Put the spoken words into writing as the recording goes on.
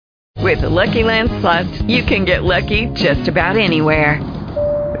With the Lucky Land Slots, you can get lucky just about anywhere.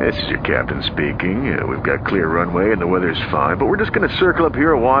 This is your captain speaking. We've got clear runway and the weather's fine, but we're just going to circle up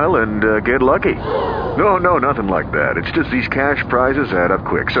here a while and get lucky. No, nothing like that. It's just these cash prizes add up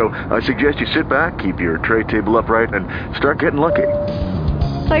quick. So I suggest you sit back, keep your tray table upright, and start getting lucky.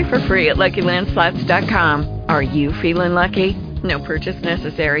 Play for free at LuckyLandSlots.com. Are you feeling lucky? No purchase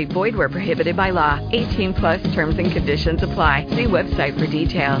necessary. Void where prohibited by law. 18 plus terms and conditions apply. See website for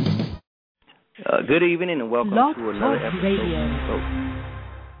details. Good evening and welcome to another episode.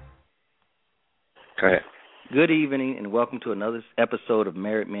 Go ahead. Good evening and welcome to another episode of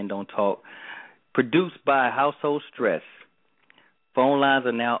Married Men Don't Talk, produced by Household Stress. Phone lines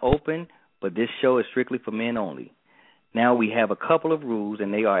are now open, but this show is strictly for men only. Now we have a couple of rules,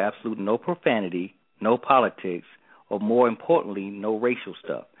 and they are absolutely no profanity, no politics, or more importantly, no racial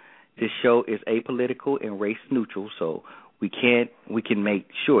stuff. This show is apolitical and race neutral, so we can make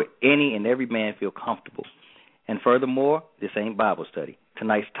sure any and every man feel comfortable. And furthermore, this ain't Bible study.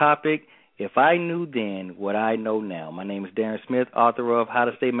 Tonight's topic: if I knew then what I know now. My name is Darren Smith, author of How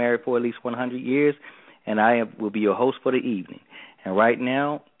to Stay Married for at Least 100 Years, and will be your host for the evening. And right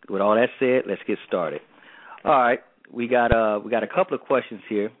now, with all that said, let's get started. All right, we got a couple of questions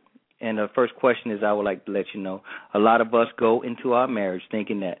here, and the first question is I would like to let you know, a lot of us go into our marriage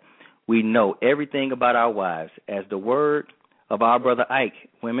thinking that we know everything about our wives. As the word of our brother Ike,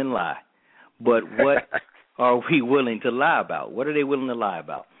 women lie. But what are we willing to lie about? What are they willing to lie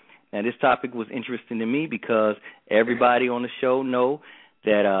about? Now, this topic was interesting to me because everybody on the show know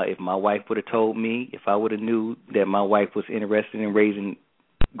that if my wife would have told me, if I would have knew that my wife was interested in raising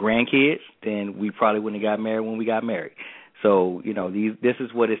grandkids, then we probably wouldn't have got married when we got married. So, this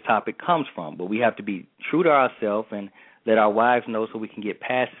is where this topic comes from. But we have to be true to ourselves and let our wives know so we can get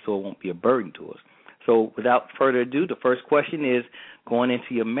past it so it won't be a burden to us. So without further ado, the first question is, going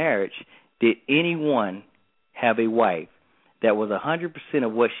into your marriage, did anyone have a wife that was 100%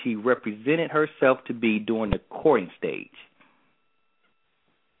 of what she represented herself to be during the courting stage?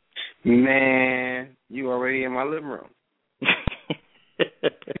 Man, you already in my living room.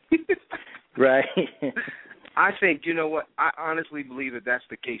 Right. I think, you know what, I honestly believe that that's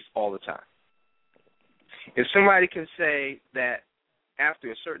the case all the time. If somebody can say that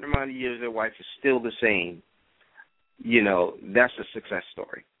after a certain amount of years their wife is still the same, that's a success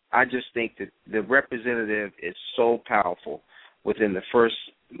story. I just think that the representative is so powerful within the first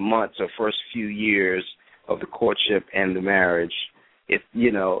months or first few years of the courtship and the marriage. If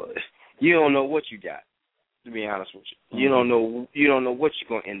you don't know what you got, to be honest with you. Mm-hmm. You don't know what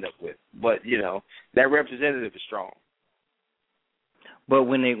you're gonna end up with. But, that representative is strong. But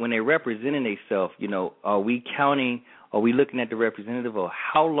when they representing themselves, are we looking at the representative, or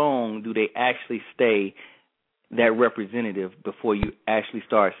how long do they actually stay that representative before you actually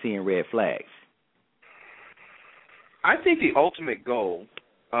start seeing red flags? I think the ultimate goal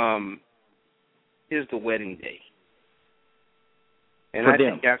is the wedding day. And for I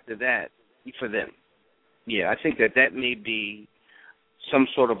them. think after that, for them, I think that may be some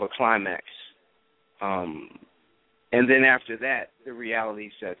sort of a climax. And then after that, the reality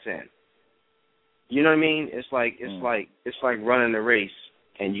sets in. You know what I mean? It's like running a race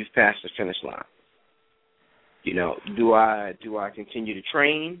and you've passed the finish line. Do I continue to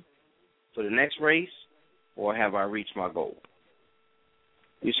train for the next race, or have I reached my goal?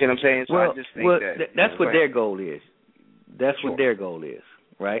 You see what I'm saying? So I just think that's what their goal is. That's what their goal is,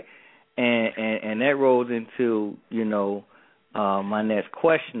 right? And that rolls into my next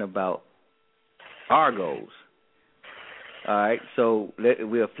question about our goals. All right, so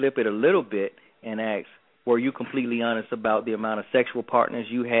we'll flip it a little bit and ask, were you completely honest about the amount of sexual partners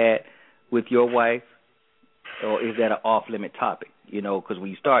you had with your wife, or is that an off-limit topic? Because when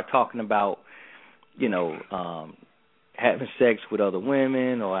you start talking about, having sex with other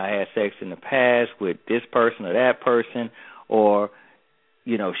women, or I had sex in the past with this person or that person, or,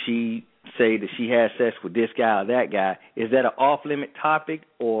 she say that she had sex with this guy or that guy, is that an off-limit topic,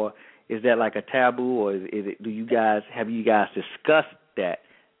 or is that like a taboo, or is it? Have you guys discussed that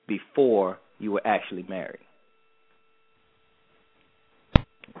before you were actually married?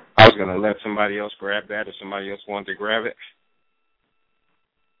 I was going to let somebody else grab that if somebody else wanted to grab it.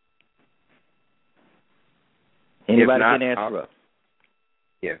 Anybody can answer up.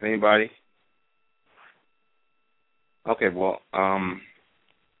 Yeah, if anybody. Okay, well,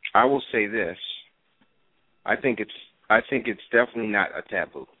 I will say this. I think it's definitely not a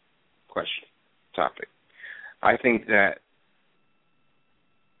taboo topic. I think that,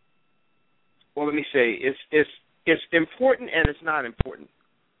 well, let me say, it's important and it's not important.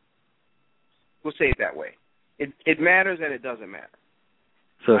 We'll say it that way. It matters and it doesn't matter.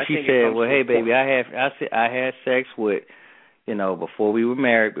 So she said, "Well, hey, baby, I had sex with, before we were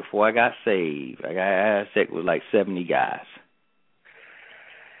married, before I got saved, I had sex with like 70 guys."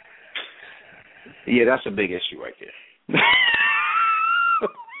 Yeah, that's a big issue right there.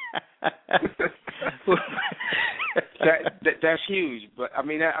 That's huge. But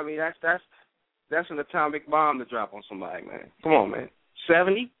that's an atomic bomb to drop on somebody, man. Come on, man.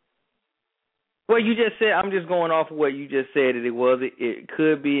 70? Well, you just said, I'm just going off of what you just said that it was. It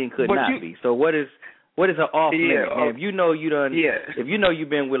could be and could not be. So what is an off limit? If you know if you know you've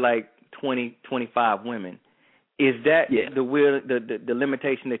been with like 20, 25 women, is that the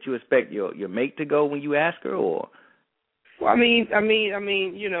limitation that you expect your mate to go when you ask her, or? Well, I mean,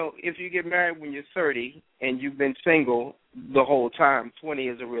 if you get married when you're 30 and you've been single the whole time, 20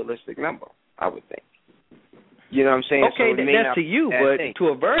 is a realistic number, I would think. You know what I'm saying? Okay, so that's to you, but to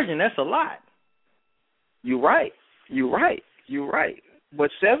a virgin, that's a lot. You're right.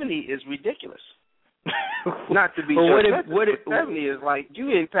 But 70 is ridiculous. Not to be judgmental, but 70 is like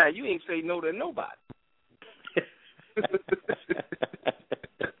you ain't say no to nobody.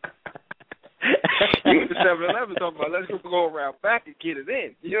 You went to 7-Eleven talking about let's go around back and get it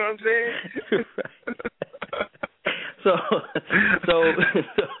in. You know what I'm saying?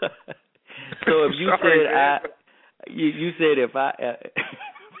 So if you said you said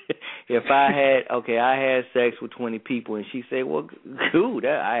if I had sex with 20 people, and she said, well, cool,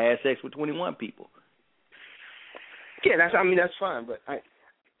 I had sex with 21 people. Yeah, that's fine, but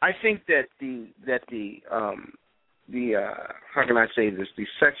I think that the how can I say this? The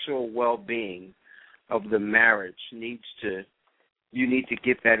sexual well-being of the marriage you need to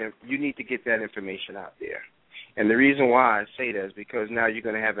get that information out there. And the reason why I say that is because now you're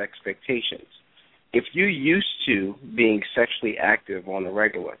going to have expectations. If you're used to being sexually active on the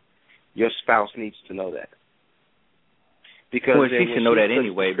regular, your spouse needs to know that. Because she should know that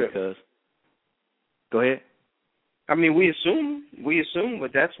anyway. Because go ahead. I mean, we assume,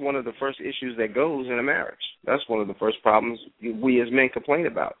 but that's one of the first issues that goes in a marriage. That's one of the first problems we as men complain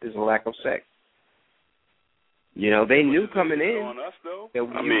about is a lack of sex. They knew coming in. On us though. Is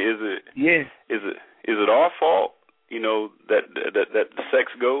it our fault? That the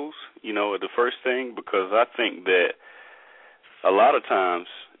sex goes. The first thing, because I think that a lot of times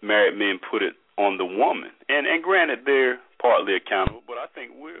married men put it on the woman, and granted they're partly accountable, but I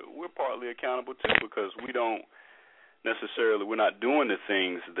think we're partly accountable too, because we're not doing the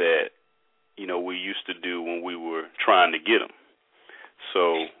things that we used to do when we were trying to get them.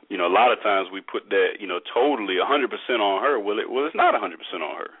 So a lot of times we put that totally 100% on her. Well, it's not 100%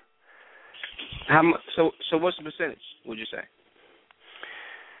 on her. How much? So what's the percentage? Would you say?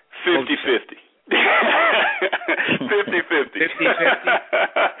 50-50. 50-50.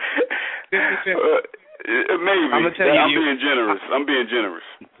 50-50. Maybe. I'm gonna tell you. I'm being generous.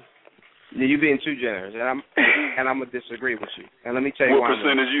 You're being too generous, and I'm gonna disagree with you. And let me tell you what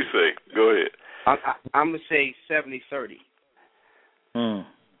percentage you say. Go ahead. I'm gonna say 70-30.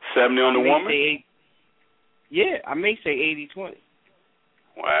 70 on the woman? I may say 80-20.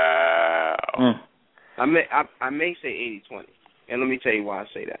 Wow. I may say 80-20, and let me tell you why I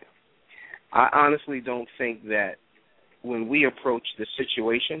say that. I honestly don't think that when we approach the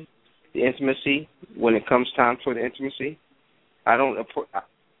situation, the intimacy, when it comes time for the intimacy, I don't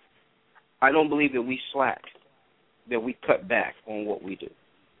believe that we slack, that we cut back on what we do.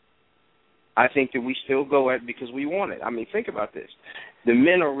 I think that we still go at it because we want it. I mean, think about this. The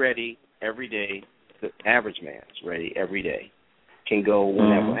men are ready every day. The average man's ready every day. Can go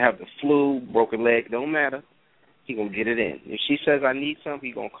whenever. Have the flu, broken leg, don't matter. He going to get it in. If she says, I need something,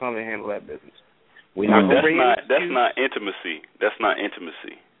 he going to come and handle that business. We're not going to bring it. That's not intimacy. That's not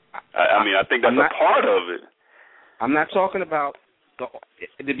intimacy. I think that's a part of it. I'm not talking about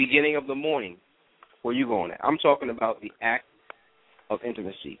the beginning of the morning where you going at. I'm talking about the act of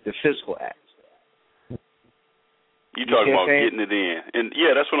intimacy, the physical act. You're talking about getting it in. And,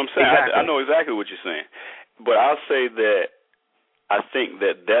 yeah, that's what I'm saying. Exactly. I know exactly what you're saying. But I'll say that I think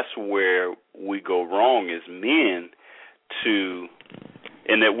that that's where we go wrong as men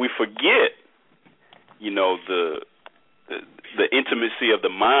and that we forget, the intimacy of the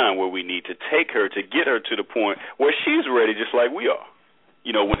mind where we need to take her to get her to the point where she's ready just like we are,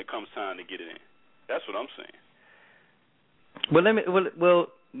 when it comes time to get it in. That's what I'm saying. Well,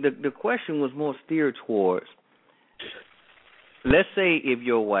 the question was more steered towards, let's say if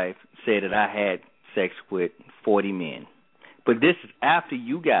your wife said that I had sex with 40 men, but this is after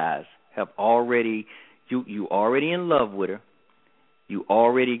you guys have already, you already in love with her, you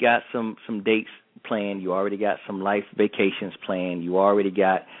already got some dates planned, you already got some life vacations planned, you already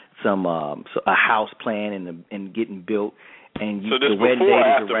got some a house planned and getting built, and so this the wedding before date or is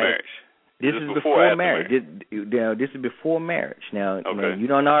after right. marriage? This is before marriage. This is before marriage. Now, okay. You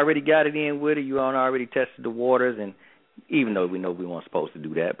don't already got it in with her. You don't already tested the waters, and even though we know we weren't supposed to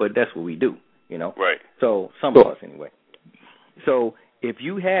do that, but that's what we do, Right. So some of us anyway. So if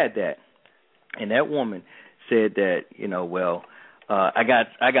you had that, and that woman said that, I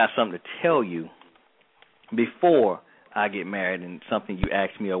got something to tell you before I get married, and something you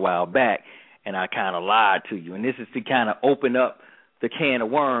asked me a while back, and I kind of lied to you, and this is to kind of open up the can of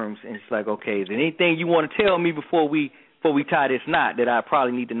worms, and it's like, okay, is there anything you want to tell me before we tie this knot that I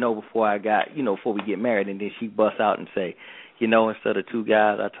probably need to know before before we get married? And then she busts out and say, instead of 2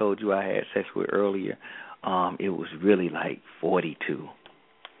 guys I told you I had sex with earlier, it was really like 42.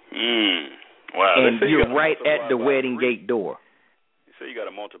 Wow. And you're right at the wedding gate door. So you got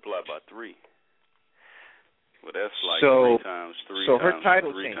to multiply by 3. Well, that's like 3 times 3 so times her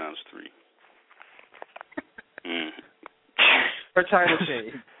title 3 changed. times 3. Her title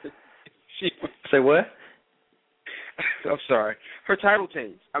changed. Say what? I'm sorry. Her title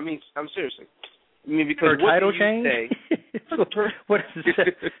changed. I'm seriously. Because her title changed? What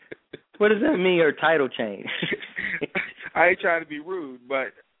does that mean, her title changed? I ain't trying to be rude,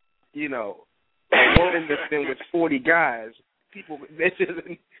 but, a woman that's been with 40 guys,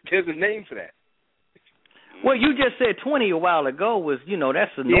 there's a name for that. Well, you just said 20 a while ago was,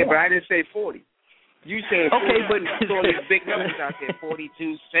 that's a norm. Yeah, but I didn't say 40. You said 40. Okay, but there's all these big numbers out there,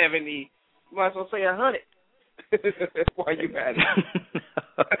 42, 70. You might as well say 100. Why you mad?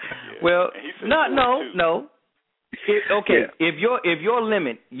 Well, no. If your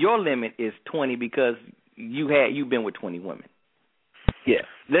limit is 20 because you've been with 20 women. Yeah.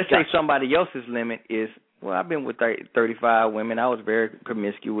 Let's say somebody else's limit is, well, I've been with 35 women. I was very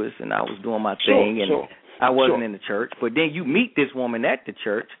promiscuous and I was doing my thing and I wasn't in the church. But then you meet this woman at the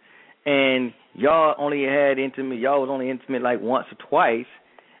church and y'all was only intimate like once or twice,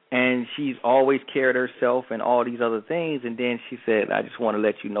 and she's always carried herself and all these other things, and then she said, I just want to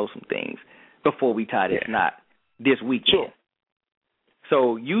let you know some things before we tie this knot this weekend. Sure.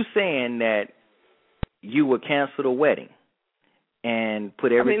 So you saying that you would cancel the wedding and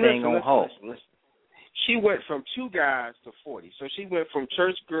put everything on hold. Listen. She went from 2 guys to 40. So she went from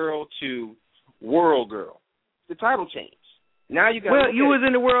church girl to world girl. The title changed. Now you got. Well, you was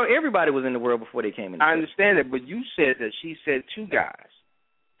in the world. Everybody was in the world before they came in. I understand it, but you said that she said 2 guys,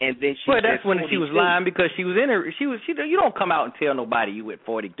 and then she. Well, said that's when 42. she was lying because she was in her. You don't come out and tell nobody you with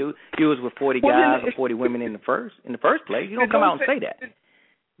 42. You was with 40 guys or 40 women in the first place. You don't come out and say that.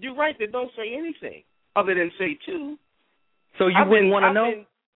 You're right. They don't say anything other than say 2. So you wouldn't want to know.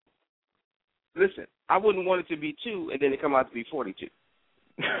 Listen, I wouldn't want it to be 2 and then it come out to be 42.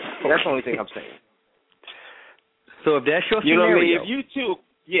 That's the only thing I'm saying. So if that's your scenario, know what I mean? If you 2,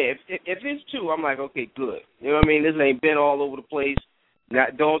 if it's 2, I'm like, okay, good. You know what I mean? This ain't been all over the place.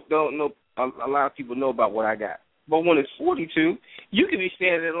 Don't know. A lot of people know about what I got. But when it's 42, you could be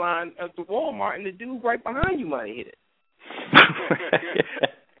standing in line at the Walmart and the dude right behind you might hit it.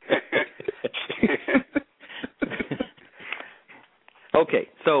 Okay,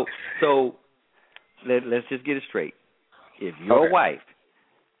 so let's just get it straight. If your wife,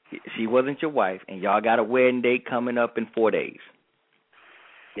 she wasn't your wife, and y'all got a wedding date coming up in 4 days,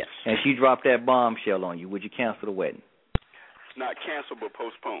 yes, and she dropped that bombshell on you, would you cancel the wedding? Not cancel, but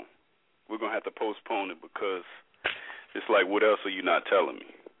postpone. We're gonna have to postpone it because it's like, what else are you not telling me?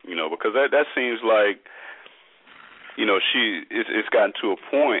 Because that seems like, it's gotten to a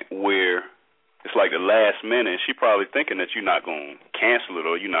point where it's like the last minute. She probably thinking that you're not going to cancel it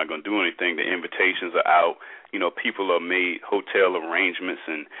or you're not going to do anything. The invitations are out. People have made hotel arrangements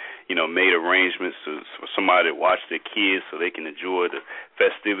and, made arrangements for somebody to watch their kids so they can enjoy the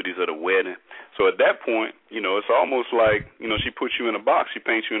festivities of the wedding. So at that point, it's almost like, she puts you in a box. She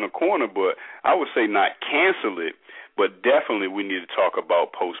paints you in a corner. But I would say not cancel it, but definitely we need to talk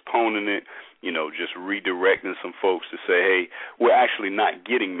about postponing it. Just redirecting some folks to say, hey, we're actually not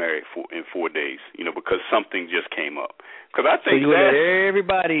getting married in 4 days, because something just came up. Because I think you'll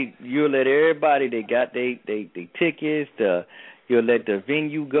let everybody they got they tickets, you'll let the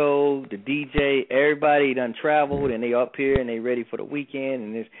venue go, the DJ, everybody done traveled and they up here and they ready for the weekend,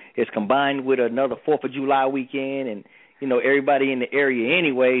 and it's combined with another 4th of July weekend, and everybody in the area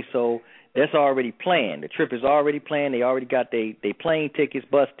anyway, so that's already planned. The trip is already planned. They already got they plane tickets,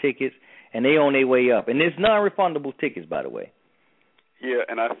 bus tickets. And they on their way up. And there's non-refundable tickets, by the way. Yeah,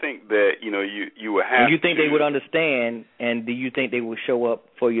 and I think that, you would have to. Do you think they would understand, and do you think they will show up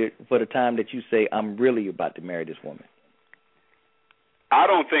for the time that you say, I'm really about to marry this woman? I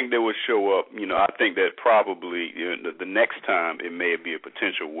don't think they would show up. I think that probably the next time it may be a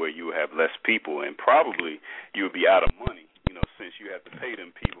potential where you would have less people and probably you would be out of money. since you have to pay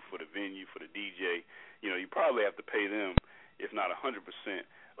them people for the venue, for the DJ, you probably have to pay them, if not 100%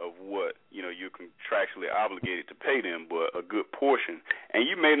 of what, you're contractually obligated to pay them, but a good portion. And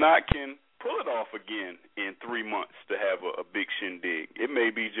you may not can pull it off again in 3 months to have a big shindig. It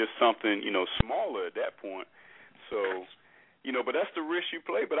may be just something, smaller at that point. So, but that's the risk you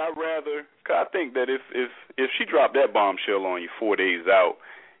play. But cause I think that if she dropped that bombshell on you 4 days out,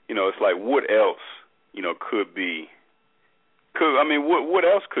 it's like, what else, could be, what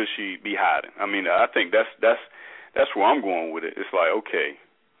else could she be hiding? I mean, I think that's where I'm going with it. It's like, okay,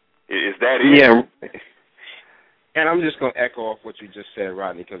 is that it? Yeah. And I'm just going to echo off what you just said,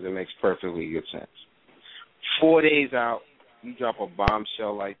 Rodney, because it makes perfectly good sense. 4 days out, you drop a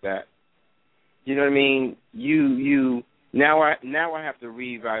bombshell like that. You know what I mean? Now I have to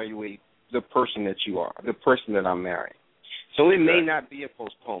reevaluate the person that you are, the person that I'm marrying. So it may not be a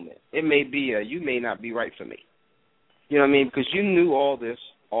postponement. It may be you may not be right for me. You know what I mean? Because you knew all this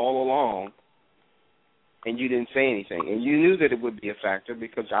all along, and you didn't say anything. And you knew that it would be a factor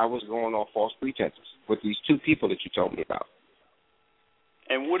because I was going off false pretenses with these two people that you told me about.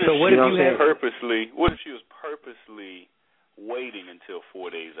 And what if what if she was purposely waiting until 4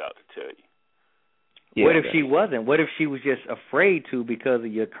 days out to tell you? Yeah, what if she wasn't? What if she was just afraid to because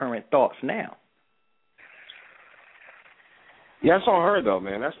of your current thoughts now? Yeah, that's on her though,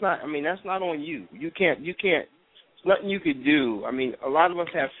 man. That's not on you. You can't. There's nothing you could do. I mean, a lot of us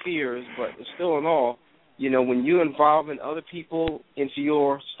have fears, but still in all, when you're involving other people into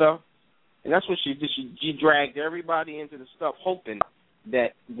your stuff, and that's what she did. She dragged everybody into the stuff, hoping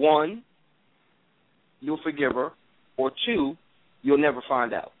that, one, you'll forgive her, or two, you'll never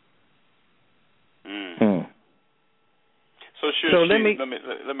find out. So let me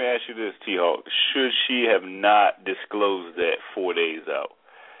ask you this, T-Hawk. Should she have not disclosed that 4 days out?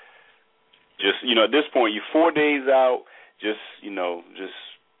 Just, at this point, you're 4 days out, just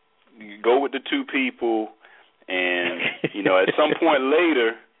go with the two people, and, at some point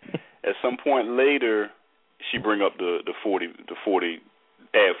later, she bring up the 40,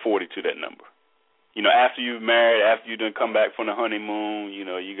 add 40 to that number. After you've married, after you done come back from the honeymoon, you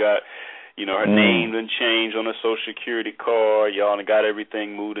got, her name done changed on the Social Security card, y'all done got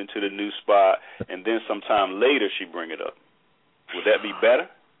everything moved into the new spot, and then sometime later she bring it up. Would that be better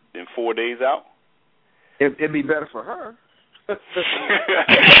than 4 days out? It'd be better for her. It'd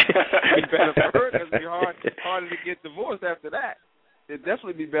be better for her. It'd be harder to get divorced after that. It'd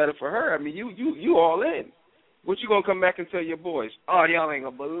definitely be better for her. I mean, you all in. What you gonna come back and tell your boys? Oh, y'all ain't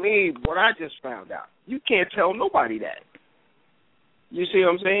gonna believe what I just found out. You can't tell nobody that. You see what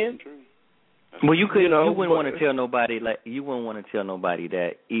I'm saying? Well, you wouldn't want to tell nobody you wouldn't want to tell nobody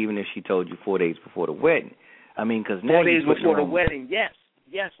that even if she told you 4 days before the wedding. I mean, because now 4 days before the wedding, yes,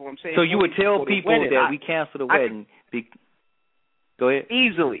 what I'm saying. So you would tell people that we cancel the wedding. Go ahead.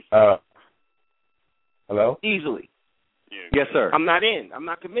 Easily. Hello? Easily. Yes, sir. I'm not in. I'm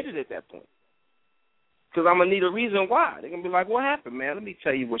not committed at that point. Because I'm going to need a reason why. They're going to be like, what happened, man? Let me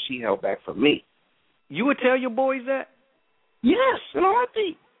tell you what she held back from me. You would tell your boys that? Yes, in a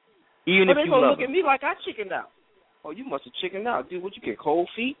heartbeat. Even but if you love them. They're going to look them. at me like I chickened out. Oh, you must have chickened out. Dude, what, you get cold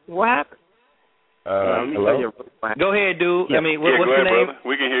feet? What happened? Hello? Go ahead, dude. Yeah. I mean, what's your name? Brother.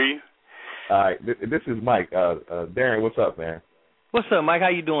 We can hear you. All right, this is Mike. Darren, what's up, man? What's up, Mike? How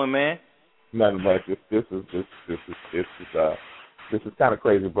you doing, man? Nothing much. This is kind of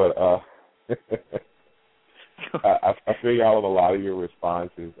crazy, but I feel y'all with a lot of your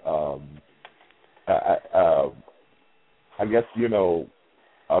responses. I guess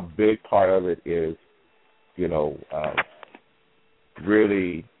a big part of it is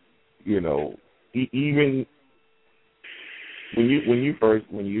really even when you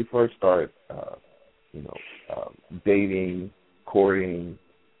first start dating, courting,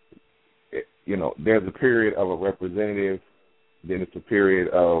 there's a period of a representative, then it's a period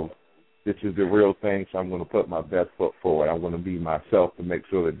of this is the real thing, so I'm going to put my best foot forward. I'm going to be myself to make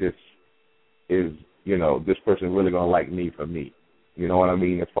sure that this is, this person is really going to like me for me. You know what I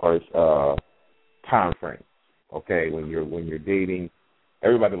mean? As far as time frame, okay? When you're dating,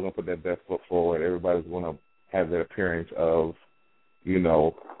 everybody's going to put their best foot forward. Everybody's going to have that appearance of,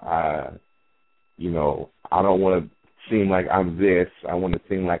 I don't want to seem like I'm this. I want to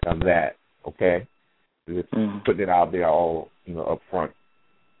seem like I'm that. Okay, just putting it out there all up front.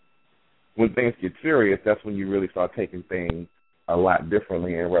 When things get serious, that's when you really start taking things a lot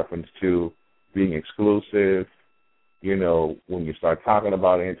differently in reference to being exclusive. When you start talking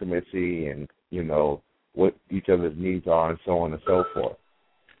about intimacy and what each other's needs are and so on and so forth.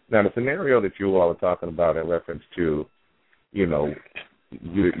 Now, the scenario that you all are talking about in reference to,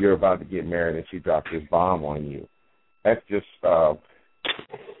 you're about to get married and she dropped this bomb on you. that's just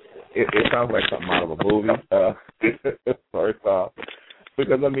it sounds like something out of a movie. First off,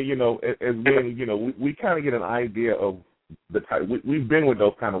 because I mean, as men, we kind of get an idea of the type. We've been with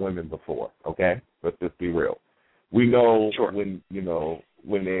those kind of women before. Okay, let's just be real. We know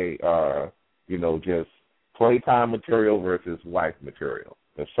when they are just playtime material versus wife material.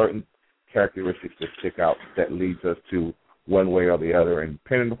 There's certain characteristics that stick out that leads us to one way or the other, and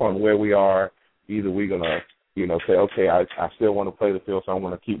depending upon where we are, either we're gonna say, okay, I still want to play the field, so I'm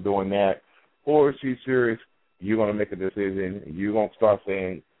going to keep doing that, or if she's serious, you're going to make a decision, you're going to start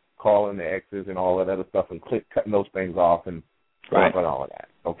calling the exes and all that other stuff and cutting those things off and all of that,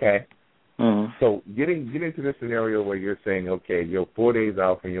 okay? Mm-hmm. So getting to this scenario where you're saying, okay, you're 4 days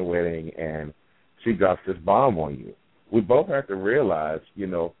out from your wedding and she drops this bomb on you, we both have to realize,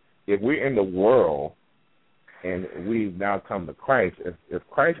 if we're in the world and we've now come to Christ, if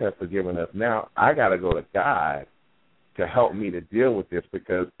Christ has forgiven us, now I got to go to God to help me to deal with this,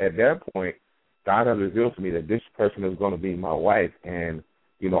 because at that point, God has revealed to me that this person is going to be my wife, and,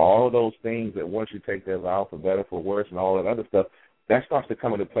 all of those things that once you take that vow, for better, for worse, and all that other stuff, that starts to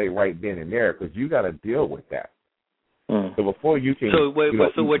come into play right then and there, because you got to deal with that. Mm. So before you can... So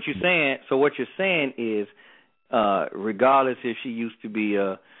what you're saying is, regardless if she used to be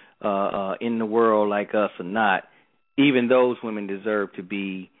in the world like us or not, even those women deserve to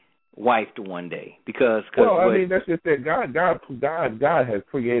be wifed one day, because that's just it. God has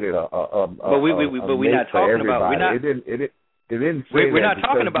created a but we're not talking about we're not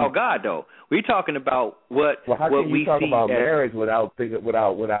talking about God though. We're talking about what how can we you talk see about marriage without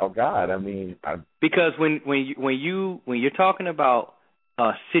God? I mean, because when you're talking about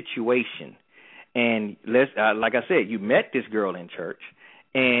a situation, and like I said, you met this girl in church.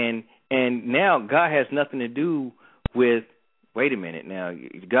 And now God has nothing to do with, wait a minute, now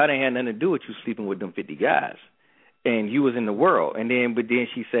God ain't had nothing to do with you sleeping with them 50 guys. And you was in the world. But then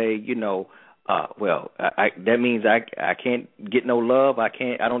she say, that means I can't get no love. I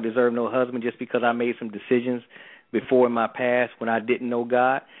don't deserve no husband just because I made some decisions before in my past when I didn't know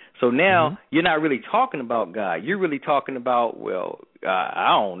God. So now you're not really talking about God. You're really talking about,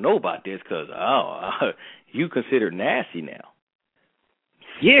 I don't know about this because you consider nasty now.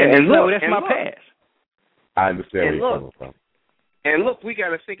 Yeah, and look, that's my past. I understand where you're coming from. And look, we got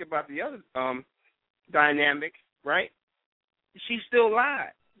to think about the other dynamic, right? She still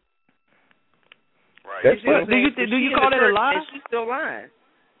lied. Right. Do you call that a lie? And she's still lying.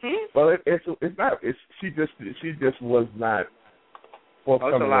 Well, it's not. She just was not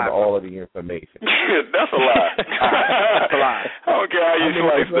forthcoming with all of the information. That's a lie. That's a lie. I don't care how you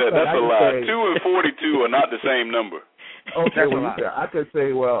slice that. That's a lie. 2 and 42 are not the same number. Okay, I could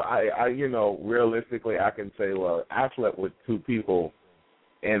say, I realistically, I can say, I slept with 2 people,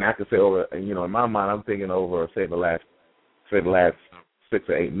 and I could say over, in my mind, I'm thinking over, say the last 6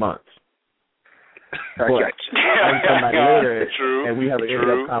 or 8 months. But I come back later, and we have an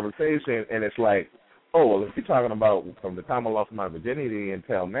in-depth conversation, and it's like, if you're talking about from the time I lost my virginity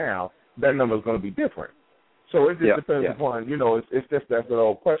until now, that number is going to be different. So it just depends upon, it's just that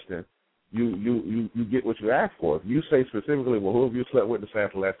old question. You get what you ask for. If you say specifically, who have you slept with the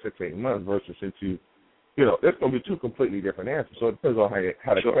last 6 or 8 months versus since there's going to be 2 completely different answers. So it depends on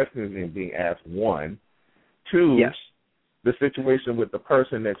how the question is being asked, 1. 2, the situation with the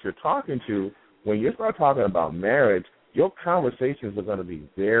person that you're talking to. When you start talking about marriage, your conversations are going to be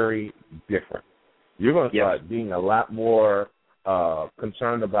very different. You're going to start being a lot more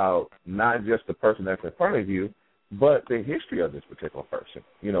concerned about not just the person that's in front of you, but the history of this particular person.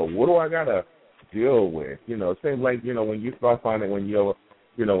 What do I got to deal with? It seems like, when you start finding when your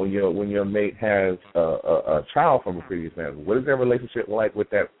mate has a child from a previous marriage, what is their relationship like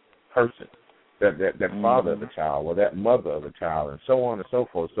with that person, that father of the child or that mother of the child, and so on and so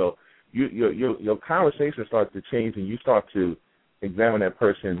forth. So your conversation starts to change, and you start to examine that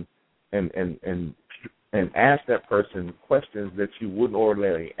person and ask that person questions that you wouldn't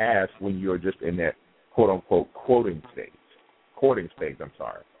ordinarily ask when you're just in that quote-unquote courting stage, I'm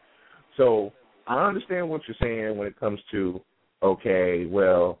sorry. So I understand what you're saying when it comes to,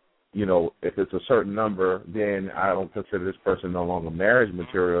 if it's a certain number, then I don't consider this person no longer marriage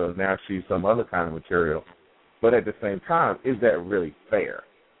material, and now she's some other kind of material. But at the same time, is that really fair?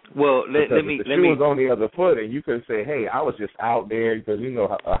 Well, let me. If the shoe was on the other foot, and you could say, hey, I was just out there, because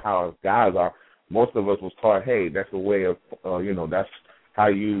how guys are. Most of us was taught, hey, that's a way of, that's how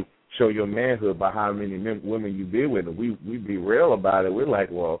you show your manhood by how many women you be with. And we be real about it. We're like,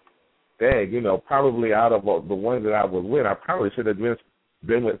 well, dang, probably out of the ones that I was with, I probably should have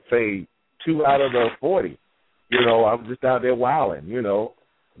been with, say, 2 out of the 40. I'm just out there wilding,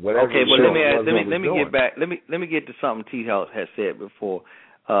 whatever. Okay, but let me doing. get back. Let me get to something T House had said before.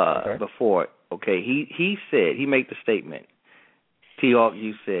 Okay. Before, okay, he said, he made the statement. T Hawk,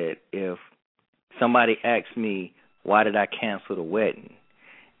 you said, if somebody asks me why did I cancel the wedding,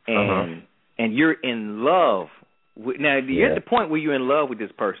 and you're in love with, now you're at the point where you're in love with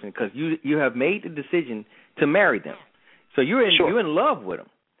this person because you have made the decision to marry them, so you're in love with them.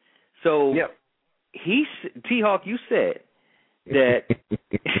 So T Hawk, you said that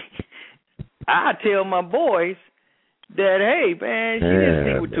I tell my boys that, hey, man, she didn't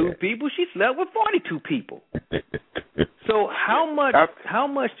sleep with 2 people. She slept with 42 people. So how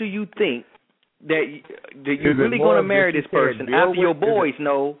much do you think that you're really going to marry this person after your boys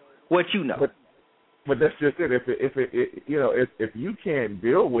know what you know? But that's just it. If you can't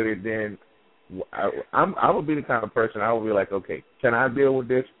deal with it, then I would be the kind of person I would be like, okay, can I deal with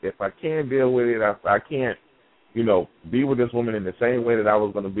this? If I can't deal with it, I can't, be with this woman in the same way that I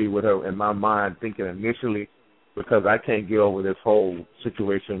was going to be with her in my mind, thinking initially, because I can't get over this whole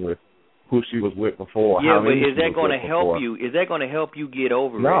situation with who she was with before. Yeah, but is that going to help you? Is that going to help you get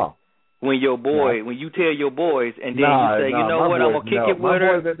over it? When when you tell your boys, and then you say, you know what, I'm gonna kick it with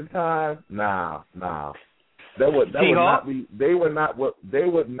her. My boys at the time, They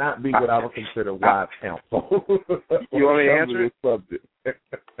would not be what I would consider wise counsel. You want me to answer it? Subject.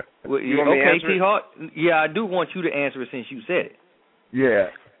 Okay, T-Hawk. Yeah, I do want you to answer it since you said it.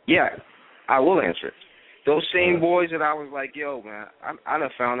 Yeah, I will answer it. Those same boys that I was like, yo, man, I done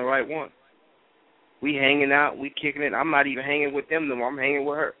found the right one. We hanging out, we kicking it. I'm not even hanging with them no more. I'm hanging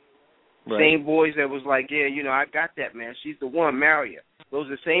with her. Right. Same boys that was like, yeah, I got that, man. She's the one, marry her. Those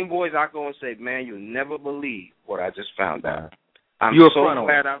are the same boys I go and say, man, you'll never believe what I just found out. I'm so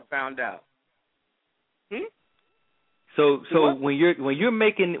glad I found out. So when you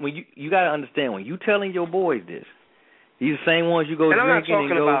got to understand, when you telling your boys this, these are the same ones you go drinking and I'm not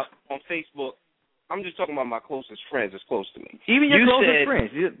talking go about on Facebook. I'm just talking about my closest friends that's close to me. Even your closest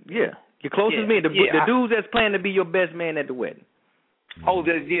friends, yeah. Your closest men, the dudes that's planning to be your best man at the wedding. Oh,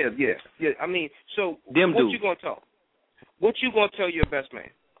 yeah. I mean, so them what dudes. You gonna tell? What you gonna tell your best man?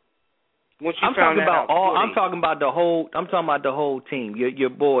 Once you I'm found talking about out, all. I'm talking about the whole team. Your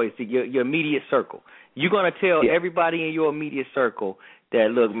boys, your immediate circle. You're gonna tell everybody in your immediate circle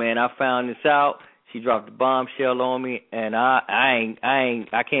that, look, man, I found this out. She dropped a bombshell on me, and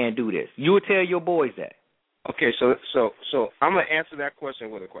I can't do this. You would tell your boys that. Okay, so I'm gonna answer that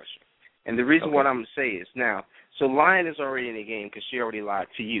question with a question, and the reason what I'm gonna say is now. So lying is already in the game because she already lied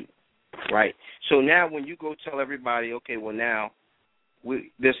to you, right? So now when you go tell everybody, okay, well now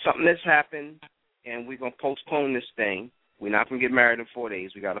there's something that's happened, and we're gonna postpone this thing. We're not gonna get married in 4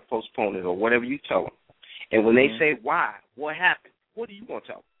 days. We gotta postpone it or whatever you tell them. And when they say why, what happened, what are you gonna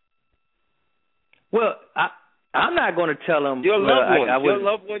tell them? Well, I'm not going to tell them. Your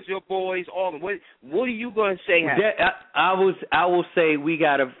loved ones, your boys, all of them. What are you going to say happened? I will say we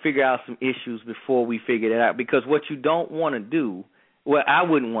got to figure out some issues before we figure that out, because what you don't want to do, what I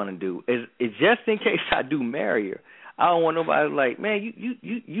wouldn't want to do, is just in case I do marry her, I don't want nobody like, man,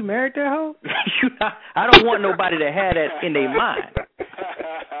 you married that hoe? I don't want nobody to have that in their mind.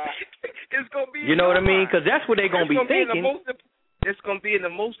 It's gonna be. You know what I mean? Because that's what they're going to be thinking. It's going to be in the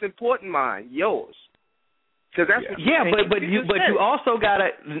most important mind, yours. Cause that's what but you also gotta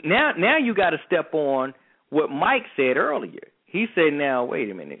now you gotta step on what Mike said earlier. He said, now wait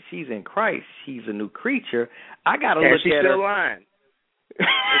a minute, she's in Christ, she's a new creature. I gotta look at her. She's still lying.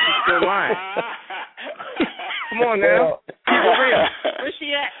 She's still lying. Come on now, for real. Where's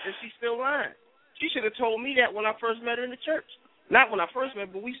she at? Is she still lying? She should have told me that when I first met her in the church. Not when I first met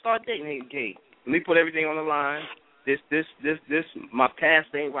her, but we started dating. Hey, Kate, let me put everything on the line. This, my past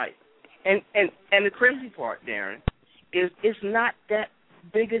ain't right. And the crazy part, Darren, is it's not that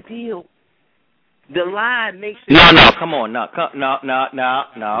big a deal. The lie makes it. No, come on, no.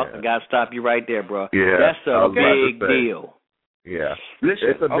 I gotta stop you right there, bro. Yeah, that's a big deal. Yeah, listen,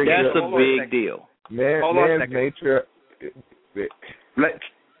 it's a big that's deal. a big deal. Man's nature.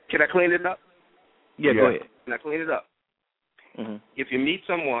 Can I clean it up? Yeah, go ahead. Can I clean it up? Mm-hmm. If you meet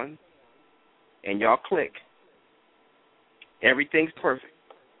someone and y'all click, everything's perfect.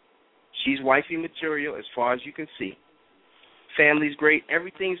 She's wifey material as far as you can see. Family's great.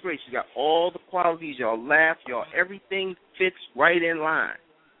 Everything's great. She's got all the qualities. Y'all laugh. Everything fits right in line.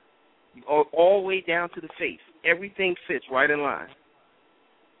 All the way down to the face. Everything fits right in line.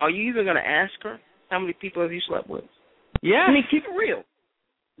 Are you even going to ask her how many people have you slept with? Yeah. I mean, keep it real.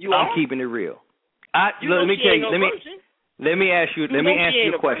 I'm keeping it real. Let me tell you. Let me ask you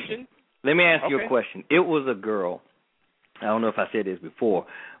a question. Let me ask you a question. It was a girl. I don't know if I said this before,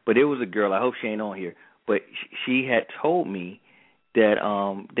 but it was a girl. I hope she ain't on here. But she had told me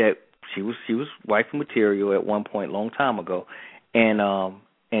that she was wifey material at one point, long time ago, and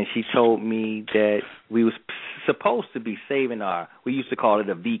she told me that we was supposed to be saving we used to call it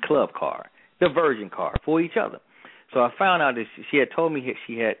a V Club card, the virgin card, for each other. So I found out that she had told me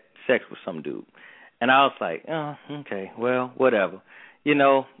she had sex with some dude. And I was like, oh, okay, well, whatever. You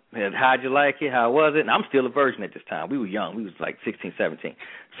know, how'd you like it? How was it? And I'm still a virgin at this time. We were young. We was like 16, 17.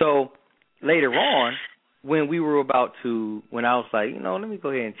 So later on, when I was like, let me go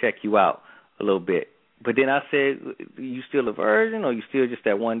ahead and check you out a little bit. But then I said, you still a virgin or you still just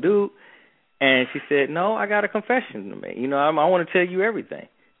that one dude? And she said, no, I got a confession to make. I want to tell you everything.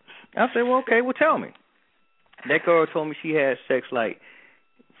 I said, well, okay, well, tell me. That girl told me she had sex like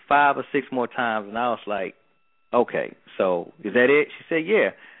 5 or 6 more times, and I was like, okay, so is that it? She said,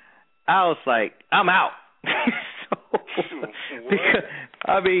 yeah. I was like, I'm out. Because,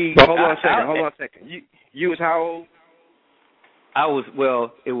 hold on a second. You was how old?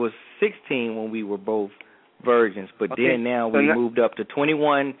 It was 16 when we were both virgins, but okay. Then now we moved up to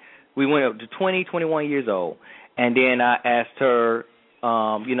 21. We went up to 21 years old, and then I asked her,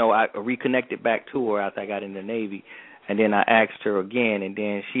 I reconnected back to her after I got in the Navy, and then I asked her again, and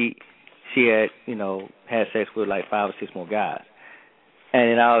then she had, had sex with like 5 or 6 more guys,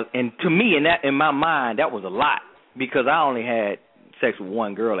 and to me, in my mind, that was a lot because I only had sex with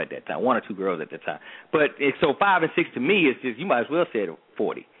one girl at that time, 1 or 2 girls at that time. But so 5 and 6 to me is just, you might as well say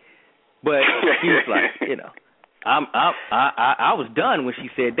 40. But she was like, I was done when she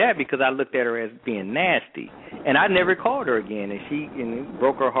said that because I looked at her as being nasty, and I never called her again, and it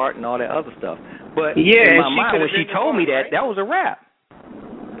broke her heart and all that other stuff. But in my mind, when she told me that was a wrap.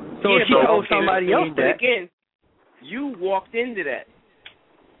 So if she told somebody else that, again, you walked into that.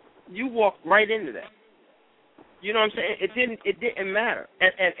 You walked right into that. You know what I'm saying? It didn't matter.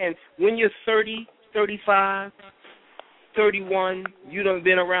 And when you're 30, 35, 31, you done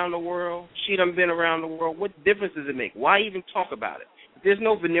been around the world, she done been around the world, what difference does it make? Why even talk about it? If there's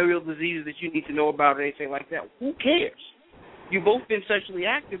no venereal diseases that you need to know about or anything like that, who cares? You've both been sexually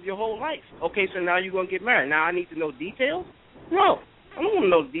active your whole life. Okay, so now you're going to get married. Now I need to know details? No. I don't want to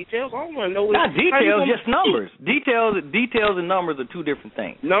know the details. I don't want to know... Not details, just numbers. Details and numbers are two different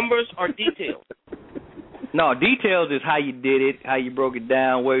things. Numbers are details. No, details is how you did it, how you broke it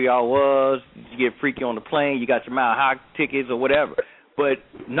down, where y'all was, did you get freaky on the plane, you got your Mile High tickets or whatever. But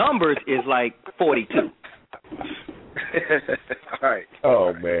numbers is like 42. All right.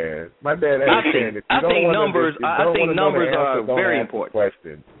 Oh, man. My dad understands it. I think numbers are very important.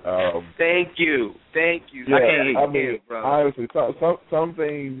 Question. Thank you. Yeah, I can't hear you, brother. Honestly, some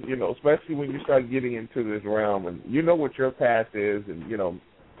things, especially when you start getting into this realm and you know what your past is and,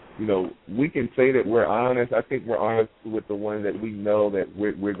 we can say that we're honest. I think we're honest with the one that we know that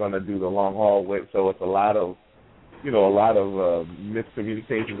we're going to do the long haul with. So it's a lot of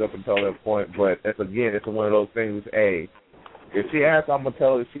miscommunications up until that point. But it's one of those things. If she asks, I'm gonna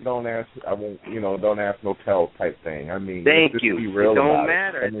tell her. If she don't ask, I won't. Don't ask, no tell type thing. Thank you. Be real it don't about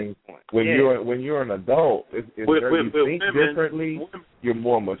matter. At this point. When you're an adult, you think differently. You're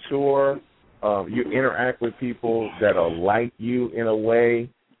more mature. You interact with people that are like you in a way.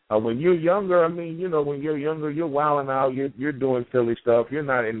 When you're younger, when you're younger, you're wilding out. You're doing silly stuff. You're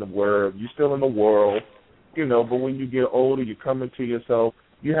not in the world. You're still in the world. But when you get older, you come into yourself.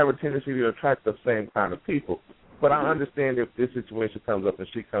 You have a tendency to attract the same kind of people. But I understand if this situation comes up and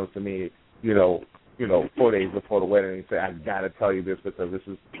she comes to me, 4 days before the wedding and say, I got to tell you this because this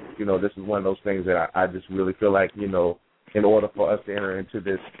is one of those things that I just really feel like, in order for us to enter into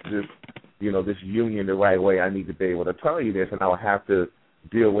this union the right way, I need to be able to tell you this, and I'll have to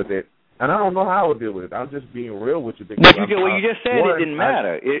deal with it. And I don't know how I would deal with it. I'm just being real with you. But you just said it didn't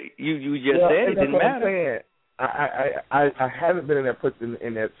matter. You just said it didn't matter. I haven't been in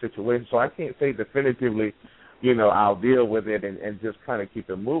that situation, so I can't say definitively, I'll deal with it and just kind of keep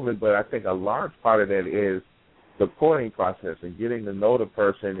it moving. But I think a large part of that is the courting process and getting to know the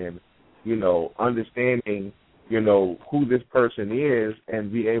person and, understanding, who this person is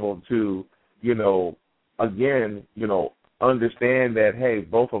and be able to, understand that, hey,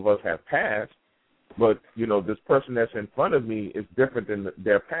 both of us have past, but, this person that's in front of me is different than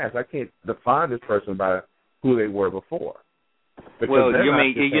their past. I can't define this person by who they were before. Well,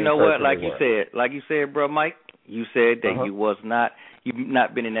 you know what? Like you said, bro, Mike, you said that you've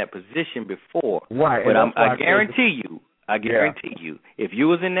not been in that position before. Right. But I guarantee you, if you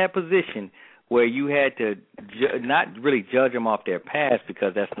was in that position where you had to not really judge them off their past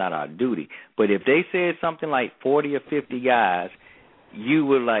because that's not our duty, but if they said something like 40 or 50 guys, you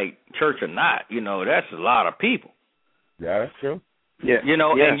were like, church or not, that's a lot of people. Yeah, that's true. Yeah. You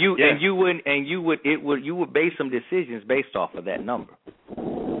know, yeah. and you would base some decisions based off of that number.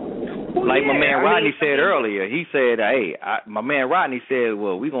 Well, like my yeah, man I Rodney mean, said earlier, he said, my man Rodney said,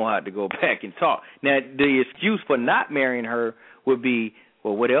 well, we're going to have to go back and talk. Now, the excuse for not marrying her would be,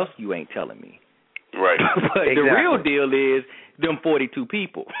 well, what else you ain't telling me? Right. But exactly. the real deal is them 42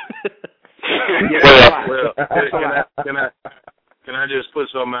 people. Well, can I just put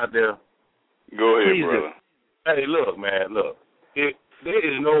something out there? Go ahead, Please brother. Hey, look, man, look. There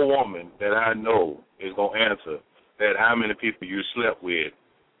is no woman that I know is going to answer that how many people you slept with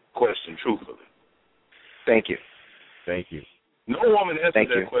question truthfully. Thank you. Thank you. No woman answers Thank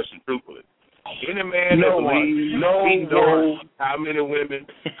that you. question truthfully. Any man No that believes one. he knows how many women,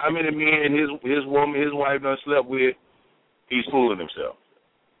 how many men his wife done slept with, he's fooling himself.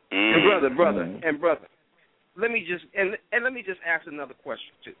 And brother, let me just ask another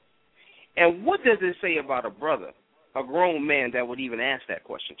question too. And what does it say about a brother, a grown man, that would even ask that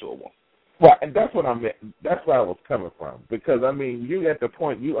question to a woman? Well, and that's what I meant. That's where I was coming from. Because I mean, you at the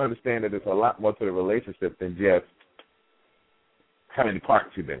point you understand that there's a lot more to the relationship than just how many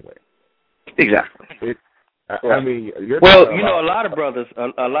partners you've been with. Exactly. I mean, well, you know, a lot of brothers,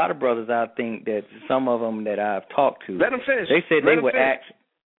 I think that some of them that I've talked to, let him finish. They said they would ask.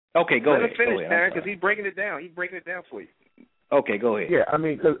 Okay, go ahead. Let him finish, Darren, because he's breaking it down. He's breaking it down for you. Okay, go ahead. Yeah, I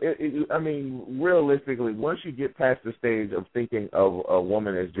mean, because realistically, once you get past the stage of thinking of a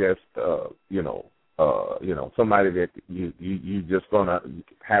woman as just, somebody that you just gonna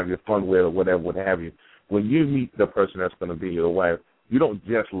have your fun with or whatever, what have you. When you meet the person that's gonna be your wife, you don't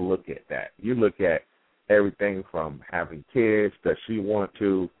just look at that. You look at everything from having kids, does she want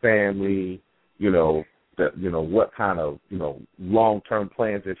to, family, what kind of long-term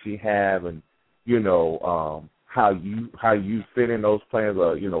plans that she have, and how you fit in those plans,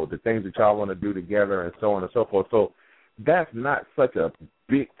 or the things that y'all want to do together, and so on and so forth. So that's not such a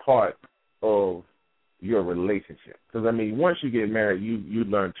big part of your relationship, because I mean, once you get married, you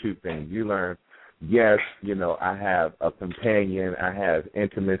learn two things. You learn, yes, I have a companion, I have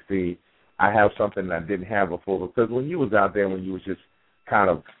intimacy, I have something that I didn't have before. Because when you was out there, when you was just kind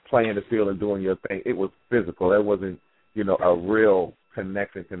of playing the field and doing your thing, it was physical. It wasn't, a real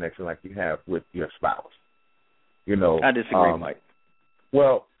connection like you have with your spouse. I disagree, Mike.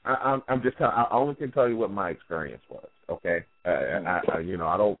 Well, I'm just telling. I only can tell you what my experience was. Okay, I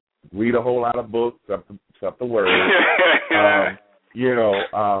don't read a whole lot of books except the word. I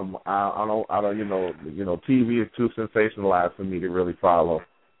don't. TV is too sensationalized for me to really follow.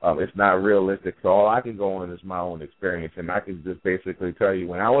 It's not realistic. So all I can go on is my own experience, and I can just basically tell you,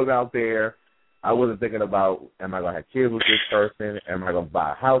 when I was out there, I wasn't thinking about, am I going to have kids with this person? Am I going to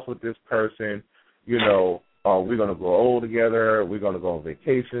buy a house with this person? Are we going to grow old together? We're going to go on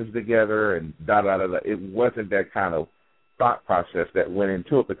vacations together, and da-da-da-da. It wasn't that kind of thought process that went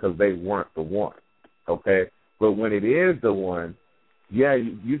into it, because they weren't the one, okay? But when it is the one, yeah,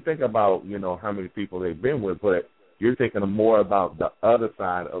 you think about, how many people they've been with, but you're thinking more about the other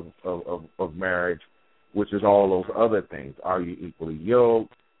side of marriage, which is all those other things. Are you equally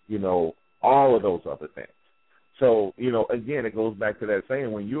yoked? All of those other things. So, again, it goes back to that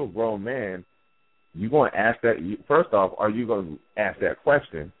saying, when you're a grown man, you're going to ask that. First off, are you going to ask that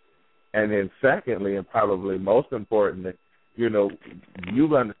question? And then secondly, and probably most importantly, you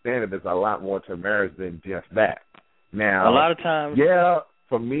understand that there's a lot more to marriage than just that. Now, a lot of times, yeah,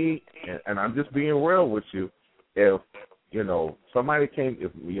 for me, and I'm just being real with you, if, somebody came,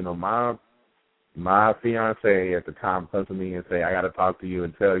 if, my fiance at the time comes to me and say, I got to talk to you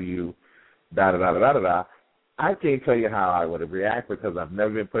and tell you da-da-da-da-da-da, I can't tell you how I would have reacted, because I've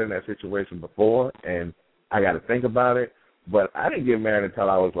never been put in that situation before, and I got to think about it. But I didn't get married until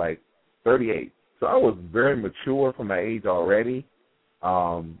I was like 38. So I was very mature for my age already.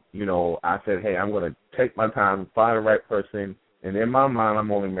 I said, hey, I'm going to take my time, find the right person, and in my mind,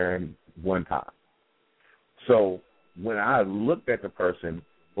 I'm only marrying one time. So when I looked at the person,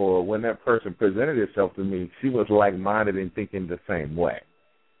 or when that person presented itself to me, she was like-minded and thinking the same way.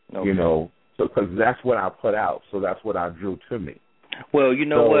 Okay. So because that's what I put out, so that's what I drew to me. Well,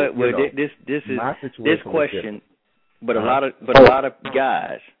 what? Well, this is this question, but a lot of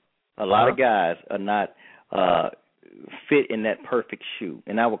guys are not fit in that perfect shoe,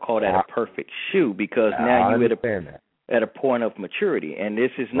 and I would call that a perfect shoe, because now you're at a point of maturity, and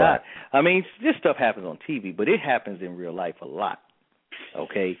this is not. Right. I mean, this stuff happens on TV, but it happens in real life a lot.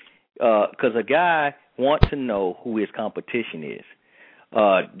 Okay, because a guy wants to know who his competition is.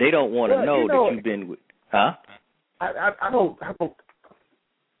 They don't want to know that you've been with, huh? I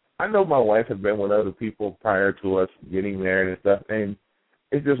know my wife has been with other people prior to us getting married and stuff, and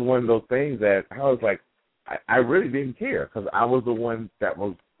it's just one of those things that I was like, I really didn't care because I was the one that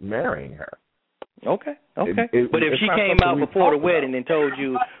was marrying her. Okay. But if she came out before the wedding and told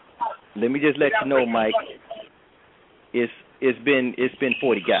you, let me just let you know, Mike, it's been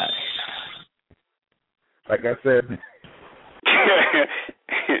 40 guys. Like I said.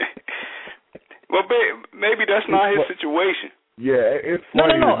 Well, maybe that's not his situation. Yeah, it's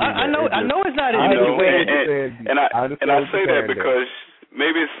funny. No. I know it's not his situation. And I say that because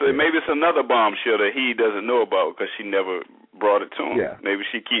maybe it's another bombshell that he doesn't know about because she never brought it to him. Yeah. Maybe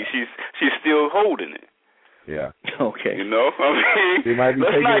she's still holding it. Yeah. Okay. You know, I mean,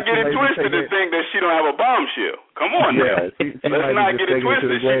 let's not get it twisted and think that she don't have a bombshell. Come on now. Let's not get it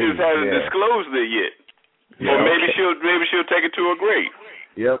twisted. She just hasn't disclosed it yet. Yeah. Or maybe she'll take it to her grave.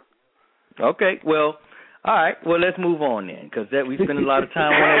 Yep. Okay. Well, all right. Well, let's move on then, because we spent a lot of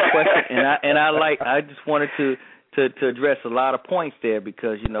time on that question, and I just wanted to address a lot of points there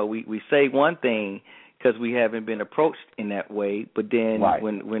because we say one thing because we haven't been approached in that way, but then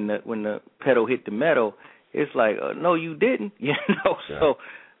when the pedal hit the metal, it's like no, you didn't, Yeah.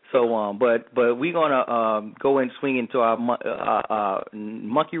 But we're gonna go and swing into our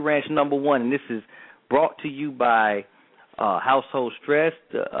Monkey Ranch #1, and this is brought to you by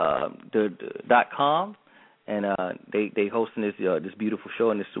HouseholdStress.com, and they hosting this beautiful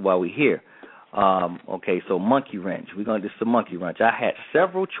show, and this is why we're here. Okay, so Monkey Wrench. This is a Monkey Wrench. I had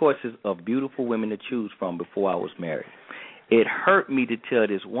several choices of beautiful women to choose from before I was married. It hurt me to tell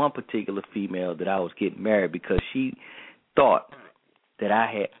this one particular female that I was getting married because she thought that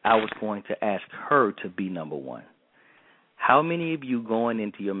I was going to ask her to be #1. How many of you going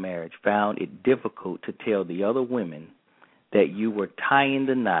into your marriage found it difficult to tell the other women that you were tying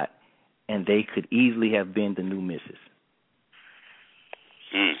the knot and they could easily have been the new missus?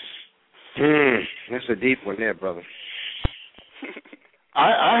 That's a deep one there, brother.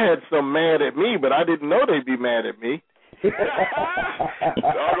 I had some mad at me, but I didn't know they'd be mad at me.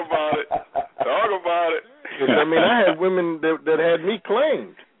 Talk about it. I mean, I had women that had me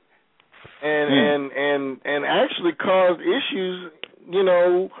claimed, and actually caused issues.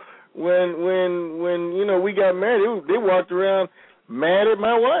 When we got married, they walked around mad at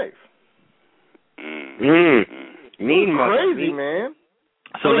my wife. Mean, crazy, man.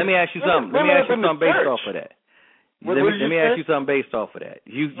 So let me ask you something. Let me ask you something based off of that. Let me ask you something based off of that.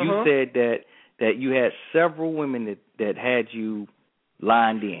 You said that you had several women that had you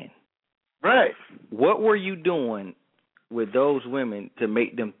lined in. Right. What were you doing with those women to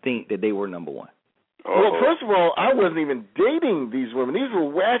make them think that they were #1? Well, first of all, I wasn't even dating these women. These were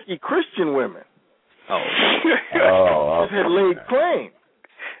wacky Christian women. Oh. Just had laid claim.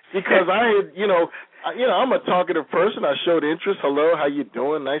 Because I had, I'm a talkative person. I showed interest. Hello, how you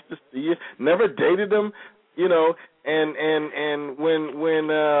doing? Nice to see you. Never dated them, and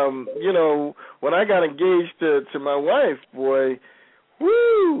when I got engaged to my wife, boy,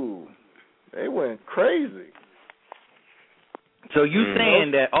 whoo, they went crazy. So you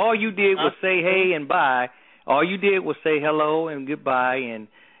saying that all you did was say hey and bye. All you did was say hello and goodbye and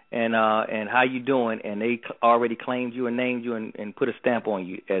how you doing, and they already claimed you and named you and put a stamp on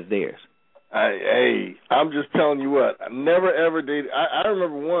you as theirs. Hey, I'm just telling you what. I never ever dated. I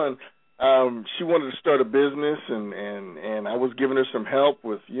remember one. She wanted to start a business, and I was giving her some help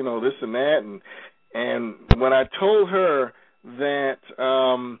with this and that, and when I told her that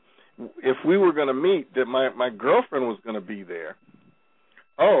if we were going to meet, that my girlfriend was going to be there.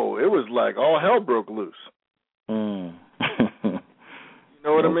 Oh, it was like all hell broke loose. You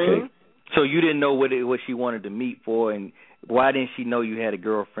know what I mean? So you didn't know what she wanted to meet for, and why didn't she know you had a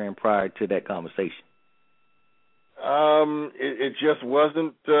girlfriend prior to that conversation? It just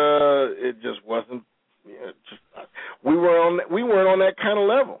wasn't. We weren't on that kind of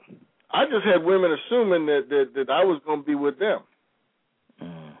level. I just had women assuming that I was going to be with them,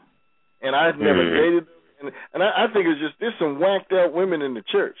 and I'd never dated them. And I think it's just there's some whacked out women in the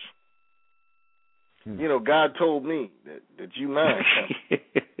church. God told me that you mine.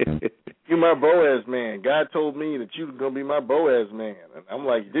 You my Boaz man. God told me that you were going to be my Boaz man. And I'm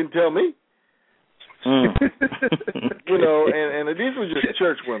like, you didn't tell me? And these were just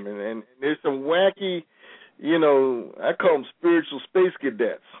church women. And there's some wacky, I call them spiritual space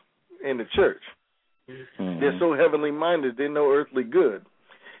cadets in the church. They're so heavenly minded, they know earthly good.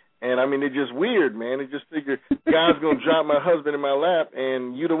 And, I mean, they're just weird, man. They just figure God's going to drop my husband in my lap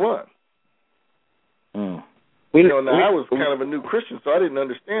and you the one. Now I was kind of a new Christian, so I didn't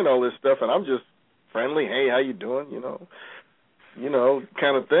understand all this stuff, and I'm just friendly. Hey, how you doing?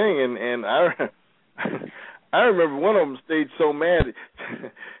 Kind of thing. And I remember one of them stayed so mad.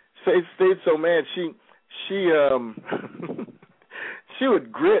 She she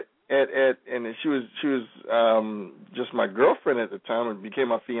would grit and she was just my girlfriend at the time and became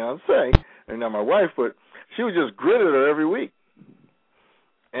my fiance, and now my wife. But she was just gritted her every week.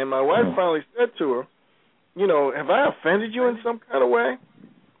 And my wife finally said to her, you know, have I offended you in some kind of way?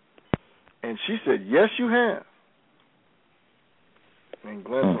 And she said, yes, you have. And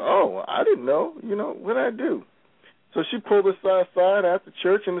Glenn said, oh, well, I didn't know. You know, what did I do? So she pulled us aside after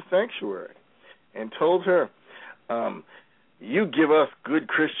church in the sanctuary and told her, you give us good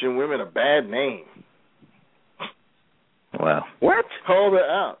Christian women a bad name. Wow. What? Called her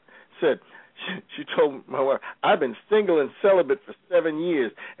out. Said, she told my wife, I've been single and celibate for 7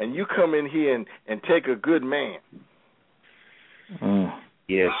 years, and you come in here and take a good man.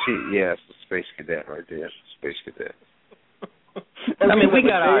 Yeah, it's a space cadet right there. Space cadet. I mean, we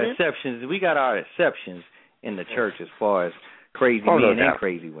got our exceptions. We got our exceptions in the church as far as crazy men and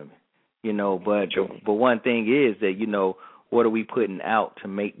crazy women. You know, but one thing is that, you know, what are we putting out to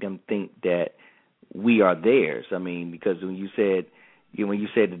make them think that we are theirs? I mean, because when you said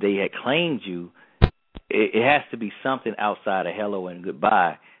that they had claimed you, it has to be something outside of hello and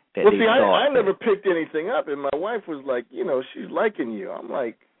goodbye that they thought. I never picked anything up, and my wife was like, you know, she's liking you. I'm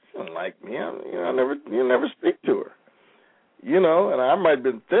like, she don't like me. You never speak to her. You know, and I might have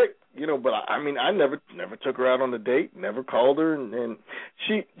been thick, you know, but I mean, I never took her out on a date, never called her, and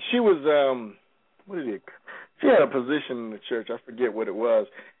she was she had a position in the church, I forget what it was,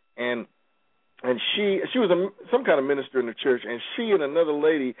 and she was some kind of minister in the church, and she and another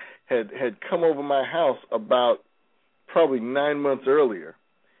lady had come over my house about probably 9 months earlier,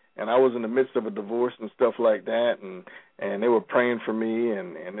 and I was in the midst of a divorce and stuff like that, and they were praying for me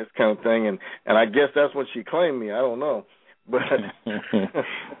and this kind of thing, and I guess that's when she claimed me. I don't know. But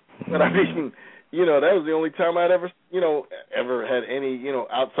I mean, you know, that was the only time I'd ever had any, you know,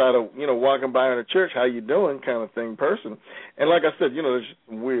 outside of, you know, walking by in a church, how you doing kind of thing person. And like I said, you know, there's just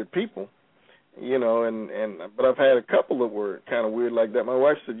some weird people, you know, but I've had a couple that were kind of weird like that. My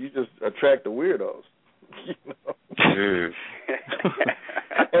wife said, you just attract the weirdos. You know?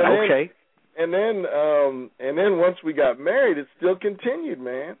 Okay. And then once we got married, it still continued,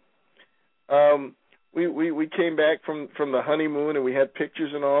 man. We came back from the honeymoon, and we had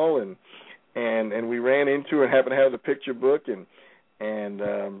pictures and all, and we ran into her and happened to have the picture book, and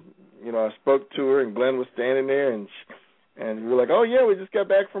you know, I spoke to her, and Glenn was standing there, and we were like, oh yeah, we just got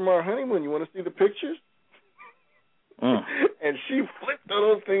back from our honeymoon. You want to see the pictures? And she flipped on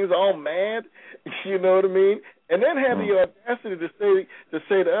those things, all mad, you know what I mean? And then had the audacity to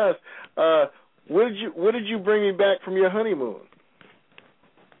say to us, what did you bring me back from your honeymoon?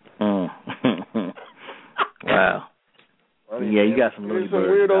 Wow. Funny, yeah, man. You got some really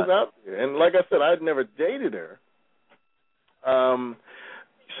weirdos out there. And like I said, I'd never dated her.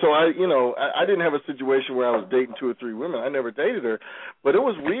 So I didn't have a situation where I was dating 2 or 3 women. I never dated her. But it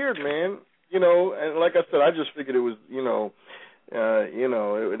was weird, man. You know, and like I said, I just figured it was, there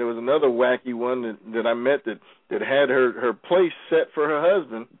was another wacky one that I met that had her place set for her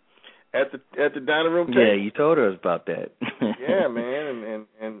husband at the dining room table. Yeah, you told us about that. Yeah, man,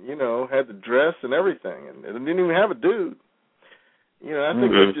 and you know, had the dress and everything, and it didn't even have a dude. You know, I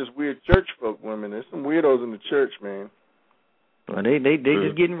think it's just weird church folk women. There's some weirdos in the church, man. Well, they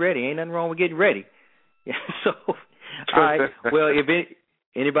just getting ready. Ain't nothing wrong with getting ready. Yeah. So, all right. Well,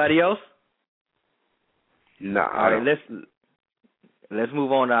 anybody else? No. All right. Let's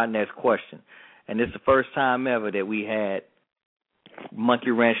move on to our next question, and this is the first time ever that we had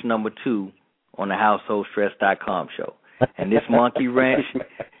Monkey Wrench number 2 on the HouseholdStress.com show. And this Monkey Wrench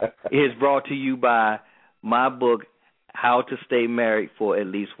is brought to you by my book, How to Stay Married for at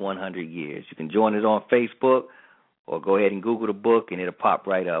Least 100 Years. You can join us on Facebook or go ahead and Google the book, and it'll pop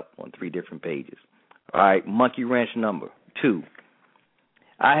right up on 3 different pages. All right, Monkey Wrench number 2.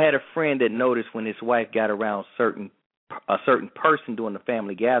 I had a friend that noticed when his wife got around a certain person during the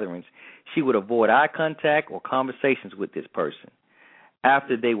family gatherings, she would avoid eye contact or conversations with this person.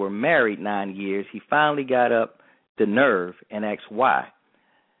 After they were married 9 years, he finally got up the nerve and asked why.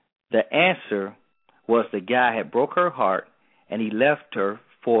 The answer was the guy had broke her heart and he left her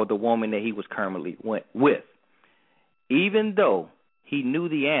for the woman that he was currently with. Even though he knew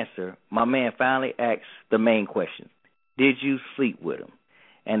the answer, my man finally asked the main question, did you sleep with him?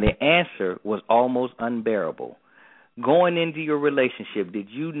 And the answer was almost unbearable. Going into your relationship, did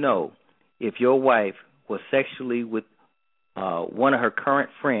you know if your wife was sexually with one of her current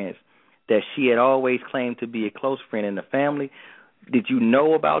friends that she had always claimed to be a close friend in the family? Did you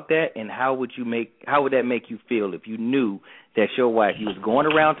know about that, and how would that make you feel if you knew that your wife, you was going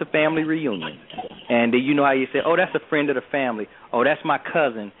around to family reunions, and you know how you say, oh, that's a friend of the family, oh, that's my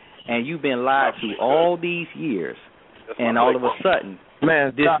cousin, and you've been lied to all these years, and all of a sudden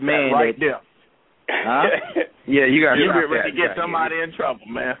Man, this man right there. Huh? Yeah, you got to get ready to get somebody in trouble,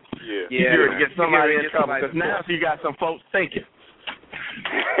 man. Yeah. You get ready to get somebody in trouble because now you got some folks thinking.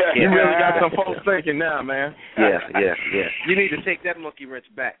 You really got some folks thinking now, man. Yeah. You need to take that monkey wrench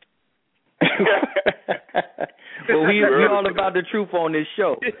back. Well, we all about the truth on this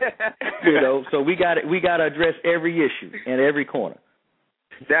show, So we got to address every issue and every corner.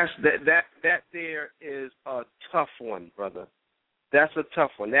 That there is a tough one, brother. That's a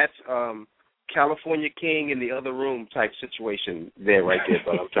tough one. That's California King in the other room type situation there, right there.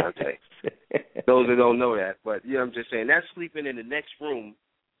 But I'm trying to say, those that don't know that, but I'm just saying that's sleeping in the next room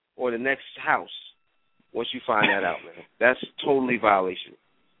or the next house. Once you find that out, man, that's totally violation.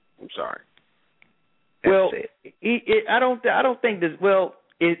 I'm sorry. Well, I don't think this. Well,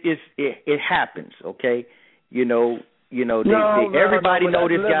 it happens. Okay, everybody know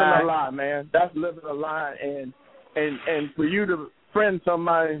this guy. That's living a lie, man. That's living a lie, and for you to friend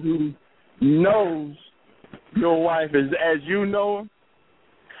somebody who knows your wife as you know her.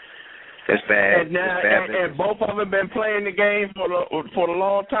 That's bad. And now, and both of them been playing the game for a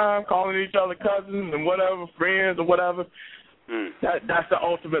long time, calling each other cousins and whatever, friends or whatever. That's the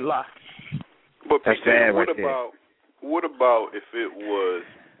ultimate lie. But that's bad. What about if it was,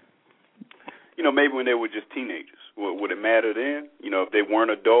 maybe when they were just teenagers? Would it matter then? If they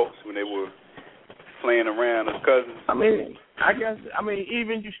weren't adults when they were playing around as cousins? I mean,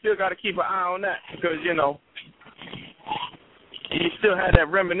 even you still got to keep an eye on that because, you still had that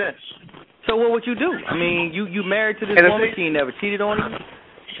reminiscence. So what would you do? I mean, you married to this woman, she never cheated on you?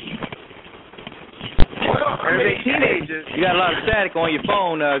 Teenagers. You got a lot of static on your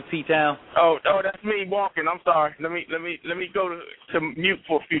phone, T-Town. Oh, that's me walking. I'm sorry. Let me go to mute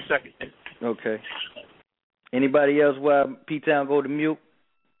for a few seconds. Okay. Anybody else while P-Town go to mute?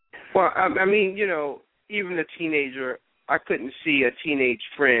 Well, I mean, even a teenager, I couldn't see a teenage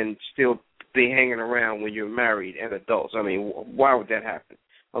friend still be hanging around when you're married and adults. I mean, why would that happen?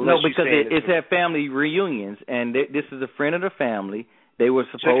 No, because it's at family reunions, and this is a friend of the family. They were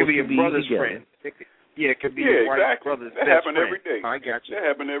supposed to be a brother's together. Friend. It could be your wife's brother's that best happen friend. every day. I got you. That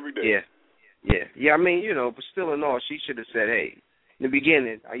happen every day. Yeah. I mean, but still in all, she should have said, "Hey, in the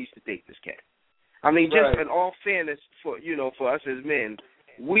beginning, I used to date this cat." I mean, just in all fairness, for us as men,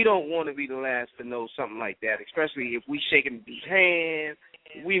 we don't want to be the last to know something like that, especially if we shaking his hand.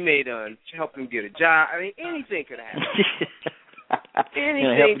 We may help him get a job. I mean, anything could happen.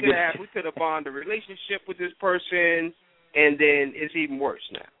 Anything could happen. We could have bonded a relationship with this person, and then it's even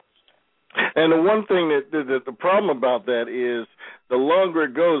worse now. And the one thing that the problem about that is the longer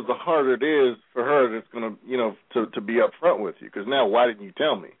it goes, the harder it is for her that's going to be upfront with you. Because now, why didn't you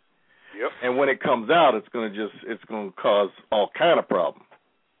tell me? Yep. And when it comes out, it's going to cause all kind of problems.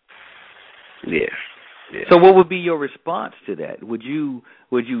 Yeah. So what would be your response to that? Would you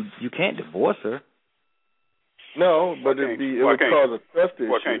can't divorce her? No, but it would cause a trust issue.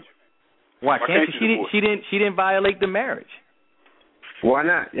 Why can't you? Why can't you? She didn't violate the marriage. Why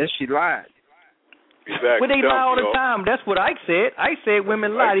not? Yes, she lied. Exactly. Well, they lie all the time. That's what Ike said. Ike said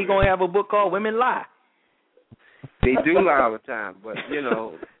women lie. He's going to have a book called Women Lie. They do lie all the time, but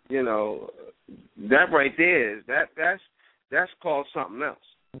that right there is that's called something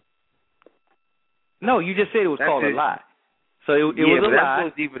else. No, you just said it was called a lie. So it was a lie.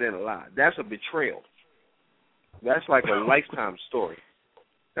 That's deeper than a lie. That's a betrayal. That's like a lifetime story.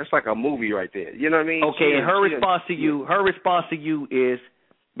 That's like a movie right there. You know what I mean? Okay, and her response to you is,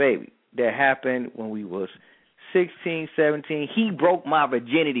 baby, that happened when we was 16, 17. He broke my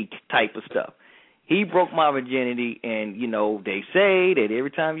virginity type of stuff. He broke my virginity, and, they say that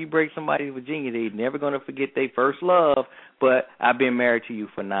every time you break somebody's virginity, they're never going to forget their first love, but I've been married to you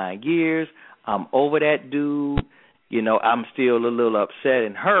for 9 years. I'm over that dude. I'm still a little upset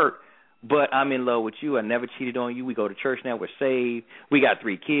and hurt, but I'm in love with you. I never cheated on you. We go to church now. We're saved. We got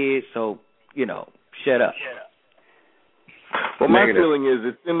 3 kids, so, shut up. Well, my feeling is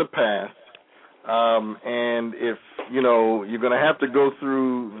it's in the past, and if, you're going to have to go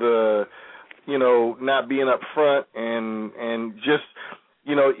through the, not being up front and just,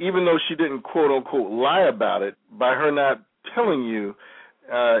 even though she didn't quote-unquote lie about it, by her not telling you,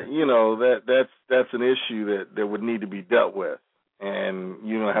 that's an issue that would need to be dealt with. And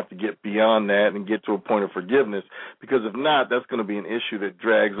have to get beyond that and get to a point of forgiveness, because if not, that's going to be an issue that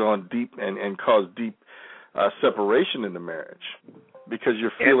drags on deep and cause deep separation in the marriage, because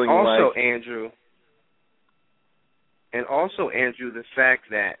you're feeling And also, Andrew, the fact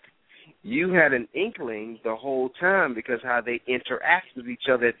that you had an inkling the whole time because how they interact with each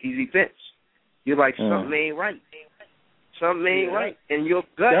other at these events. You're like, something ain't right. Something ain't right. And your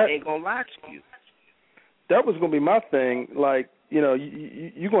gut ain't going to lie to you. That was going to be my thing. Like,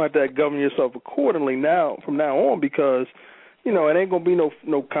 you're gonna have to govern yourself accordingly now from now on, because it ain't gonna be no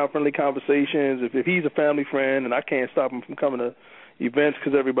friendly conversations. If he's a family friend and I can't stop him from coming to events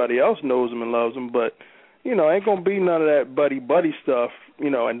because everybody else knows him and loves him, but ain't gonna be none of that buddy stuff.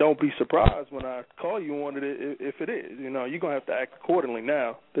 And don't be surprised when I call you on it if it is. You're gonna have to act accordingly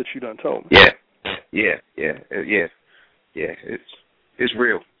now that you done told me. Yeah. It's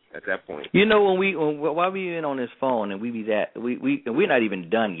real at that point. While we in on this phone and we're not even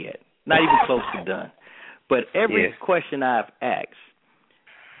done yet, not even close to done. But every question I've asked,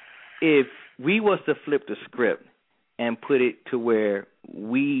 if we was to flip the script and put it to where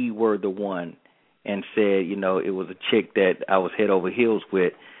we were the one and said, it was a chick that I was head over heels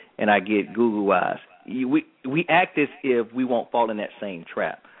with, and I get Google eyes, we act as if we won't fall in that same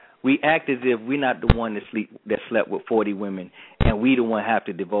trap. We act as if we're not the one that slept with 40 women, and we the one have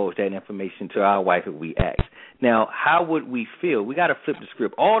to divulge that information to our wife if we ask. Now, how would we feel? We got to flip the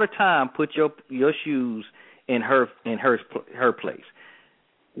script all the time. Put your shoes in her place.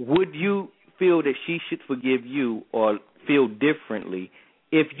 Would you feel that she should forgive you or feel differently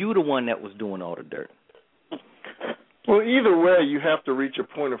if you're the one that was doing all the dirt? Well, either way, you have to reach a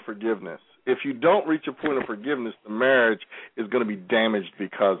point of forgiveness. If you don't reach a point of forgiveness, the marriage is going to be damaged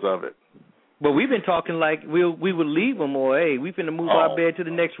because of it. But we've been talking like we would leave them, or hey, we finna move our bed to the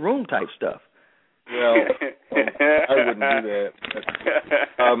next room type stuff. Well, I wouldn't do that.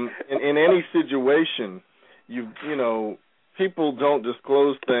 In any situation, people don't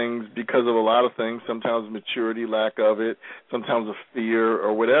disclose things because of a lot of things. Sometimes maturity, lack of it. Sometimes a fear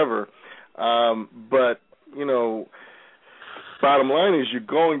or whatever. But bottom line is you're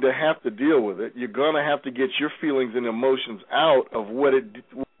going to have to deal with it. You're going to have to get your feelings and emotions out of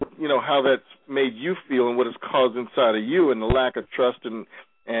how that's made you feel and what it's caused inside of you, and the lack of trust and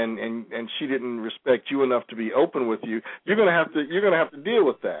she didn't respect you enough to be open with you. You're going to have to deal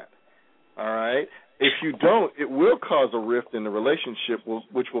with that. All right? If you don't, it will cause a rift in the relationship,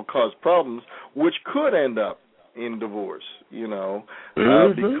 which will cause problems, which could end up in divorce,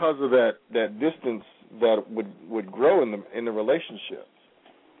 because of that distance that would grow in the relationship.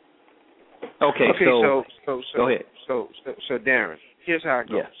 Okay, so go ahead. So Darren, here's how it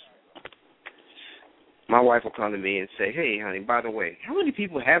goes. Yes. My wife will come to me and say, "Hey, honey, by the way, how many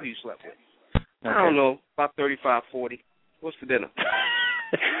people have you slept with?" Okay. I don't know, about 35, 40. What's for dinner?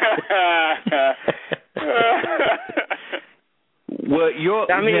 Well,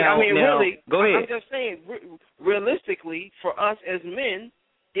 really. Go ahead. I'm just saying, realistically, for us as men,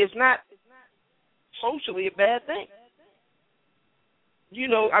 it's not socially a bad thing. She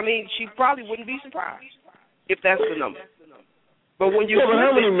probably wouldn't be surprised if that's the number. But when you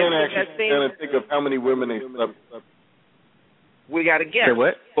how many men actually stand and think of how many women they slept with? We got to guess. Say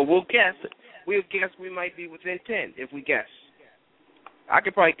what? But we'll guess. We'll guess we might be within 10 if we guess. I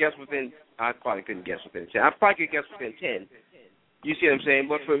probably couldn't guess within 10. I probably could guess within 10. You see what I'm saying?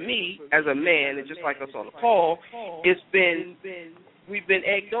 But for me, as a man, and just like us on the call, we've been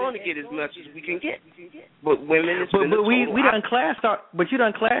egged on to get as much as we can get. But women, it's been But you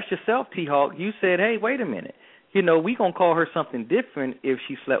done clashed yourself, T-Hawk. You said, hey, wait a minute. We gonna call her something different if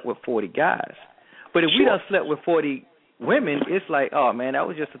she slept with 40 guys. But if we done slept with 40 women, it's like, oh man, that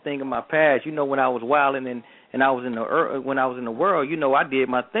was just a thing in my past. When I was wilding and I was in the world, I did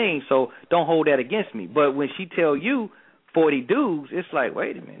my thing. So don't hold that against me. But when she tell you 40 dudes, it's like,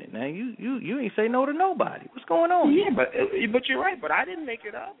 wait a minute, now you ain't say no to nobody. What's going on? Yeah, but you're right. But I didn't make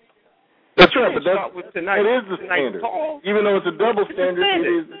it up. That's right. But it is the standard. Call. Even though it's a double standard, it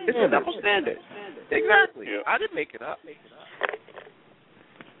is the standard. It's a double standard. Exactly. Yeah. I didn't make it up.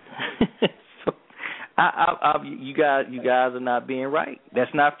 So, you guys are not being right.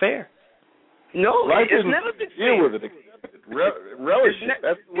 That's not fair. No, it's never been fair. Deal with it. Relish it.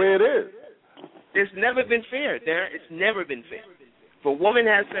 That's the way it is. It's never been fair, Darren. It's never been fair. If a woman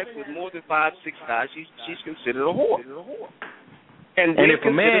has sex with more than 5, 6 guys, she's considered a whore. And if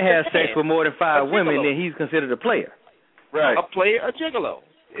a man has sex with more than 5 women, then he's considered a player. Right. A player, a gigolo.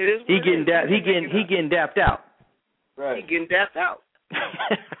 It is. He getting dapped out. Right. He getting dapped out.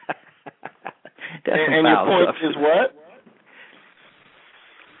 And your point is what?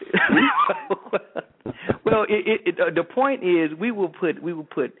 Well, the point is we will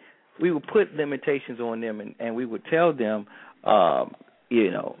put limitations on them, and we would tell them, I'm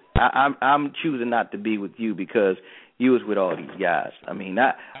choosing not to be with you because you was with all these guys. I mean,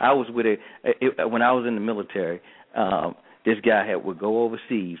 I was with when I was in the military. This guy would go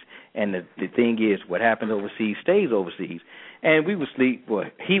overseas, and the thing is, what happens overseas stays overseas. And we would sleep. Well,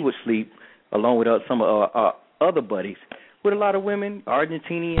 he would sleep along with some of our other buddies with a lot of women,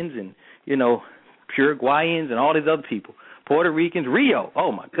 Argentinians, and Paraguayans, and all these other people, Puerto Ricans, Rio.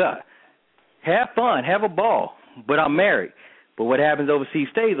 Oh, my God. Have fun. Have a ball. But I'm married. But what happens overseas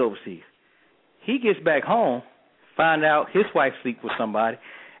stays overseas. He gets back home, find out his wife sleeps with somebody,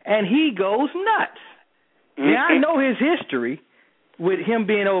 and he goes nuts. Now, I know his history with him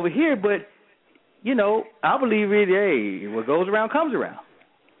being over here, but, you know, I believe it, hey, what goes around comes around.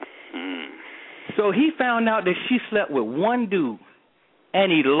 So he found out that she slept with one dude,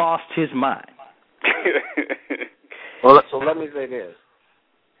 and he lost his mind. Well, so let me say this.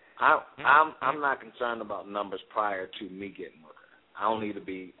 I'm not concerned about numbers prior to me getting with her. I don't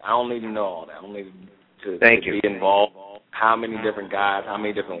need to know all that. I don't need to be involved. How many different guys, how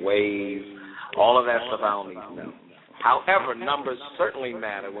many different ways, all of that stuff I don't need to know. However, numbers certainly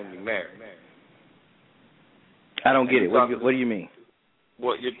matter when we marry. I don't get it. What do you mean?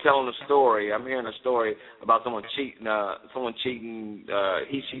 Well, you're telling a story. I'm hearing a story about someone cheating.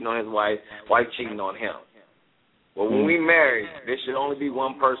 He's cheating on his wife cheating on him. Well, when we marry, there should only be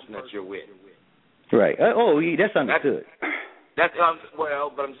one person that you're with. Right. That's understood.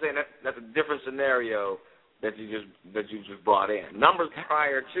 But I'm saying that's a different scenario that you just brought in. Numbers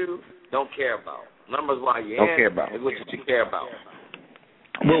prior to, don't care about. Numbers while you're don't care about is what you care about.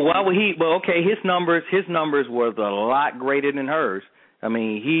 Well, why would he? Well, okay, his numbers was a lot greater than hers. I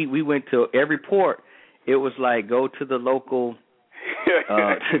mean, we went to every port. It was like go to the local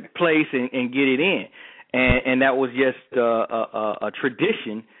place and get it in, and that was just a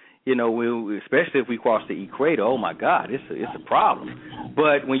tradition. You know, especially if we cross the equator. Oh my God, it's a problem.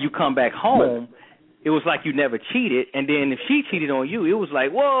 But when you come back home, it was like you never cheated. And then if she cheated on you, it was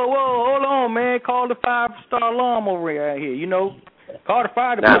like, whoa, hold on, man, call the 5-star alarm over here. You know, call the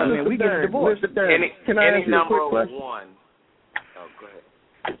fire department. Man, we get a divorce. Can I ask you a quick question? One. Oh, go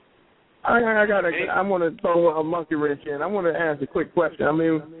ahead. I want to throw a monkey wrench in. I want to ask a quick question. I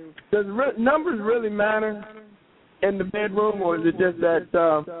mean, does numbers really matter in the bedroom, or is it just that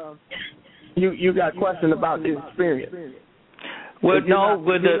you got questions about the experience? Well, no.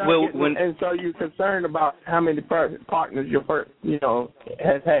 And so you're concerned about how many partners your first,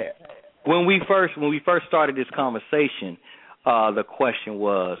 has had. When we first started this conversation, the question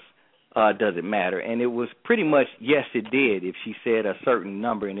was, does it matter? And it was pretty much yes, it did. If she said a certain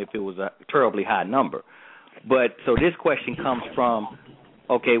number, and if it was a terribly high number. But so this question comes from,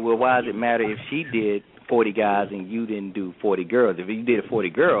 okay, well, why does it matter if she did 40 guys and you didn't do 40 girls? If you did 40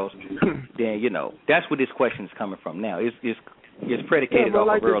 girls, then that's where this question is coming from. Now it's predicated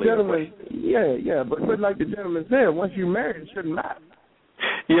off of earlier question. Yeah, but like the gentleman said, once you marry, it shouldn't matter.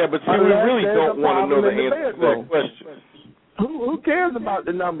 Yeah, but see, we really don't want to know the answer to that question. Who cares about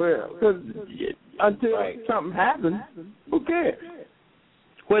the number? Because until something happens, who cares?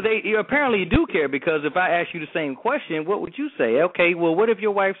 Well, you apparently do care, because if I ask you the same question, what would you say? Okay, well, what if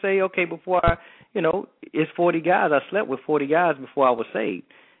your wife say, okay, before it's 40 guys, I slept with 40 guys before I was saved.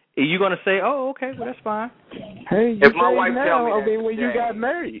 Are you going to say, oh, okay, well, that's fine? Hey, if my wife tell me that, when you got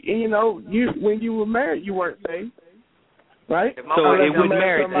married, when you were married, you weren't saved, right? So it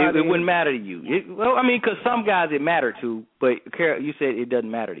wouldn't matter to you. Because some guys it mattered to, but you said it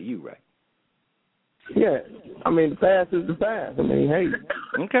doesn't matter to you, right? Yeah, the past is the past. Hey,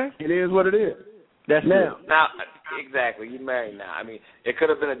 okay, it is what it is. That's now. Exactly, you're married now. It could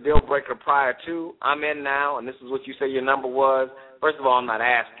have been a deal breaker prior to. I'm in now, and this is what you say your number was. First of all, I'm not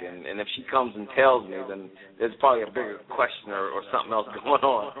asking, and if she comes and tells me, then there's probably a bigger question or something else going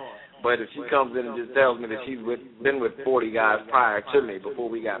on. But if she comes in and just tells me that she's been with 40 guys prior to me before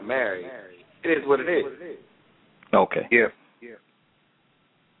we got married, it is what it is. Okay. Yeah.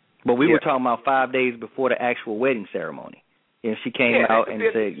 But we were talking about 5 days before the actual wedding ceremony, and she came out and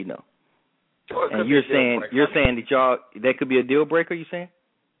said, Sure, and you're saying that could be a deal breaker. You saying?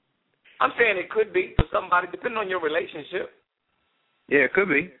 I'm saying it could be for somebody, depending on your relationship. Yeah, it could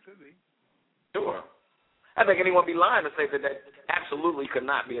be. Sure. I think anyone would be lying to say that absolutely could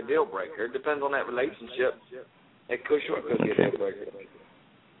not be a deal breaker. It depends on that relationship. It could be a deal breaker.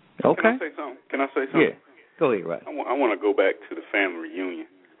 Okay. Can I say something? Yeah. Go ahead, right. I want to go back to the family reunion,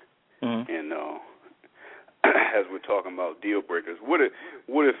 and as we're talking about deal breakers, what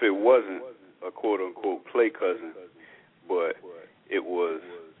if it wasn't a quote unquote play cousin, but it was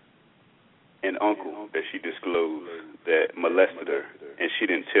an uncle that she disclosed that molested her, and she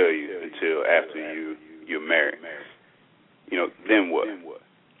didn't tell you until after you're married? Then what?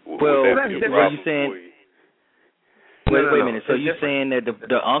 Well, are you saying? Wait a minute. So you're saying that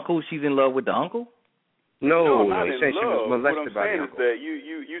the uncle, she's in love with the uncle? No, not he in said she was love. molested by the uncle. uncle. What I'm saying is that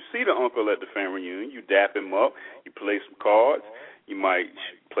you see the uncle at the family reunion, you dap him up, you play some cards, you might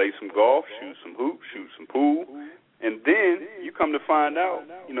play some golf, shoot some hoops, shoot some pool, And then you come to find out,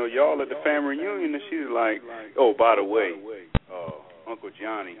 y'all at the family reunion, and she's like, oh, by the way, Uncle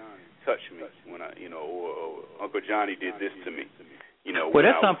Johnny touched me when or Uncle Johnny did this to me. Well,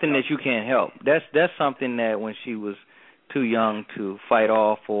 that's something that you can't help. That's something that when she was too young to fight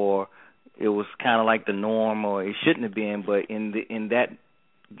off, or it was kind of like the norm, or it shouldn't have been. But in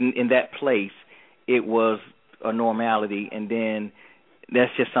that place, it was a normality, and then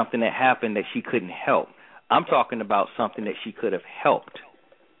that's just something that happened that she couldn't help. I'm talking about something that she could have helped.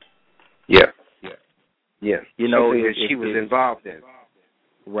 Yeah. Something that she was involved in.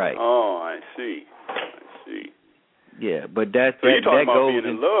 Right. Oh, I see. Yeah, but that so you're talking that about goes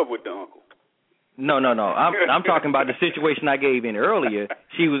being in love with the uncle. No. I'm talking about the situation I gave in earlier.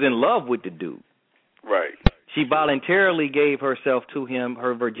 She was in love with the dude. Right. She voluntarily gave herself to him,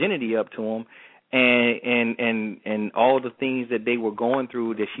 her virginity up to him, and all the things that they were going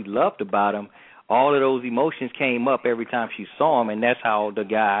through that she loved about him. All of those emotions came up every time she saw him, and that's how the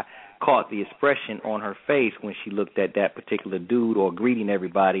guy caught the expression on her face when she looked at that particular dude or greeting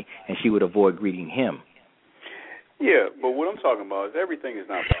everybody, and she would avoid greeting him. Yeah, but what I'm talking about is everything is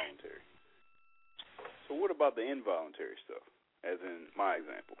not voluntary. So what about the involuntary stuff, as in my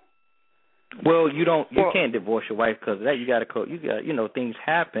example? Well, you can't divorce your wife because of that. You got things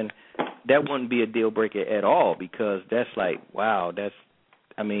happen. That wouldn't be a deal breaker at all, because that's like, wow,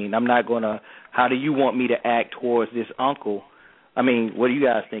 I'm not going to, how do you want me to act towards this uncle? I mean, what do you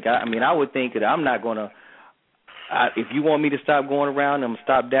guys think? I would think that I'm not going to, if you want me to stop going around and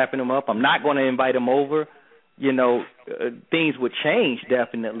stop dapping him up, I'm not going to invite him over. Things would change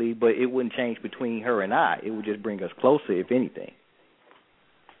definitely, but it wouldn't change between her and I. It would just bring us closer, if anything.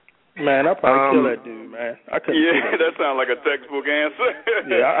 Man, I'd probably kill that dude, man. I couldn't see that sounds like a textbook answer.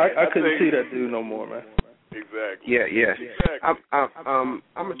 Yeah, I couldn't see that dude no more, man. Exactly. Yeah. Exactly. I'm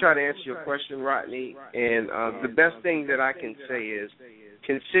gonna try to answer your question, Rodney. And the best thing that I can say is,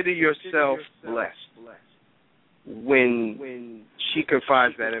 consider yourself blessed when she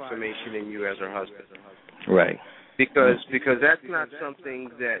confides that information in you as her husband. Right. Because that's not something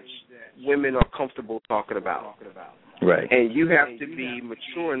that women are comfortable talking about. Right. And you have to be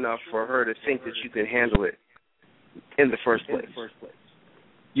mature enough for her to think that you can handle it in the first place.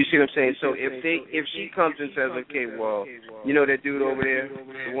 You see what I'm saying? So if she comes and says, okay, well, that dude over there,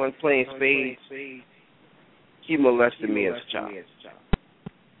 the one playing spades, he molested me as a child.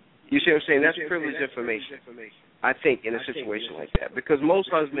 You see what I'm saying? That's privileged information, I think, in a situation like that. Because most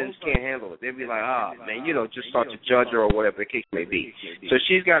husbands can't handle it. They'll be like, man, just start to judge her or whatever the case may be. So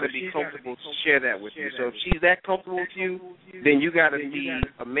she's got to be comfortable to share that with you. So if she's that comfortable with you, then you got to be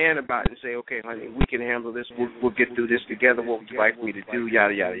a man about it and say, okay, honey, we can handle this. We'll get through this together. What would you like me to do?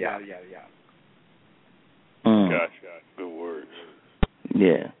 Yada, yada, yada. Gotcha. Good words.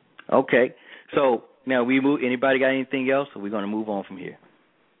 Yeah. Okay. So now we move. Anybody got anything else, or we're going to move on from here?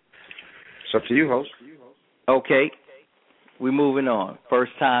 It's up to you, host. Okay, we're moving on.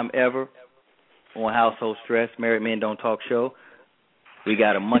 First time ever on Household Stress, Married Men Don't Talk show. We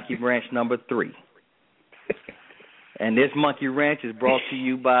got a Monkey Wrench number 3. And this Monkey Wrench is brought to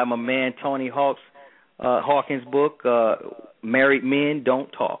you by my man Tony Hawkins' book, Married Men Don't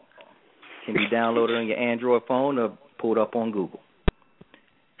Talk. Can be downloaded on your Android phone or pulled up on Google.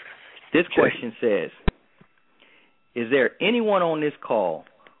 This question says, is there anyone on this call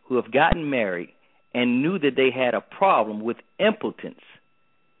who have gotten married and knew that they had a problem with impotence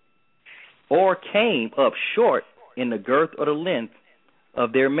or came up short in the girth or the length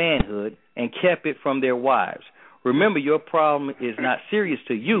of their manhood and kept it from their wives? Remember, your problem is not serious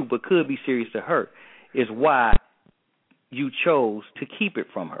to you but could be serious to her. Is why you chose to keep it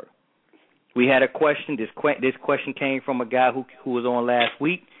from her. We had a question. This question came from a guy who was on last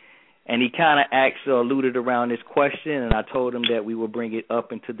week, and he kind of alluded around this question, and I told him that we would bring it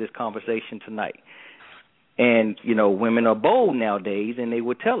up into this conversation tonight. And, women are bold nowadays, and they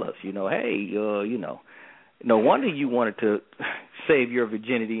would tell us, hey, no wonder you wanted to save your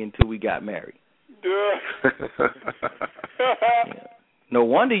virginity until we got married. Yeah. No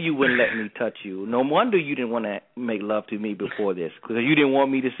wonder you wouldn't let me touch you. No wonder you didn't want to make love to me before this, because you didn't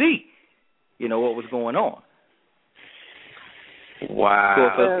want me to see, what was going on.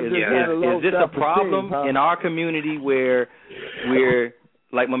 Wow. So is this a problem in our community where we're,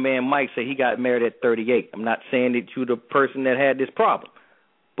 like my man Mike said, he got married at 38. I'm not saying that you're the person that had this problem,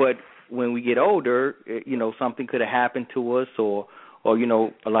 but when we get older, something could have happened to us, or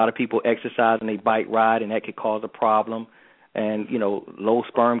a lot of people exercise and they bike ride, and that could cause a problem, and low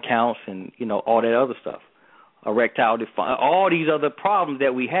sperm counts, and all that other stuff, erectile dysfunction, all these other problems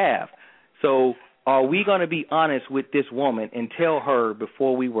that we have. So are we going to be honest with this woman and tell her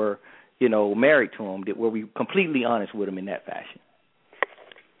before we were, married to him, that were we completely honest with him in that fashion.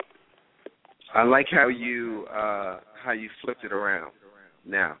 I like how you flipped it around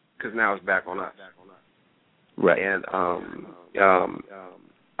now, because now it's back on us. Right. And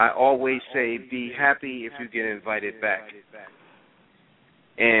I always say, be happy if you get invited back.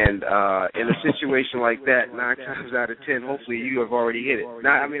 And in a situation like that, 9 times out of 10, hopefully you have already hit it.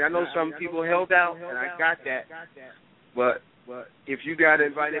 Now, I mean, I know some people held out, and I got that. But if you got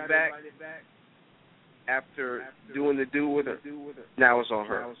invited back after doing the do with her, now it's on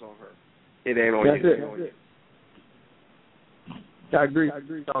her. It ain't on you. That's it. I agree.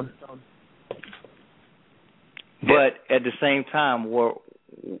 But at the same time,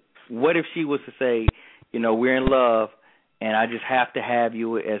 what if she was to say, we're in love, and I just have to have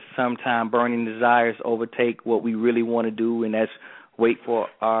you, as sometime burning desires overtake what we really want to do, and that's wait for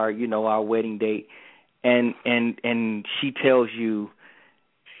our wedding date, and she tells you,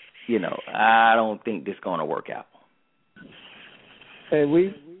 I don't think this is going to work out. And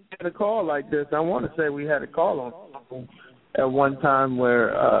we had a call like this. I want to say we had a call on at one time where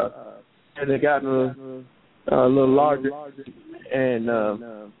it had gotten a little larger, and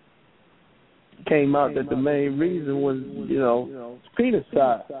came out that the main reason was, penis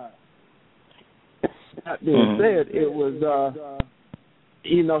size. That being said, it was,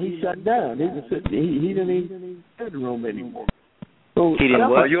 he shut down. He didn't even in the room anymore. So he didn't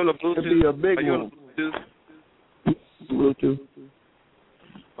what? Are you on the Bluetooth? Be a big Are you one. on the Bluetooth?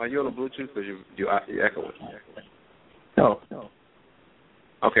 Are you on the Bluetooth? Because you're echoing. No.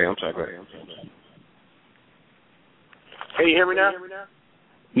 Okay, I'm sorry. Go ahead. Can you hear me now?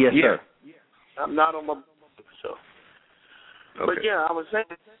 Yes, sir. I'm not on my Bluetooth, so. Okay. But yeah, I was saying,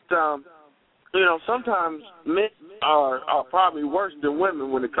 sometimes men are probably worse than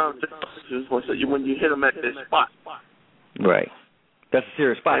women when it comes to when you hit them at this spot. Right. That's a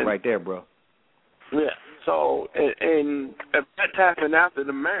serious spot right there, bro. Yeah. So, and if that's happened after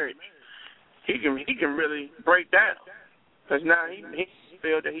the marriage, he can really break down, because now he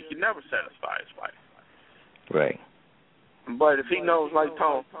feels that he can never satisfy his wife. Right. But if he knows, like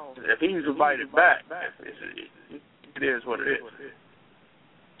Tom, if he's invited back, it is what it is.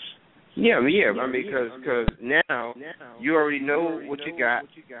 Yeah, I mean, because now you already know what you got.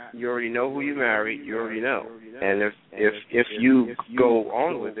 You already know who you married. You already know. And if you go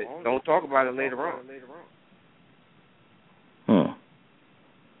on with it, don't talk about it later on.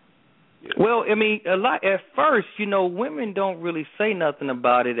 Well, I mean, a lot at first, women don't really say nothing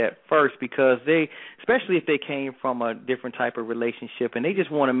about it at first, because especially if they came from a different type of relationship, and they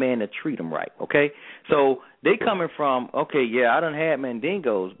just want a man to treat them right, okay? So they coming from, okay, yeah, I done had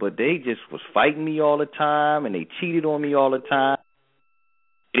mandingos, but they just was fighting me all the time, and they cheated on me all the time.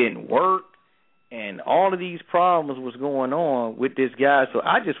 It didn't work, and all of these problems was going on with this guy, so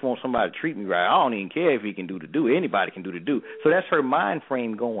I just want somebody to treat me right. I don't even care if he can do the do. Anybody can do the do. So that's her mind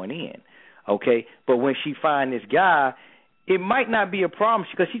frame going in. Okay, but when she find this guy, it might not be a problem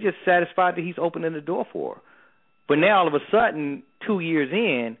because she's just satisfied that he's opening the door for her. But now all of a sudden, 2 years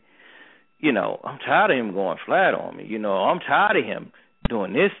in, I'm tired of him going flat on me. I'm tired of him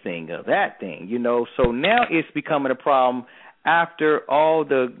doing this thing or that thing. So now it's becoming a problem after all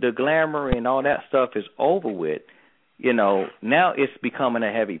the glamour and all that stuff is over with. Now it's becoming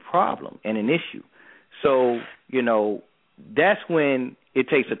a heavy problem and an issue. So that's when it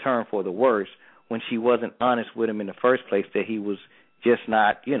takes a turn for the worse, when she wasn't honest with him in the first place, that he was just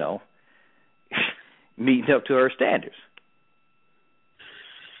not, meeting up to her standards.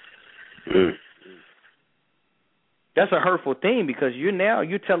 That's a hurtful thing, because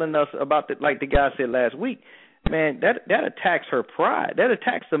you're telling us about like the guy said last week, man, that attacks her pride. That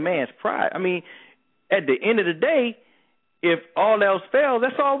attacks the man's pride. I mean, at the end of the day, if all else fails,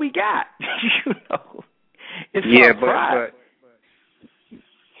 that's all we got. It's her pride.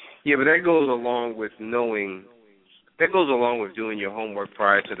 But that goes along with knowing. That goes along with doing your homework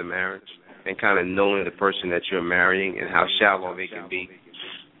prior to the marriage, and kind of knowing the person that you're marrying and how shallow they can be,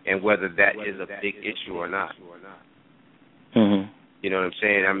 and whether that is a big issue or not. Mm-hmm. You know what I'm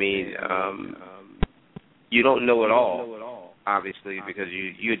saying? I mean, you don't know it all, obviously, because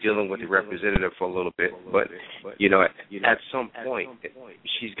you're dealing with the representative for a little bit. But at some point,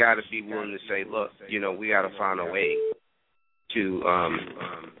 she's got to be willing to say, look, we got to find a way to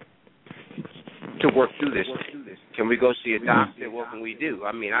work through this. Can we go see a doctor? What can we do?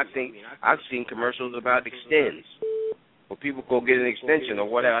 I mean, I think I've seen commercials about extends, where people go get an extension or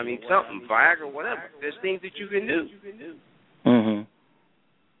whatever. I mean, something, Viagra, whatever. There's things that you can do. Mm-hmm.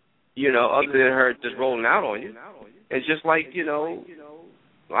 Other than her just rolling out on you. It's just like, I don't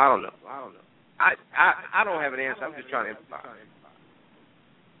know. I don't have an answer. I'm just trying to empathize.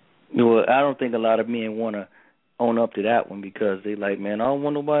 Well, I don't think a lot of men want to own up to that one because they like, man, I don't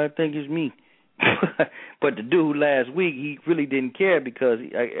want nobody to think it's me. But the dude last week, he really didn't care because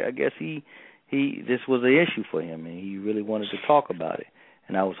I guess he this was an issue for him, and he really wanted to talk about it.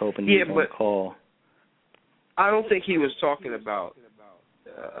 And I was hoping he was going to call. I don't think he was talking about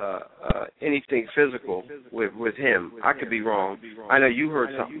anything physical with him. I could be wrong. I know you heard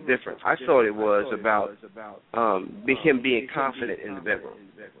something different. I thought it was about him being confident in the bedroom.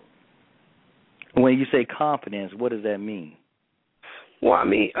 When you say confidence, what does that mean? Well, I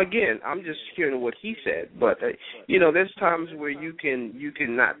mean, again, I'm just hearing what he said, but there's times where you can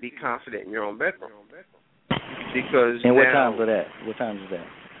not be confident in your own bedroom because. And what times are that? What times is that?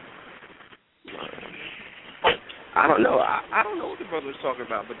 I don't know. I don't know what the brother was talking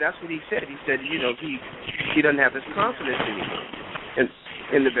about, but that's what he said. He said, he doesn't have this confidence anymore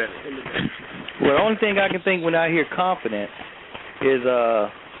in the bedroom. Well, the only thing I can think when I hear confident is,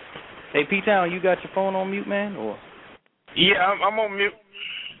 hey, P-Town, you got your phone on mute, man, or? Yeah, I'm on mute.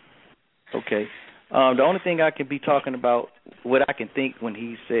 Okay. The only thing I can be talking about, what I can think when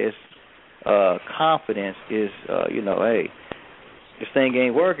he says confidence is, hey, this thing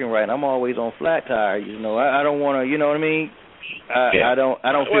ain't working right. I'm always on flat tire. I don't want to. You know what I mean? I don't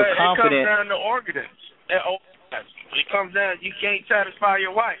feel confident. It comes down to organisms. It comes down. You can't satisfy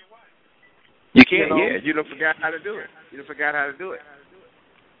your wife. You can't. You done forgot how to do it. You forgot how to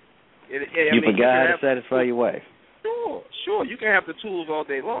satisfy your wife. Sure. You can have the tools all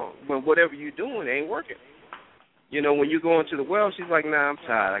day long, but whatever you're doing ain't working. When you go into the well, she's like, nah, I'm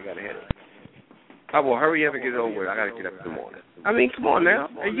tired. I got a headache. I will hurry up and get it over with. I got to get up in the morning. I mean, come on now.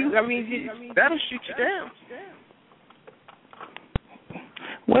 That'll shoot you down.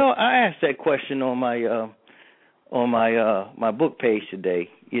 Well, I asked that question on my book page today.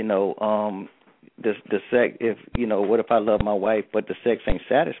 The sex. If what if I love my wife, but the sex ain't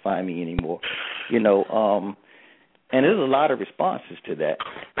satisfying me anymore? And there's a lot of responses to that,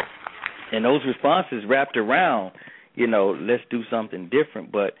 and those responses wrapped around, let's do something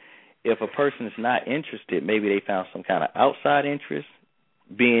different. But if a person is not interested, maybe they found some kind of outside interest,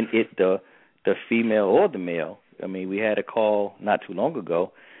 being it the female or the male. I mean, we had a call not too long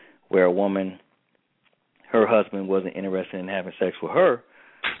ago where a woman, her husband wasn't interested in having sex with her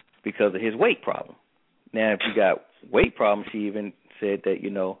because of his weight problem. Now, if you got weight problems, she even said that,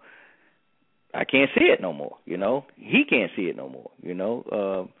 I can't see it no more, He can't see it no more,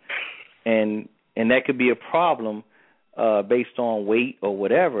 And that could be a problem based on weight or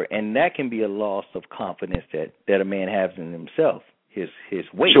whatever, and that can be a loss of confidence that a man has in himself, his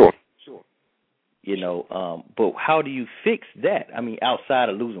weight. Sure. But how do you fix that? I mean, outside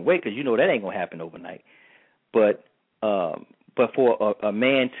of losing weight, because that ain't gonna happen overnight. But for a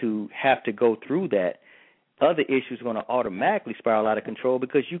man to have to go through that, other issues are going to automatically spiral out of control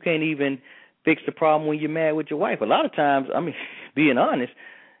because you can't even fix the problem when you're mad with your wife. A lot of times, I mean, being honest,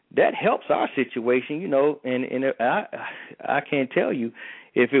 that helps our situation, and I can't tell you,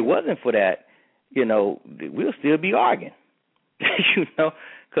 if it wasn't for that, we'll still be arguing,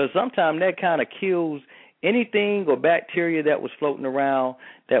 because sometimes that kind of kills anything or bacteria that was floating around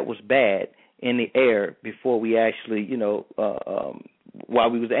that was bad in the air before we actually, while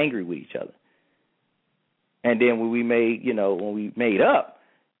we was angry with each other. And then when we made up,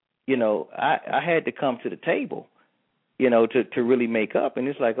 I had to come to the table, to really make up. And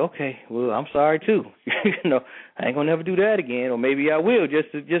it's like, okay, well, I'm sorry too. I ain't gonna never do that again, or maybe I will,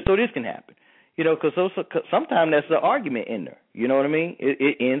 just so this can happen. Because sometimes that's the argument in there. You know what I mean?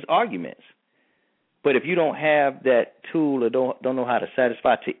 It ends arguments. But if you don't have that tool or don't know how to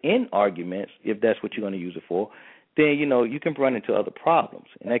satisfy to end arguments, if that's what you're going to use it for, then you can run into other problems,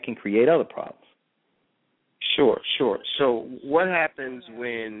 and that can create other problems. Sure. So what happens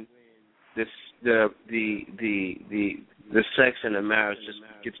when the sex in the marriage just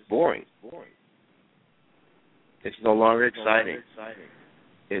gets boring? It's no longer exciting.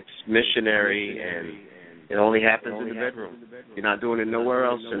 It's missionary, and it only happens in the bedroom. You're not doing it nowhere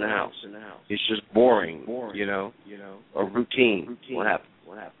else in the house. It's just boring, or routine. What happens?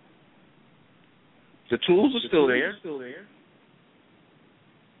 The tools are still there.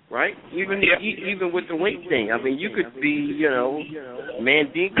 Right? Even with the weight thing. I mean, you could be,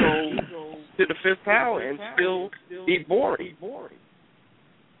 Mandingo to the fifth power and still be boring.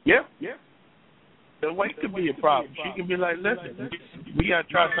 Yeah. The weight could be a problem. She can be like, listen, we got to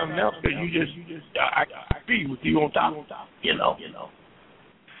try something else because I agree with you on top,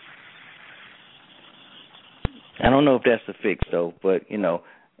 I don't know if that's the fix, though, but,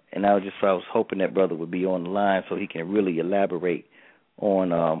 and I was hoping that brother would be on the line so he can really elaborate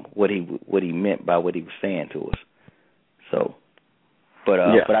on what he meant by what he was saying to us. So But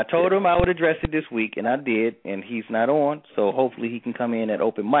I told him I would address it this week, and I did, and he's not on, so hopefully he can come in at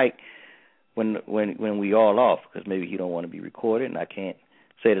open mic when we all off, because maybe he don't want to be recorded, and I can't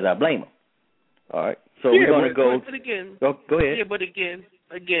say that I blame him. All right, so we're going to go. But again, go ahead. Yeah, but again,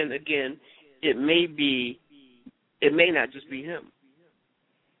 it may not just be him.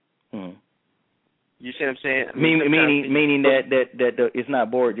 You see what I'm saying? Meaning that it's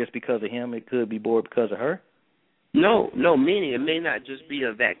not bored just because of him. It could be bored because of her. No, meaning it may not just be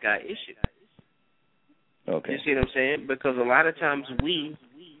a that guy issue. Okay. You see what I'm saying? Because a lot of times we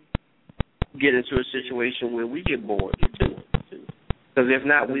get into a situation where we get bored too. Because if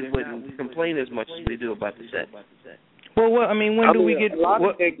not, we wouldn't complain as much as we do about the sex. Well, when do we get? A lot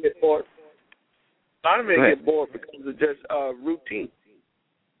of men get bored. A lot of men get bored because of just routine.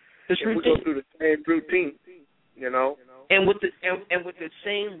 It's routine. We go through the same routine, you know. And with the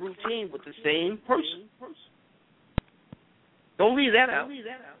same routine with the same person. Don't leave that out.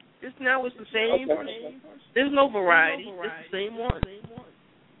 It's the same person. There's no variety. It's the same one.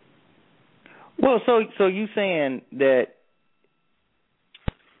 Well, so you saying that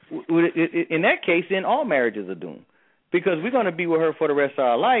in that case, then all marriages are doomed, because we're going to be with her for the rest of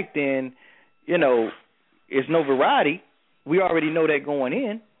our life. Then, it's no variety. We already know that going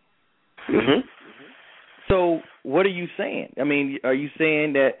in. Mm-hmm. So what are you saying? I mean, are you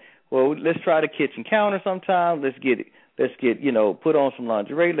saying that, well, let's try the kitchen counter sometime. Let's get put on some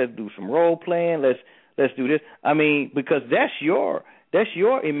lingerie. Let's do some role playing. Let's do this. I mean, because you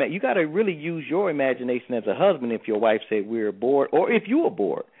got to really use your imagination as a husband if your wife said we're bored, or if you are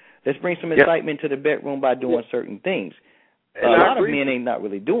bored. Let's bring some excitement to the bedroom by doing certain things. A lot of men ain't not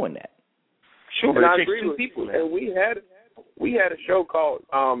really doing that. Sure, and it I takes agree two with people. you. And we had a show called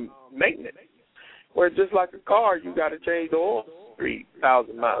Maintenance, where just like a car, you got to change the oil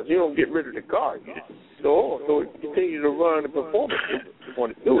 3,000 miles. You don't get rid of the car, you just change the oil so it continues to run and perform if you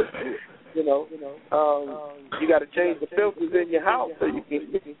want to do it. You got to change the filters in your house so you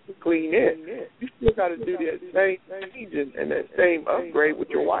can clean it. You still got to do that same change and that same upgrade with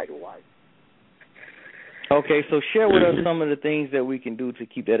your wife. Okay, so share with us some of the things that we can do to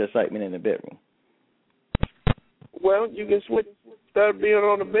keep that excitement in the bedroom. Well, you can switch, instead of being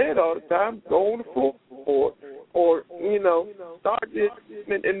on the bed all the time, go on the floor, or start this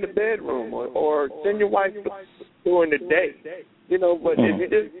in the bedroom, or send your wife during the day. But if you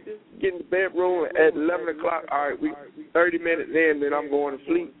just get in the bedroom at 11 o'clock, all right, we 30 minutes in, then I'm going to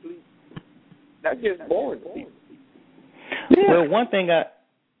sleep. That gets boring to people. Well, one thing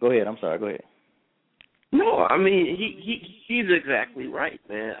go ahead. I'm sorry. Go ahead. No, I mean he's exactly right,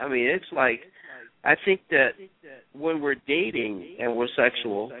 man. I mean, it's like, I think that when we're dating and we're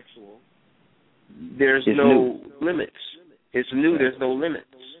sexual, there's no limits. It's new. There's no limits.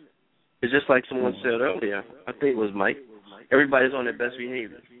 It's just like someone said earlier. I think it was Mike. Everybody's on their best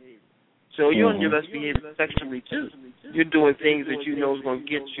behavior. So you're on your best behavior sexually too. You're doing things that you know is going to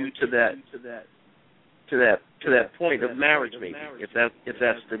get you to that point of marriage, maybe, if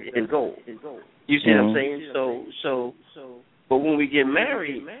that's the end goal. You see what I'm saying? So, but when we get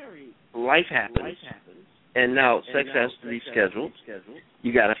married, life happens, and now sex has to be scheduled.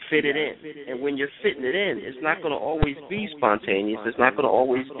 You got to fit it in, and when you're fitting it in, it's not going to always be spontaneous. It's not going to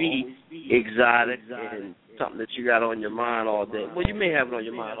always be exotic and something that you got on your mind all day. Well, you may have it on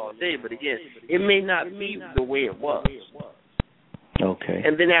your mind all day, but again, it may not be the way it was. Okay.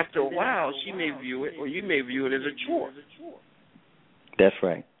 And then after a while, she may view it, or you may view it as a chore. That's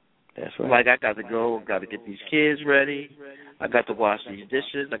right. Like, I got to go, got to get these kids ready. I got to wash these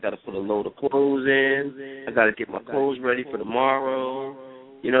dishes. I got to put a load of clothes in. I got to get my clothes ready for tomorrow.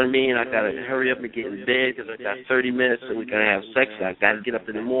 You know what I mean? I got to hurry up and get in bed because I got 30 minutes so we can have sex. I got to get up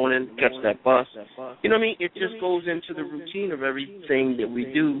in the morning, catch that bus. You know what I mean? It just goes into the routine of everything that we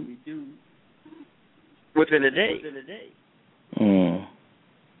do within a day.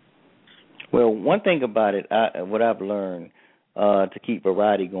 Well, one thing about it, what I've learned to keep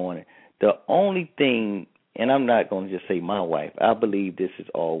variety going, the only thing, and I'm not going to just say my wife, I believe this is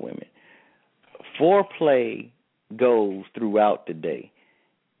all women, foreplay goes throughout the day,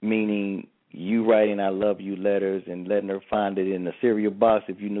 meaning you writing I love you letters and letting her find it in the cereal box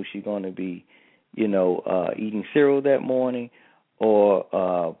if you knew she's going to be, eating cereal that morning,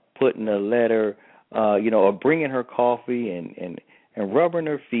 or putting a letter, or bringing her coffee and rubbing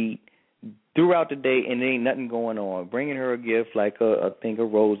her feet throughout the day, and there ain't nothing going on. Bringing her a gift like a thing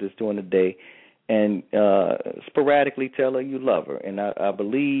of roses during the day, and sporadically tell her you love her. And I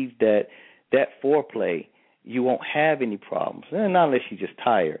believe that foreplay, you won't have any problems, and not unless you're just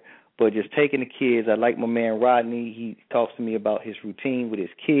tired. But just taking the kids, I like my man Rodney. He talks to me about his routine with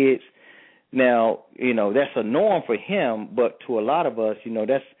his kids. Now, that's a norm for him, but to a lot of us,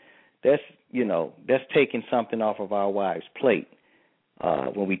 that's taking something off of our wives' plate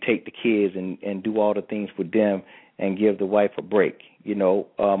when we take the kids and do all the things for them and give the wife a break.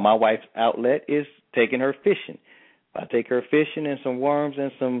 My wife's outlet is taking her fishing. If I take her fishing and some worms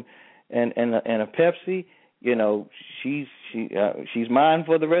and some and a Pepsi, she's mine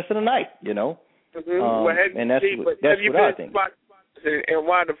for the rest of the night. And that's what I think. And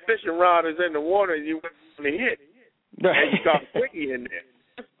while the fishing rod is in the water, you want to hit, right. And you got a quickie in there.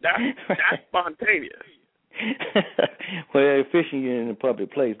 That's spontaneous. Well, fishing you're in a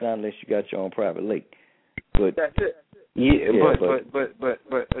public place, not unless you got your own private lake. But that's it.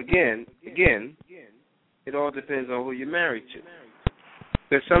 But again, it all depends on who you're married to.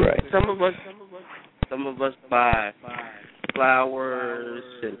 Because some of us buy flowers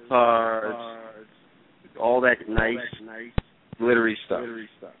and cards, all that nice glittery stuff,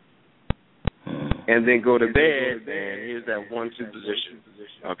 and then go to bed and here's that 1-2 position.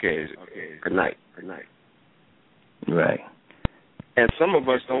 Okay, good night. Right. And some of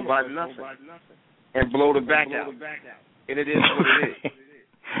us don't buy nothing and blow the back out, and it is what it is.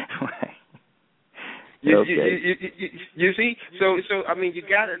 Right. You see? So I mean, you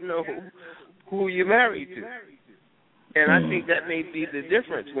got to know who you're married to. And I think that may be the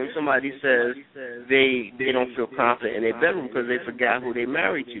difference when somebody says they don't feel confident in their bedroom because they forgot who they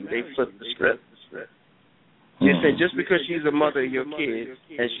married to. They flipped the script. You said just because she's the mother of your kids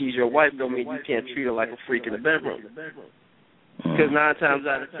and she's your wife don't mean you can't treat her like a freak in the bedroom. Because 9 times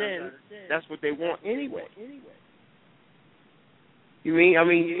out of 10, that's what they want anyway. You mean? I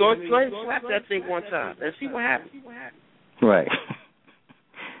mean, go ahead and slap that thing one time and see what happens. Right.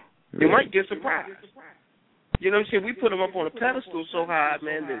 You might get surprised. You know what I'm saying? We put them up on a pedestal so high,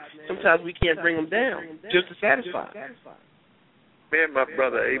 man, that sometimes we can't bring them down just to satisfy. Man, my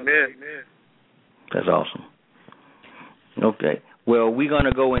brother, amen. That's awesome. Okay. Well, we're going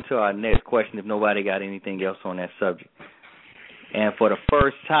to go into our next question if nobody got anything else on that subject. And for the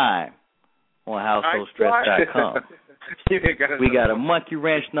first time on HouseholdStress.com, we got a Monkey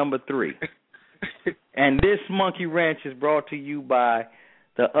Wrench number 3. And this Monkey Wrench is brought to you by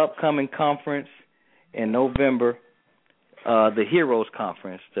the upcoming conference in November, the Heroes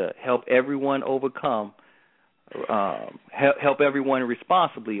Conference, to help everyone overcome, help everyone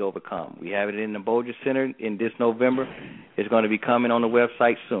responsibly overcome. We have it in the Bolger Center in this November. It's going to be coming on the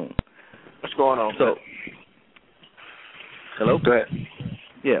website soon. What's going on? So, hello? Go ahead.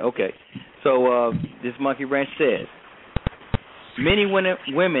 Yeah, okay. So this Monkey Wrench says, many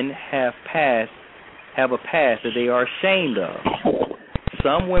women have a past that they are ashamed of.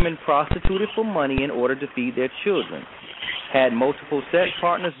 Some women prostituted for money in order to feed their children, had multiple sex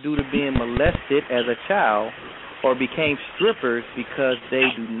partners due to being molested as a child, or became strippers because they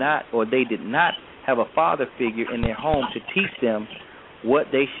did not have a father figure in their home to teach them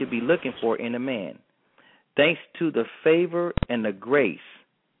what they should be looking for in a man. Thanks to the favor and the grace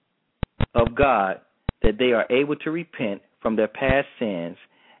of God that they are able to repent from their past sins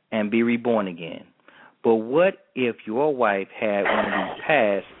and be reborn again. But what if your wife had one of these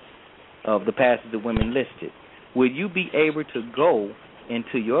pasts of the pasts of the women listed? Would you be able to go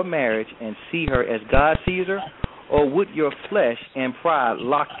into your marriage and see her as God sees her, or would your flesh and pride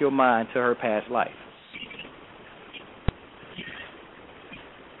lock your mind to her past life?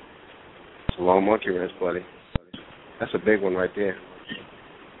 It's a long monkey wrench, buddy. That's a big one right there.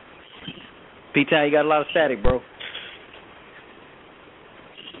 P-Town, you got a lot of static, bro.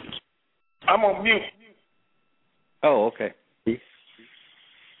 I'm on mute. Oh, okay.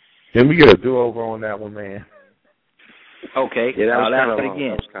 Can we get a do-over on that one, man? Okay, yeah, I'll ask it again.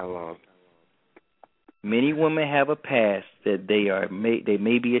 That was kind of long. Many women have a past that they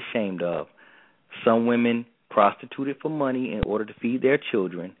may be ashamed of. Some women prostituted for money in order to feed their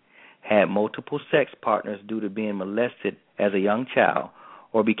children, had multiple sex partners due to being molested as a young child,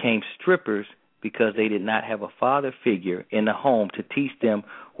 or became strippers because they did not have a father figure in the home to teach them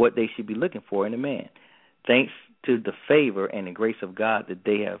what they should be looking for in a man. Thanks to the favor and the grace of God that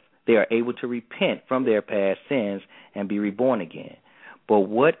they are able to repent from their past sins and be reborn again. But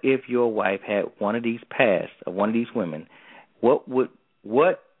what if your wife had one of these pasts, or one of these women? Would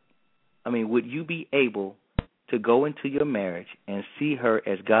you be able to go into your marriage and see her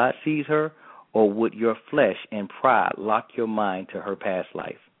as God sees her, or would your flesh and pride lock your mind to her past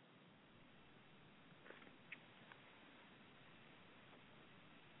life?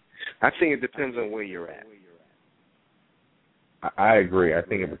 I think it depends on where you're at. I agree. I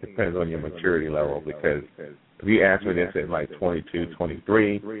think it depends on your maturity level, because if you answer this at like 22,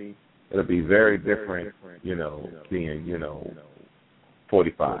 23, it'll be very different, being,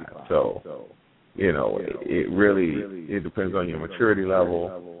 45. So, it really depends on your maturity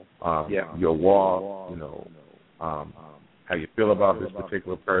level, your walk, how you feel about this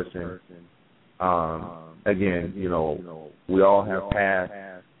particular person. Again, we all have paths,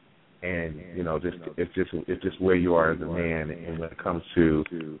 and it's just where you are as a man, and when it comes to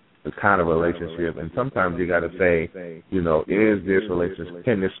the kind of relationship, and sometimes you got to say, is this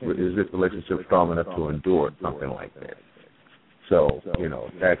relationship strong enough to endure something like that? So,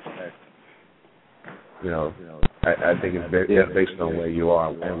 that's. I think it's based on where you are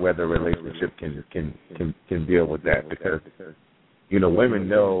and whether a relationship can deal with that, because women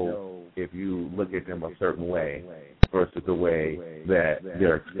know if you look at them a certain way versus the way that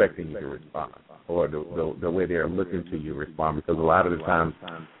they're expecting you to respond, or the way they're looking to you respond, because a lot of the times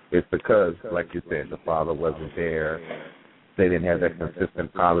it's because, like you said, the father wasn't there. They didn't have that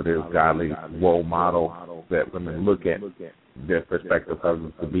consistent, positive, godly role model that women look at their prospective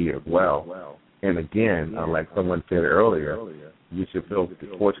husbands to be as well. And again, like someone said earlier, you should feel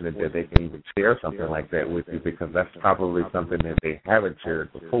fortunate that they can even share something like that with you, because that's probably something that they haven't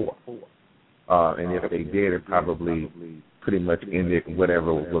shared before. And if they did, it probably pretty much ended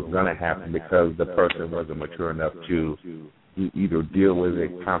whatever was going to happen, because the person wasn't mature enough to either deal with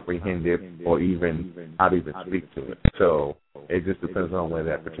it, comprehend it, or even not even speak to it. So it just depends on where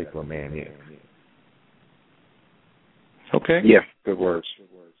that particular man is. Okay. Yeah, good words.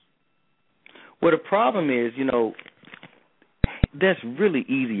 Well, the problem is, that's really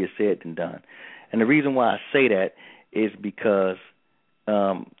easier said than done. And the reason why I say that is because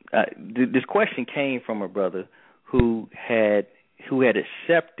this question came from a brother who had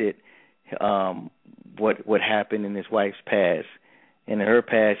accepted what happened in his wife's past. And in her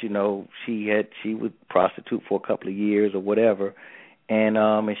past, she would prostitute for a couple of years or whatever, and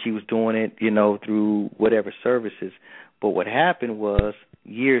she was doing it, through whatever services. But what happened was,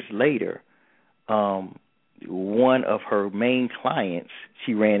 years later, one of her main clients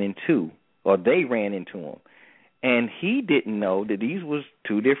they ran into him. And he didn't know that these was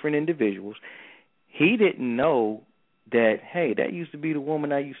two different individuals. He didn't know that, hey, that used to be the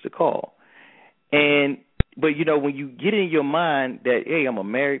woman I used to call. But when you get in your mind that, hey, I'm a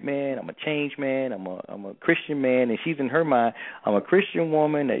married man, I'm a changed man, I'm a Christian man, and she's in her mind, I'm a Christian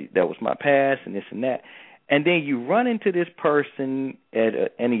woman, that was my past and this and that. And then you run into this person at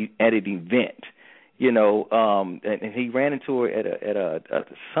an event, and he ran into her at a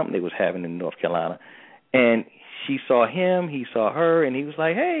something they was having in North Carolina, and she saw him, he saw her, and he was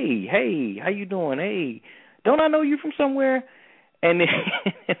like, hey, how you doing? Hey, don't I know you from somewhere? And then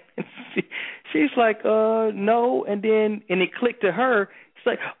she's like, no, and it clicked to her. She's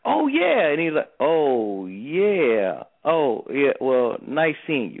like, oh yeah, and he's like, oh yeah, well, nice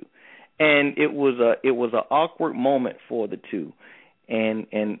seeing you. And it was an awkward moment for the two, and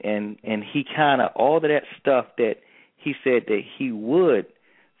he kind of, all of that stuff that he said that he would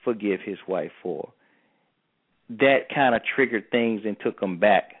forgive his wife for, that kind of triggered things and took him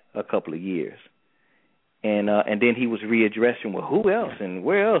back a couple of years, and then he was readdressing, well, who else and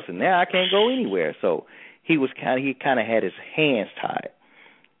where else, and now I can't go anywhere. So he kind of had his hands tied.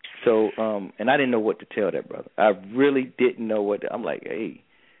 So and I didn't know what to tell that brother. I really didn't know what I'm like, hey,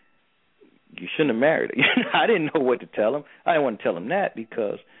 you shouldn't have married her. I didn't know what to tell him. I didn't want to tell him that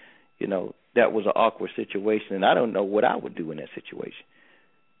because, that was an awkward situation, and I don't know what I would do in that situation.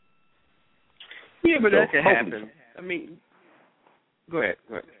 Yeah, but that can happen. I mean, go ahead.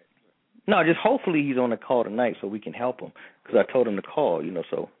 No, just hopefully he's on the call tonight so we can help him, because I told him to call,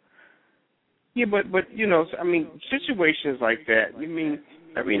 so. Yeah, but I mean, situations like that,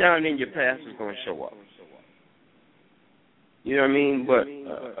 every now and then your past is going to show up. You know what I mean? But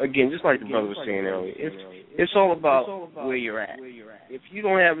again, just like the brother was saying earlier, it's all about where you're at. If you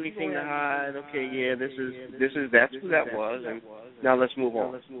don't have anything to hide, okay, yeah, that's who that was, and now let's move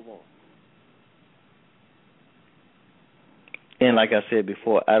on. And like I said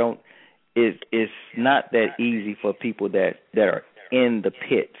before, it's not that easy for people that are in the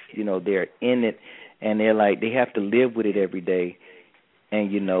pits. They're in it, and they're like, they have to live with it every day.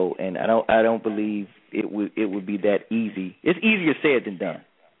 And and I don't believe it would be that easy. It's easier said than done.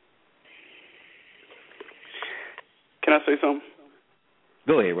 Can I say something?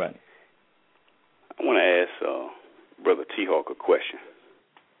 Go ahead, Rodney. I want to ask Brother T-Hawk a question.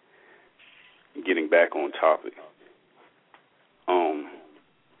 Getting back on topic.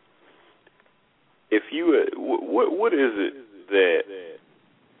 If you what is it that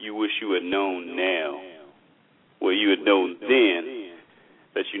you wish you had known now, well, you had known then,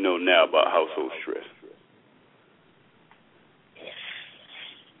 that you know now about household stress?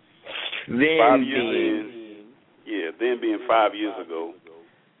 Then being 5 years ago,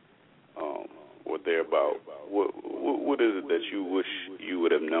 or thereabout, what is it that you wish you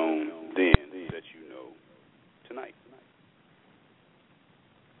would have known then that you know tonight?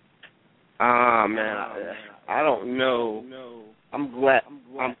 Man, I don't know.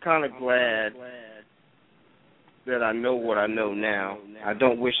 I'm kind of glad that I know what I know now. I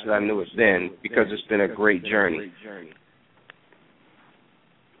don't wish that I knew it then, because it's been a great journey.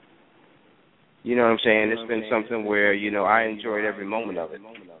 You know what I'm saying? It's been something where, I enjoyed every moment of it.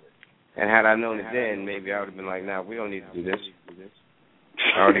 And had I known it then, maybe I would have been like, nah, we don't need to do this.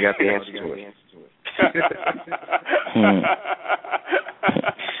 I already got the answer to it.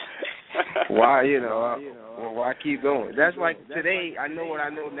 Why, why keep going? That's like today, I know what I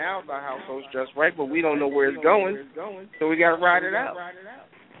know now about household stress, right? But we don't know where it's going, so we got to ride it out.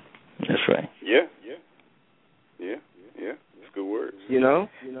 That's right. Yeah. That's good words.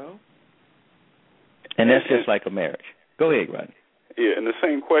 And that's just like a marriage. Go ahead, Rodney. Yeah, and the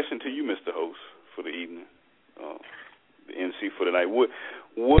same question to you, Mr. Host, for the evening, the MC for the night. What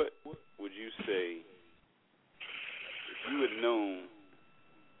would you say if you had known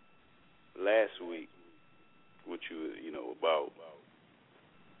last week what you about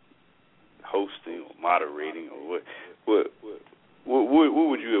hosting or moderating, or what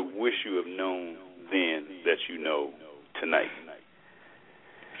would you have wished you have known then that you know tonight?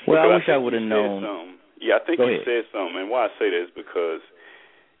 Well, I wish I would have known. Yeah, I think you said something, and why I say that is because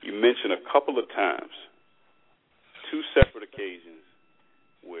you mentioned a couple of times, 2 separate occasions,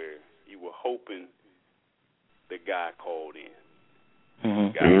 where you were hoping the guy called in.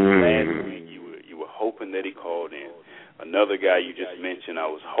 Last week, you were hoping that he called in. Another guy you just mentioned, I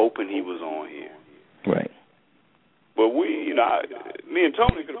was hoping he was on here. Right. But me and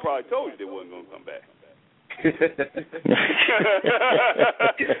Tony could have probably told you they wasn't going to come back. I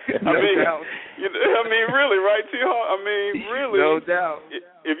mean, really, right, T-Hawk? I mean, really. No doubt.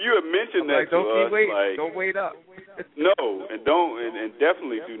 If you had mentioned that to us, don't wait up. No, and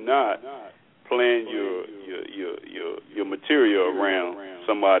definitely do not plan your material around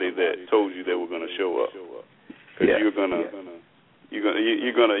somebody that told you they were going to show up, because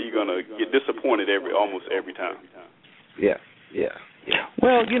you're gonna get disappointed almost every time. Yeah.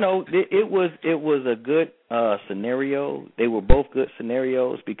 Well, it was a good scenario. They were both good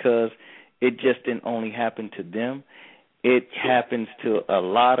scenarios because it just didn't only happen to them. It happens to a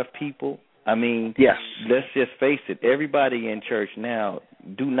lot of people. I mean, yes. Let's just face it. Everybody in church now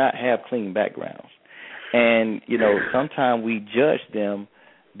do not have clean backgrounds. And, sometimes we judge them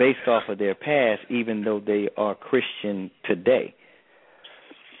based off of their past, even though they are Christian today.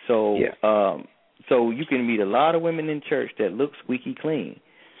 So, So you can meet a lot of women in church that look squeaky clean,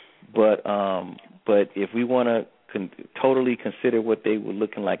 but if we want to totally consider what they were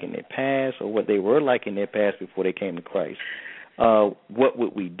looking like in their past, or what they were like in their past before they came to Christ, what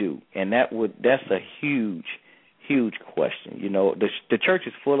would we do? And that's a huge question. The church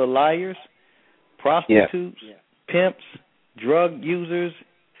is full of liars, prostitutes, pimps, drug users,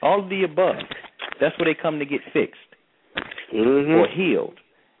 all of the above. That's where they come to get fixed or healed.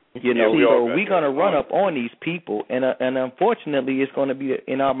 So we're going to run up on these people, and unfortunately it's going to be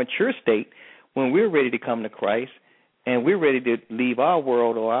in our mature state when we're ready to come to Christ and we're ready to leave our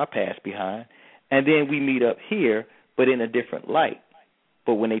world or our past behind, and then we meet up here but in a different light.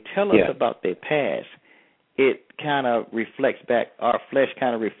 But when they tell us about their past, it kind of reflects back, our flesh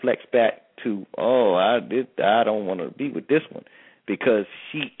kind of reflects back to, I don't want to be with this one because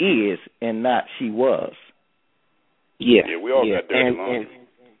she is and not she was. Yeah, we all got dirty laundry.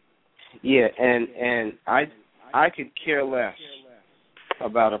 Yeah, and I could care less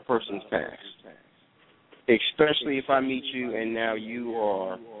about a person's past, especially if I meet you and now you're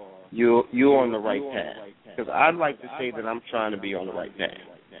on the right path. Because I'd like to say that I'm trying to be on the right path,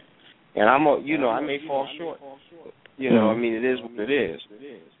 and I may fall short. I mean, it is what it is.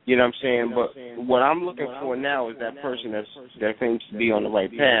 You know what I'm saying? But what I'm looking for now is that person that claims to be on the right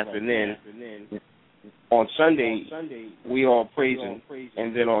path, and then on Sunday, we all praising,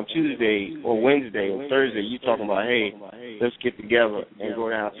 and then on Tuesday or Wednesday or Thursday, you talking about, hey, let's get together and go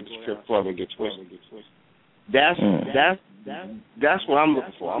down to the strip club and get twisted. That's what I'm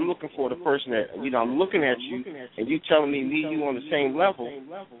looking for. I'm looking for the person that, I'm looking at you, and you telling me you on the same level,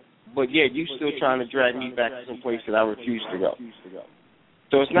 but yet you still trying to drag me back to some place that I refuse to go.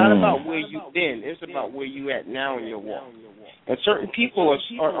 So it's not about where you've been. It's about where you at now in your walk. And certain people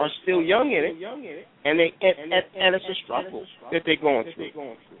are still young in it, and it's a struggle that they're going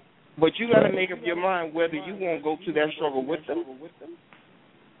through. But you got to make up your mind whether you want to go through that struggle with them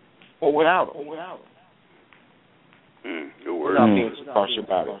or without them. Good word. Without being harsh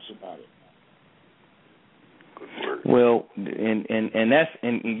about it. Well,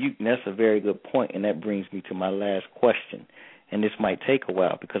 that's a very good point, and that brings me to my last question. And this might take a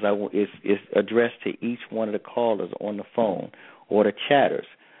while because it's addressed to each one of the callers on the phone or the chatters.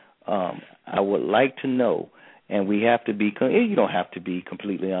 I would like to know, and we have to be, you don't have to be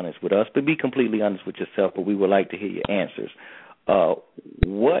completely honest with us, but be completely honest with yourself, but we would like to hear your answers.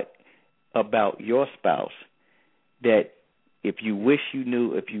 What about your spouse that if you wish you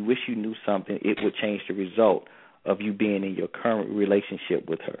knew something, it would change the result of you being in your current relationship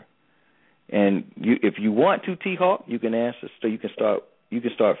with her? And if you want to, T-Hawk, you can answer. So you can start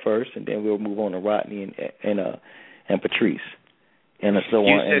first, and then we'll move on to Rodney and Patrice, and so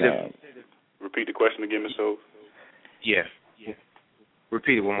on. Repeat the question again, Ms. Hope. Yeah.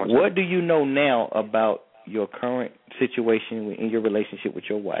 Repeat it one more time. What do you know now about your current situation in your relationship with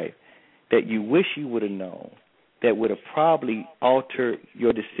your wife that you wish you would have known that would have probably altered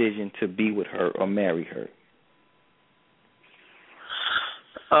your decision to be with her or marry her?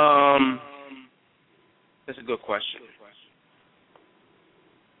 That's a good question.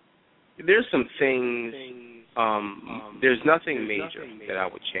 There's some things, there's nothing major that I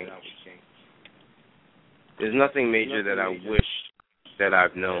would change. There's nothing major that I wish that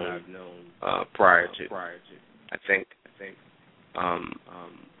I've known prior to. I think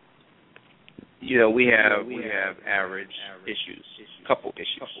we have average issues, couple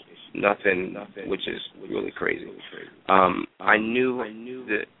issues, nothing which is really crazy. I knew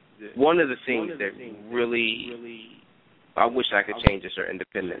that one of the things that really I wish I could change is her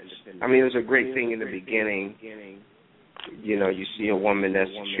independence. I mean, it was a great thing in the beginning. You see a woman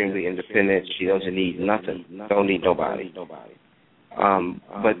that's extremely independent. She doesn't need nothing. Don't need nobody.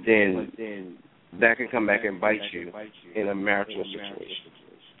 But then that can come back and bite you in a marital situation.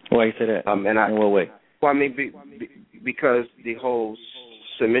 Why you say that? In what way? Well, I mean, because the whole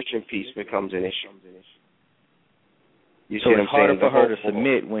submission piece becomes an issue. So it's harder for her to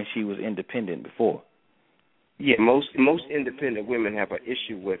submit when she was independent before. Yeah, most independent women have an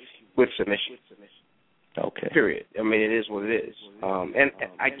issue with submission. Okay. Period. I mean, it is what it is. And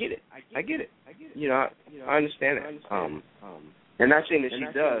I get it. I understand that. And not saying that she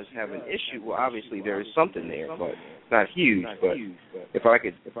does have an issue. Well, obviously there is something there, but it's not huge. But if I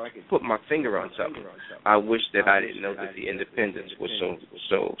could put my finger on something, I wish that I didn't know that the independence was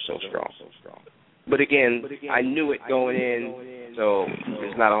so strong. But again, I knew it going in, so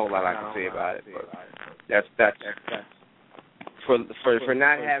there's not a whole lot I can say about it. But that's for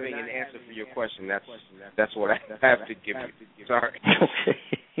not having an answer for your question. That's what I have to give you. Sorry. Okay.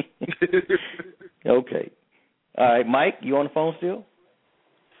 Okay. All right, Mike, you on the phone still?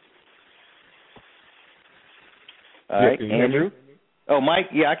 All right, Andrew. Oh,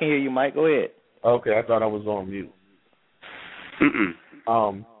 Mike, yeah, I can hear you, Mike. Go ahead. Okay, I thought I was on mute.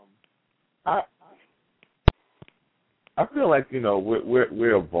 I feel like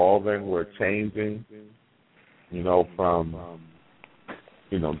we're evolving, we're changing, from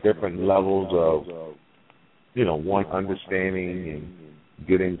different levels of one understanding and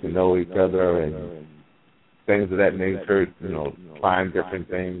getting to know each other and things of that nature, trying different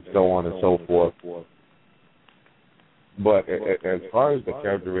things, so on and so forth. But as far as the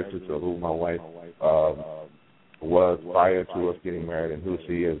characteristics of who my wife was prior to us getting married and who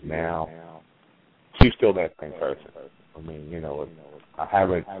she is now, she's still that same person. I mean, I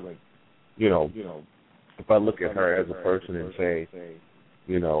haven't, if I look at her as a person and say,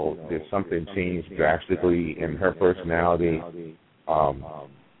 did something change drastically in her personality,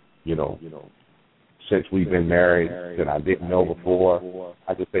 since we've been married that I didn't know before,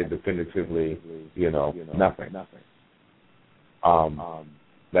 I could say definitively, nothing.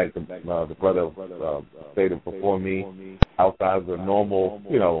 Like the brother stated before me, outside of the normal,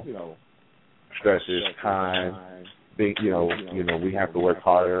 stresses, time, we have to work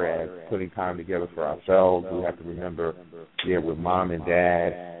harder at putting time together for ourselves. We have to remember, we're mom and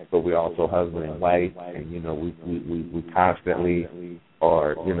dad, but we're also husband and wife, and we constantly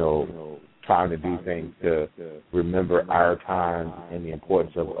are, trying to do things to remember our time and the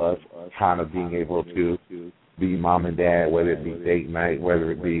importance of us kind of being able to be mom and dad, whether it be date night, whether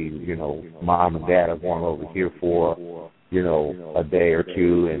it be, mom and dad are going over here for, a day or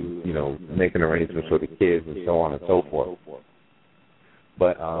two and, making arrangements for the kids and so on and so forth.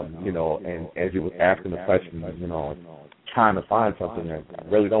 But, and as you were asking the question, trying to find something that I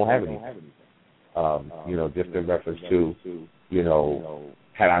really don't have any, just in reference to,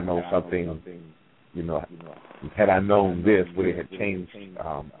 had I known something, had I known this, would it have changed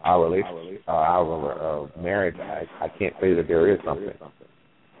our relationship, our marriage? I can't say that there is something.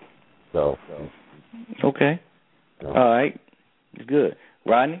 So. Okay. All right. Good.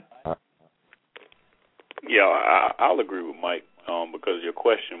 Rodney? Yeah, I'll agree with Mike because your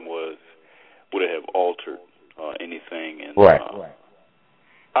question was, would it have altered anything? And right.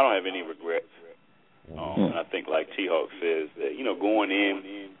 I don't have any regrets. And I think, like T-Hawk says, that going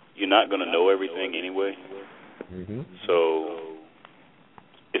in, you're not going to know everything anyway. Mm-hmm. So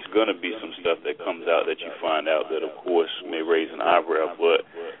it's going to be some stuff that comes out that you find out that, of course, may raise an eyebrow. But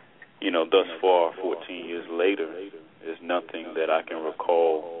thus far, 14 years later, there's nothing that I can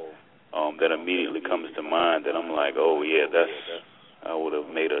recall that immediately comes to mind that I'm like, oh yeah, I would have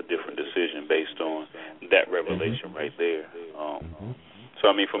made a different decision based on that revelation right there. So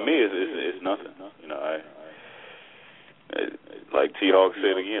I mean, for me, it's nothing. Like T-Hawk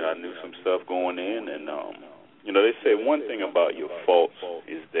said again, I knew some stuff going in, and they say one thing about your faults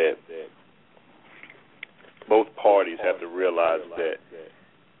is that both parties have to realize that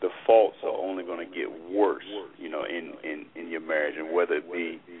the faults are only going to get worse, in your marriage, and whether it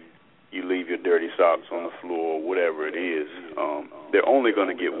be you leave your dirty socks on the floor or whatever it is, they're only going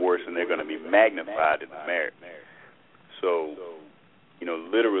to get worse, and they're going to be magnified in the marriage. So,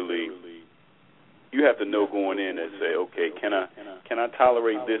 literally, you have to know going in and say, okay, can I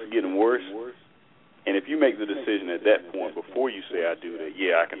tolerate this getting worse? And if you make the decision at that point before you say I do that,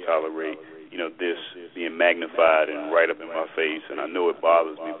 yeah, I can tolerate, this being magnified and right up in my face, and I know it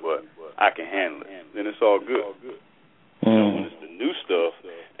bothers me, but I can handle it. Then it's all good. When it's the new stuff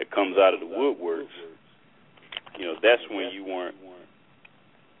that comes out of the woodworks, that's when you weren't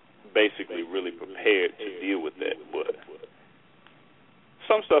basically really prepared to deal with that. But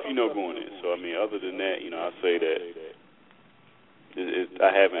some stuff going in. So, I mean, other than that, I say that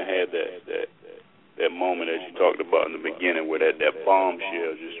I haven't had that moment as you talked about in the beginning where that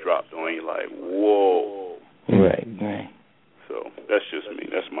bombshell just dropped on you like, whoa. Right. So that's just me.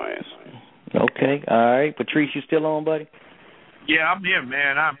 That's my answer. Okay. All right. Patrice, you still on, buddy? Yeah, I'm here,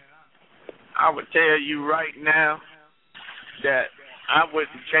 man. I would tell you right now that I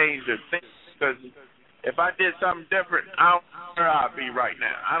wouldn't change a thing because if I did something different, I don't know where I'd be right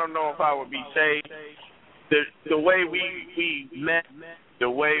now. I don't know if I would be saved. The way we met, the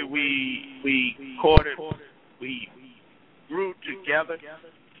way we courted, we grew together.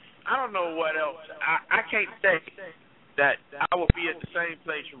 I don't know what else. I can't say that I would be at the same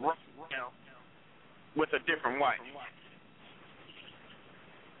place right now with a different wife.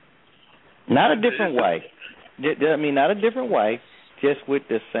 Not a different wife. I mean, not a different wife, just with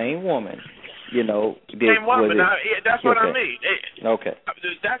the same woman. Same woman. That's what I mean. Okay.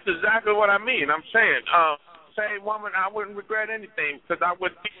 That's exactly what I mean. I'm saying, same woman, I wouldn't regret anything because I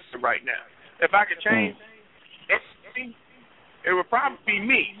wouldn't be here right now. If I could change anything, it would probably be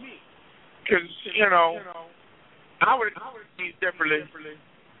me. Because, I would be differently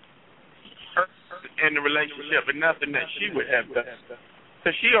in the relationship, but nothing that she would have done.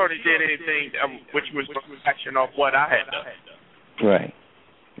 Because she already did anything which was action off what I had done. Right.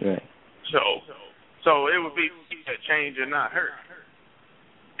 So it would be a change and not her.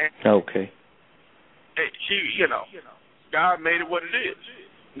 And okay. She, God made it what it is.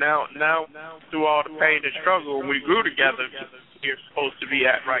 Now, through all the pain and struggle, when we grew together, we're supposed to be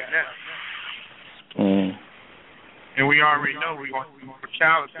at right now. And we already know we're going to have more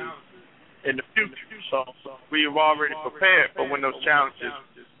challenges in the future. So we have already prepared for when those challenges,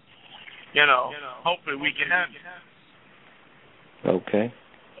 hopefully we can handle it. Okay.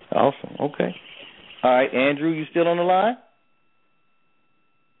 Awesome. Okay. All right, Andrew, you still on the line?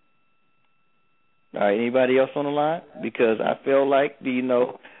 All right, anybody else on the line? Because I feel like, I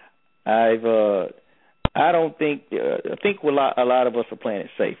don't think, I think a lot of us are playing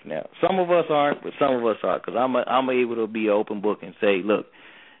it safe now. Some of us aren't, but some of us are, because I'm able to be open book and say, look,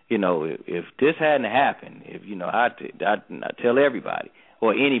 if this hadn't happened, I tell everybody,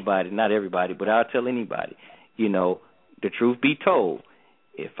 or anybody, not everybody, but I'll tell anybody, the truth be told,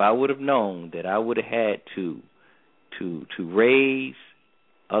 if I would have known that I would have had to raise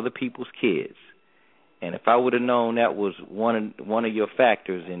other people's kids, and if I would have known that was one of your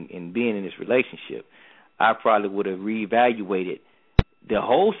factors in being in this relationship, I probably would have reevaluated the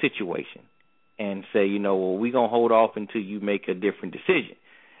whole situation and say, we're going to hold off until you make a different decision.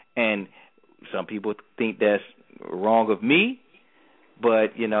 And some people think that's wrong of me,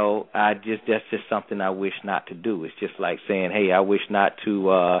 but, that's just something I wish not to do. It's just like saying, hey, I wish not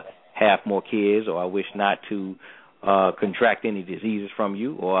to have more kids, or I wish not to contract any diseases from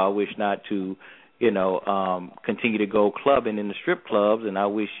you, or I wish not to, continue to go clubbing in the strip clubs, and I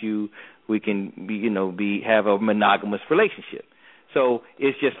wish we can be, have a monogamous relationship. So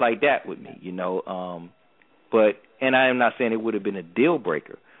it's just like that with me, But, and I am not saying it would have been a deal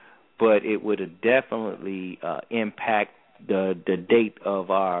breaker, but it would have definitely impact the date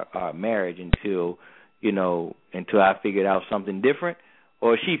of our marriage until, you know, until I figured out something different,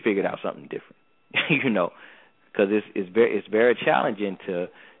 or she figured out something different, you know, because it's very challenging to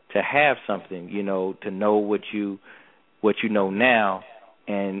have something, you know, to know what you know now,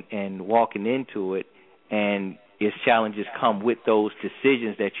 and walking into it, and its challenges come with those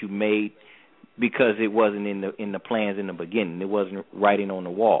decisions that you made because it wasn't in the plans in the beginning. It wasn't writing on the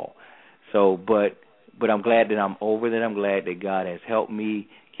wall. So, but I'm glad that I'm over that. I'm glad that God has helped me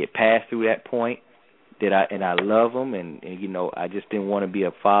get past through that point. I love him, and you know, I just didn't want to be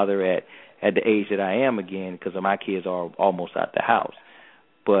a father at the age that I am again, because my kids are almost out the house.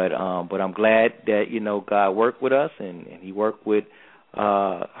 But I'm glad that, you know, God worked with us, and He worked with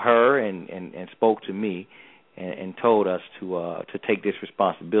her and spoke to me and told us to take this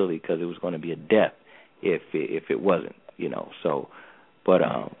responsibility, because it was going to be a death if it wasn't, you know. So, but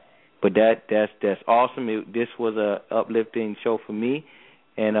that's awesome. This was a uplifting show for me,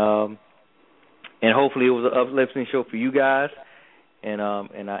 and hopefully it was an uplifting show for you guys. And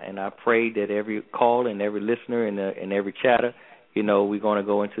I pray that every call and every listener and every chatter, you know, we're going to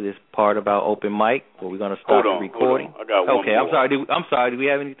go into this part about open mic, where we're going to start the recording. Hold on. I got one more. I'm sorry. Do we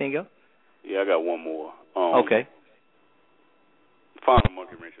have anything else? Yeah, I got one more. Okay. Final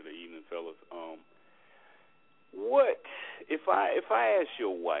monkey wrench of the evening, fellas. What if I ask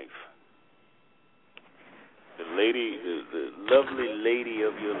your wife, the lovely lady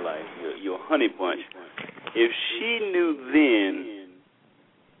of your life, your honey bunch, if she knew then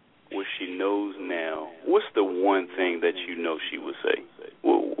what she knows now, what's the one thing that you know she would say?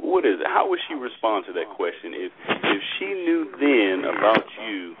 What is it? How would she respond to that question? If she knew then about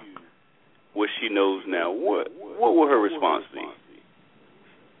you what she knows now, what would her response be?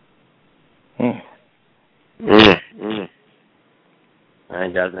 I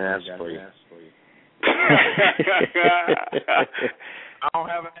ain't got an answer for you. I don't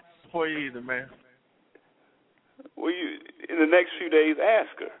have an answer for you either, man. Well, you in the next few days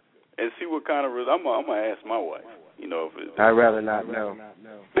ask her and see what kind of. I'm gonna ask my wife. You know, if I'd rather not know.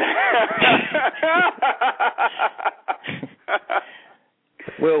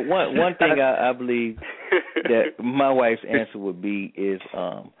 Well, one thing I believe that my wife's answer would be is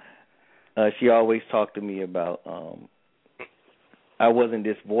she always talked to me about I wasn't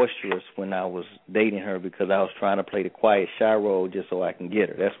this boisterous when I was dating her, because I was trying to play the quiet, shy role just so I can get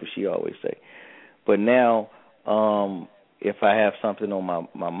her. That's what she always say. But now, if I have something on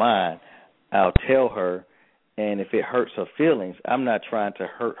my mind, I'll tell her, and if it hurts her feelings, I'm not trying to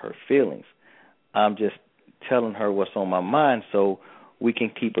hurt her feelings. I'm just telling her what's on my mind so we can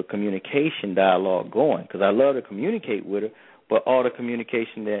keep a communication dialogue going, because I love to communicate with her, but all the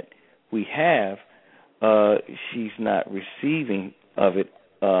communication that we have, she's not receiving of it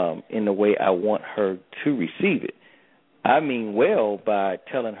in the way I want her to receive it. I mean well by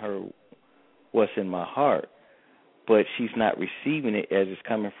telling her what's in my heart, but she's not receiving it as it's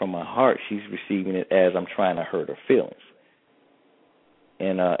coming from my heart. She's receiving it as I'm trying to hurt her feelings.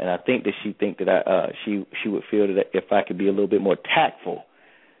 And I think that she would feel that if I could be a little bit more tactful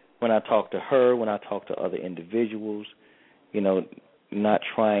when I talk to her, when I talk to other individuals, you know, not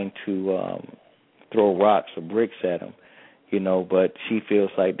trying to throw rocks or bricks at them, you know, but she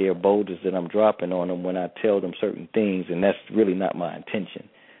feels like they're boulders that I'm dropping on them when I tell them certain things, and that's really not my intention.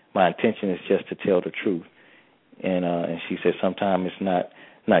 My intention is just to tell the truth. And she said sometimes it's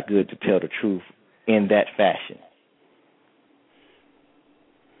not good to tell the truth in that fashion.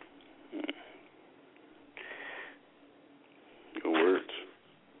 Good words.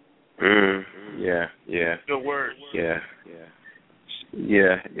 Yeah. Good words. Yeah.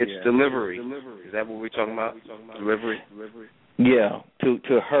 It's delivery. Is that what we're talking about? Delivery. Yeah,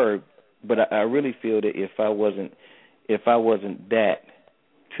 to her, but I really feel that if I wasn't that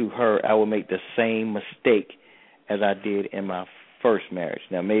to her, I would make the same mistake as I did in my first marriage.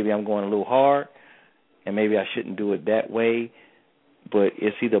 Now, maybe I'm going a little hard, and maybe I shouldn't do it that way, but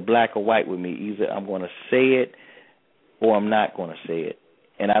it's either black or white with me. Either I'm going to say it or I'm not going to say it,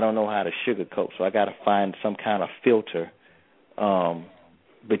 and I don't know how to sugarcoat, so I got to find some kind of filter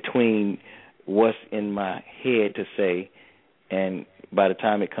between what's in my head to say, and by the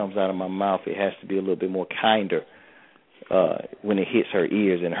time it comes out of my mouth, it has to be a little bit more kinder when it hits her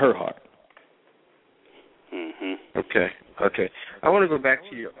ears and her heart. Mm-hmm. Okay. I want to go back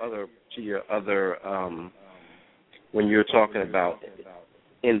to your other when you were talking about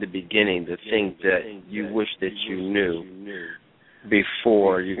in the beginning the things that you wish that you knew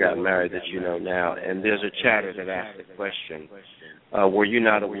before you got married that you know now. And there's a chatter that asked the question: were you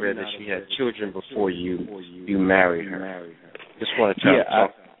not aware that she had children before you married her? Just want to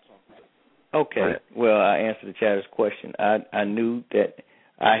talk. Okay. Well, I answered the chatter's question. I knew that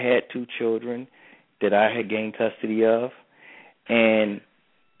I had 2 children, that I had gained custody of, and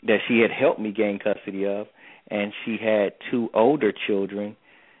that she had helped me gain custody of, and she had 2 older children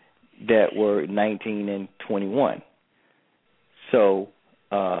that were 19 and 21. So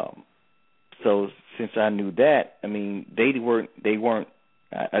since I knew that, I mean, they weren't.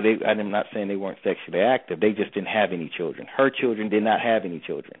 I'm not saying they weren't sexually active. They just didn't have any children. Her children did not have any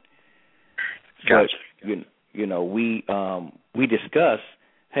children. Gotcha. But we discussed,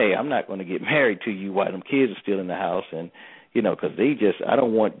 hey, I'm not going to get married to you while them kids are still in the house, and because I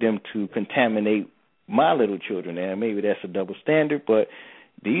don't want them to contaminate my little children. And maybe that's a double standard, but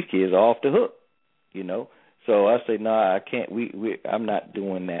these kids are off the hook, So I say, I can't. I'm not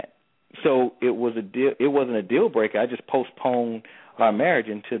doing that. So it was a deal. It wasn't a deal breaker. I just postponed our marriage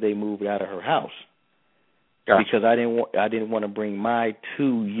until they moved out of her house. Gotcha. Because I didn't want to bring my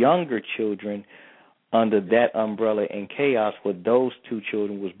 2 younger children under that umbrella and chaos what those 2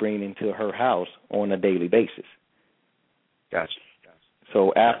 children was bringing into her house on a daily basis. Gotcha.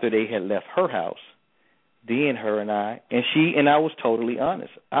 So after they had left her house, then her and I was totally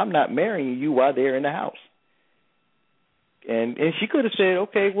honest. I'm not marrying you while they're in the house. And she could have said,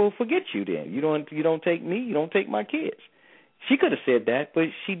 okay, well, forget you then. You don't take me, you don't take my kids. She could have said that, but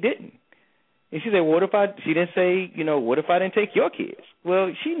she didn't. And she said, well, she didn't say, what if I didn't take your kids?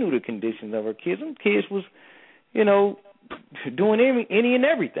 Well, she knew the conditions of her kids. And kids was, doing any and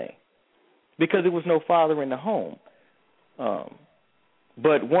everything because there was no father in the home.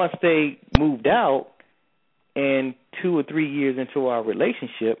 But once they moved out and 2 or 3 years into our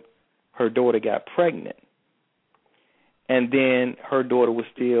relationship, her daughter got pregnant. And then her daughter was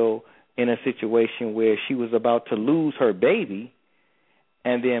still in a situation where she was about to lose her baby.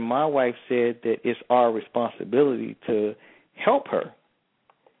 And then my wife said that it's our responsibility to help her.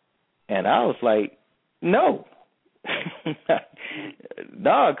 And I was like, no.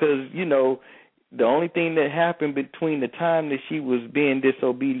 No, because, the only thing that happened between the time that she was being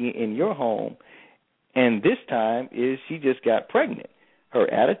disobedient in your home and this time is she just got pregnant. Her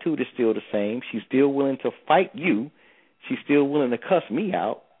attitude is still the same. She's still willing to fight you. She's still willing to cuss me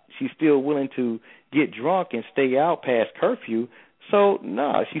out. She's still willing to get drunk and stay out past curfew. So,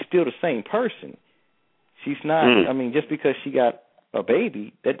 no, she's still the same person. She's not, just because she got a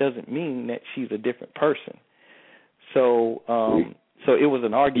baby, that doesn't mean that she's a different person. So so it was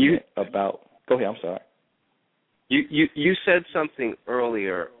an argument about, go ahead, I'm sorry. You said something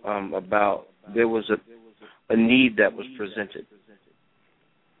earlier about there was a need that was presented.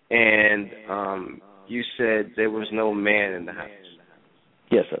 And you said there was no man in the house.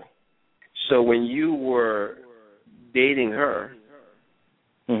 Yes, sir. So when you were dating her,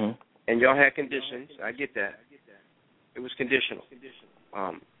 and y'all had conditions, I get that. It was conditional.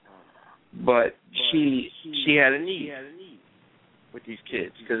 But she had a need with these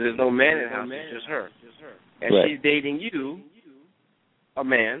kids because there's no man in the house, it's just her. And she's dating you, a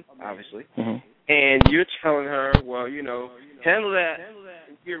man, obviously, and you're telling her, well, handle that.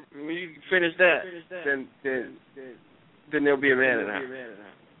 When you finish that, then there'll be a man in the house.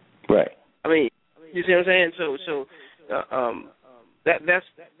 Right. I mean, you see what I'm saying? So that's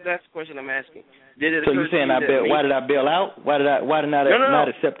the question I'm asking. So you're saying why did I bail out? Why did I not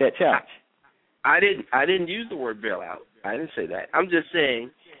accept that challenge? I didn't use the word bail out. I didn't say that. I'm just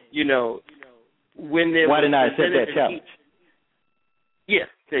saying, when there why didn't I accept that challenge? Yeah,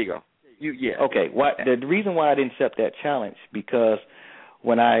 there you go. Okay. The reason why I didn't accept that challenge because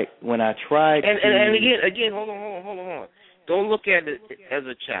when I tried and again, hold on. Don't look at it as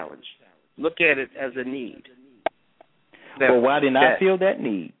a challenge. Look at it as a need. Well, why didn't I feel that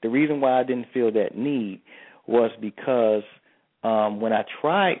need? The reason why I didn't feel that need was because when I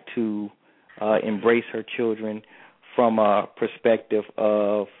tried to embrace her children from a perspective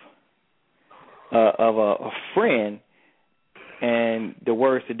of a friend, and the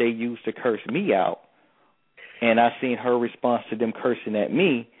words that they used to curse me out, and I seen her response to them cursing at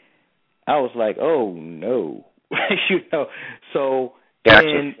me, I was like, oh no, So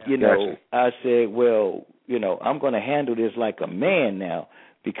then, I said, well, I'm going to handle this like a man now,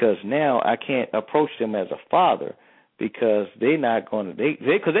 because now I can't approach them as a father, because they're not going to,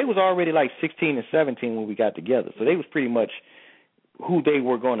 because they was already like 16 and 17 when we got together, so they was pretty much who they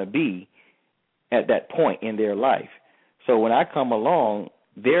were going to be at that point in their life. So when I come along,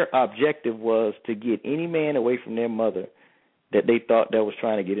 their objective was to get any man away from their mother that they thought that was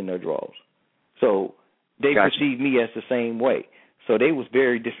trying to get in their drawers. So they perceived me as the same way. So they was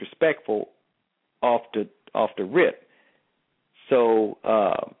very disrespectful off the rip. So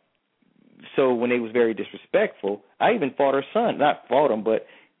so when they was very disrespectful, I even fought her son. Not fought him, but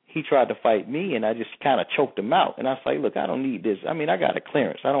he tried to fight me, and I just kind of choked him out. And I was like, look, I don't need this. I mean, I got a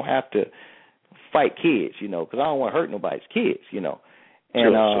clearance. I don't have to fight kids, you know, because I don't want to hurt nobody's kids, you know.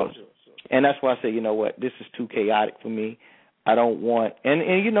 And sure. And that's why I say, you know what, this is too chaotic for me. I don't want,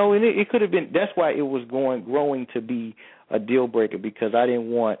 and you know, and it could have been. That's why it was growing to be a deal breaker, because I didn't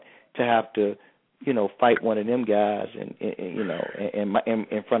want to have to, you know, fight one of them guys, and you know,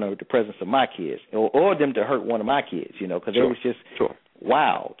 in front of the presence of my kids, or them to hurt one of my kids, you know, because it was just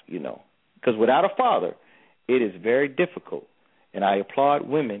wild, you know. Because without a father, it is very difficult, and I applaud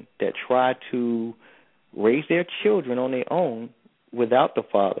women that try to raise their children on their own without the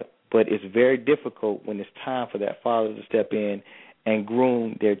father. But it's very difficult when it's time for that father to step in and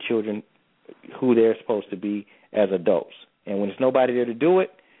groom their children who they're supposed to be as adults. And when there's nobody there to do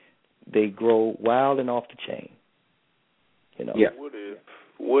it, they grow wild and off the chain. You know. Yeah.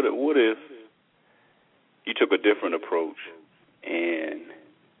 What if you took a different approach and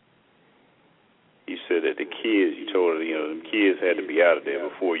you said that the kids, you told her, you know, the kids had to be out of there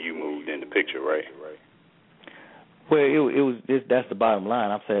before you moved in the picture, right? Well, it was. That's the bottom line.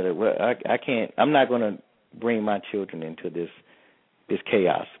 I'm saying that, well, I can't. I'm not going to bring my children into this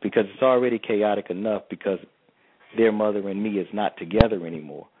chaos, because it's already chaotic enough because their mother and me is not together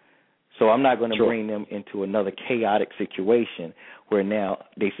anymore. So I'm not going to bring them into another chaotic situation where now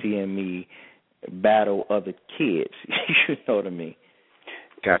they seeing me battle other kids. You know what I mean?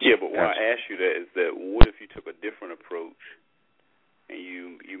 Gotcha. Yeah, but why I asked you that is that what if you took a different approach and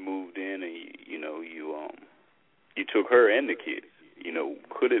you moved in and you took her and the kids? You know,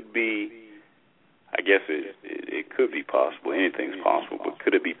 could it be? I guess it could be possible. Anything's possible, but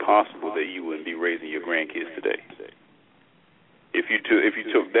could it be possible that you wouldn't be raising your grandkids today? If you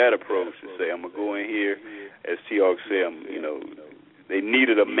took that approach to say, I'm gonna go in here, as T-Hawk said, they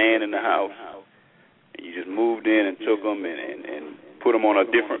needed a man in the house, and you just moved in and took them and put them on a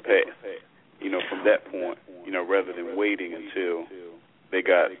different path. You know, from that point, you know, rather than waiting until they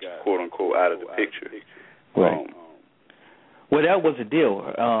got quote unquote out of the picture. Right. Well, that was the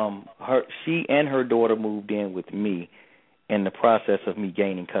deal. She and her daughter moved in with me in the process of me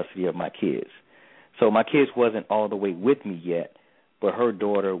gaining custody of my kids. So my kids wasn't all the way with me yet, but her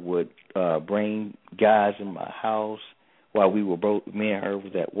daughter would bring guys in my house while we were both, me and her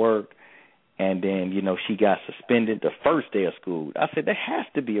was at work, and then, you know, she got suspended the first day of school. I said, there has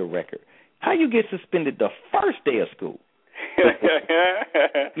to be a record. How you get suspended the first day of school?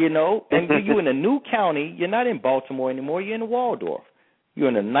 You know, and you're in a new county. You're not in Baltimore anymore. You're in Waldorf. You're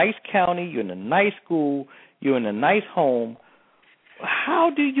in a nice county. You're in a nice school. You're in a nice home. How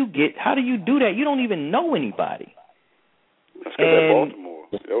do you do that? You don't even know anybody. That's because that Baltimore.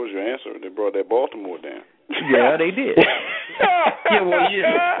 That was your answer. They brought that Baltimore down. Yeah, they did. Yeah, well,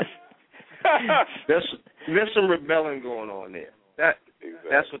 yeah. There's some rebelling going on there.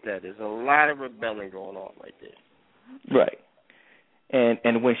 That's what that is. A lot of rebelling going on right there. Right.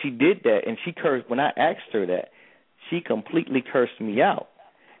 And when she did that, and she cursed, when I asked her that, she completely cursed me out.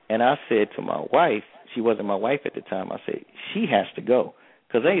 And I said to my wife, she wasn't my wife at the time, I said, she has to go,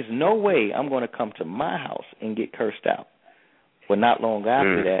 because there's no way I'm going to come to my house and get cursed out. Well, not long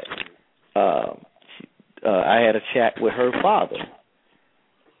after that, I had a chat with her father.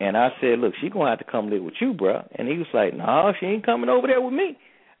 And I said, look, she's going to have to come live with you, bro. And he was like, no, she ain't coming over there with me.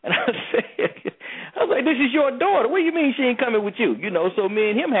 And I was like, this is your daughter. What do you mean she ain't coming with you? You know, so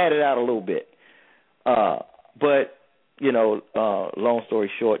me and him had it out a little bit. But, you know, long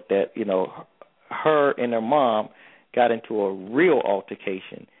story short, that, you know, her and her mom got into a real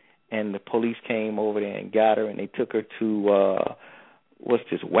altercation, and the police came over there and got her, and they took her to,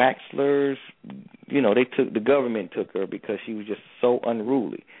 Waxler's. You know, the government took her because she was just so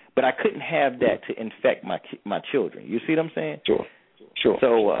unruly. But I couldn't have that to infect my children. You see what I'm saying? Sure.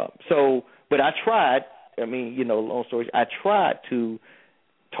 But I tried. I mean, you know, long story. I tried to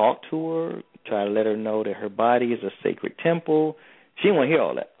talk to her, try to let her know that her body is a sacred temple. She didn't want to hear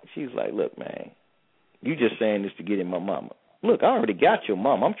all that. She was like, "Look, man, you just saying this to get in my mama. Look, I already got your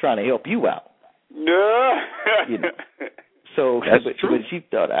mom. I'm trying to help you out." No. You know? So, but she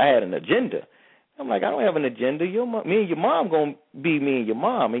thought I had an agenda. I'm like, I don't have an agenda. Me and your mom gonna be me and your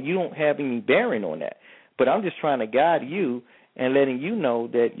mom, and you don't have any bearing on that. But I'm just trying to guide you and letting you know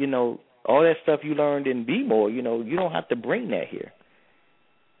that, you know, all that stuff you learned in B-More, you know, you don't have to bring that here.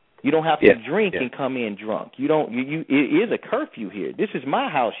 You don't have to drink and come in drunk. You don't. It is a curfew here. This is my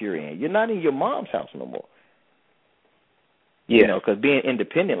house you're in. You're not in your mom's house no more. You know, because being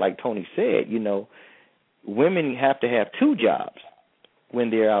independent, like Tony said, you know, women have to have two jobs when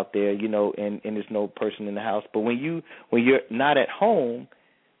they're out there, you know, and there's no person in the house. But when you're not at home,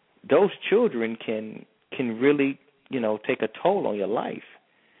 those children can really, you know, take a toll on your life,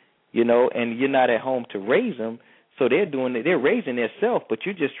 you know, and you're not at home to raise them, so they're raising themselves, but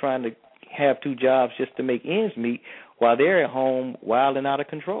you're just trying to have 2 jobs just to make ends meet while they're at home wild and out of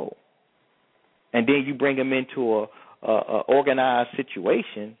control. And then you bring them into a organized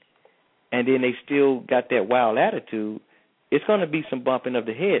situation, and then they still got that wild attitude. It's going to be some bumping of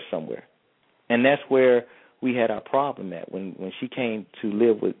the head somewhere. And that's where we had our problem at. When she came to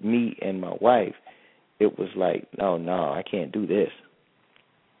live with me and my wife, it was like, no, I can't do this.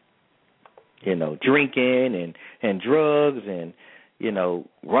 You know, drinking and drugs and, you know,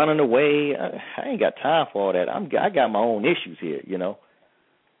 running away. I ain't got time for all that. I got my own issues here, you know.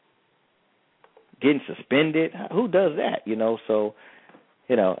 Getting suspended. Who does that, you know? So,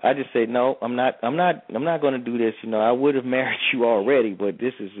 you know, I just said, no, I'm not going to do this. You know, I would have married you already, but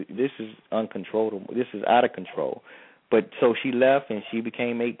this is uncontrollable. This is out of control. But so she left and she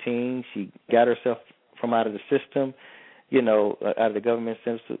became 18. She got herself from out of the system, you know, out of the government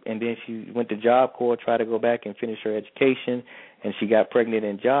system, and then she went to Job Corps, tried to go back and finish her education, and she got pregnant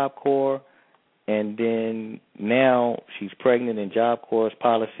in Job Corps, and then now she's pregnant, and Job Corps'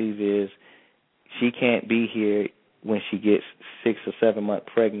 policies is she can't be here when she gets 6 or 7 months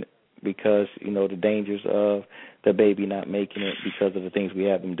pregnant because, you know, the dangers of the baby not making it because of the things we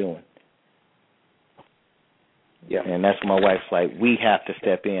have them doing. Yeah. And that's when my wife's like, we have to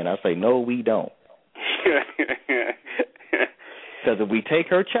step in. I say, no, we don't. Because if we take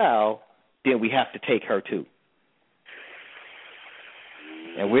her child, then we have to take her too.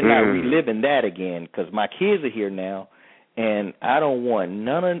 And we're not reliving that again because my kids are here now, and I don't want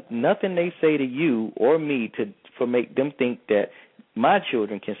nothing they say to you or me to make them think that my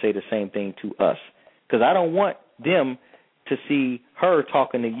children can say the same thing to us. Because I don't want them to see her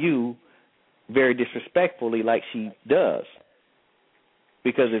talking to you very disrespectfully like she does.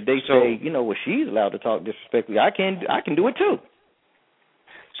 Because if they say, you know, well, she's allowed to talk disrespectfully, I can do it too.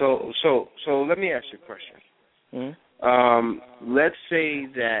 So let me ask you a question. Mm-hmm. Let's say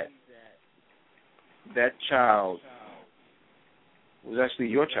that child was actually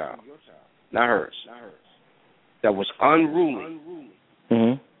your child, not hers, that was unruly,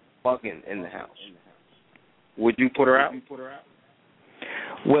 bugging in the house. Would you put her out?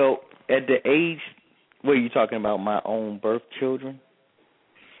 Well, at the age, what are you talking about, my own birth children?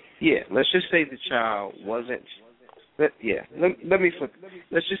 Yeah, let's just say the child wasn't. Let me flip.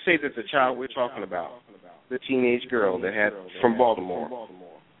 Let's just say that the child we're talking about, the teenage girl that had from Baltimore,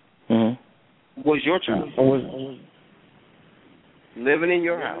 was your child, living in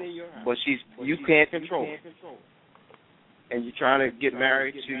your house, but you can't control her, and you're trying to get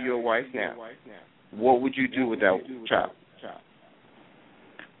married to your wife now. What would you do with that child?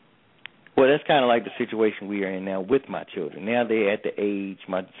 Well, that's kind of like the situation we are in now with my children. Now they're at the age,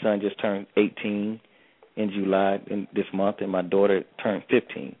 my son just turned 18 in July this month, and my daughter turned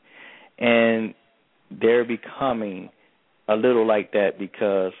 15. And they're becoming a little like that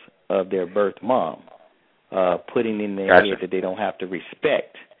because of their birth mom, putting in their head that they don't have to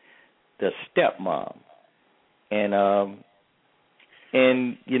respect the stepmom. And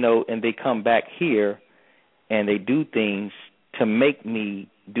you know, and they come back here and they do things to make me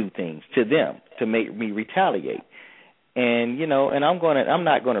do things to them, to make me retaliate. And, you know, and I'm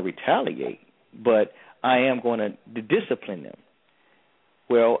not going to retaliate, but I am going to discipline them.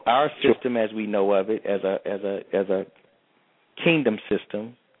 Well, our system, as we know of it, as a kingdom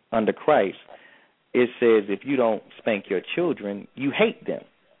system under Christ, it says if you don't spank your children, you hate them.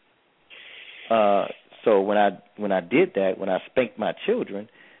 So when I did that, when I spanked my children,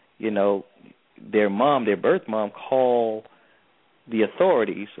 you know, their birth mom, called the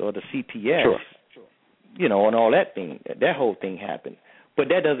authorities or the CPS, you know, and all that thing. That whole thing happened. But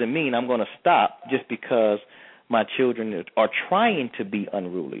that doesn't mean I'm going to stop just because my children are trying to be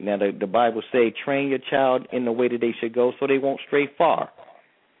unruly. Now, the Bible says, train your child in the way that they should go so they won't stray far.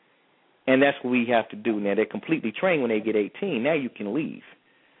 And that's what we have to do. Now, they're completely trained when they get 18. Now you can leave.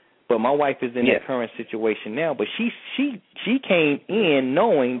 But my wife is in that current situation now. But she came in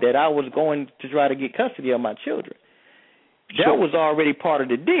knowing that I was going to try to get custody of my children. That was already part of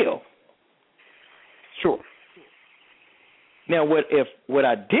the deal. Sure. Now, what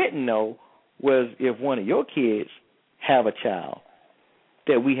I didn't know was if one of your kids have a child,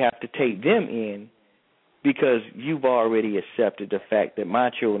 that we have to take them in because you've already accepted the fact that my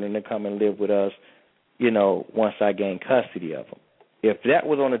children are come and live with us, you know, once I gain custody of them. If that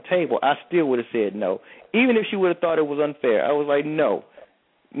was on the table, I still would have said no. Even if she would have thought it was unfair, I was like, no,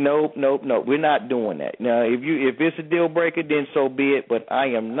 we're not doing that. Now, if it's a deal breaker, then so be it, but I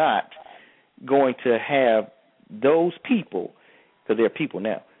am not going to have those people, because they're people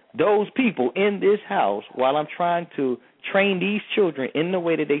now, those people in this house while I'm trying to train these children in the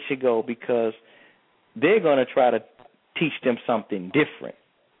way that they should go, because they're going to try to teach them something different.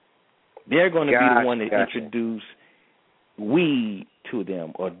 They're going to be the one that introduce weed to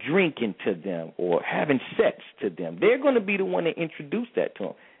them or drinking to them or having sex to them. They're going to be the one that introduce that to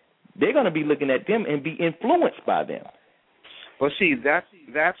them. They're going to be looking at them and be influenced by them. Well, see,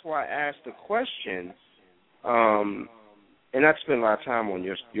 that's why I asked the question, and not spend a lot of time on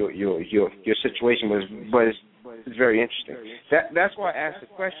your situation, but it's very interesting. That's why I asked the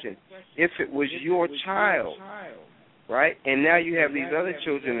question. If it was your child, right, and now you have these other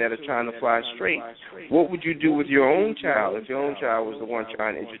children that are trying to fly straight, what would you do with your own child if your own child was the one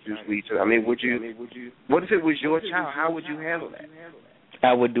trying to introduce weed to them? I mean, what if it was your child? How would you handle that?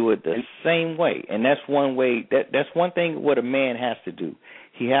 I would do it the same way, and that's one way. That's one thing what a man has to do.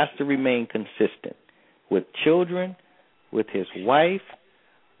 He has to remain consistent with children, with his wife,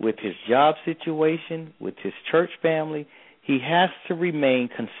 with his job situation, with his church family. He has to remain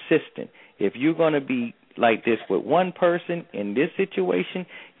consistent. If you're going to be like this with one person in this situation,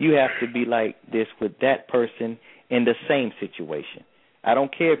 you have to be like this with that person in the same situation. I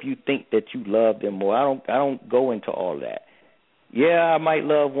don't care if you think that you love them more. I don't go into all that. Yeah, I might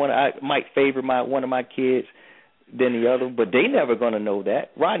love one. I might favor one of my kids than the other, but they never going to know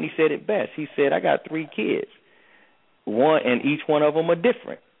that. Rodney said it best. He said, I got 3 kids, one, and each one of them are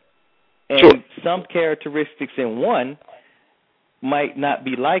different. And some characteristics in one might not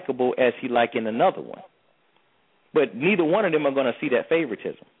be likable as he like in another one. But neither one of them are going to see that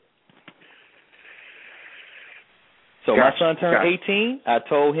favoritism. So my son turned 18. I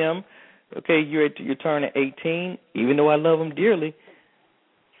told him, okay, you're turning 18. Even though I love him dearly,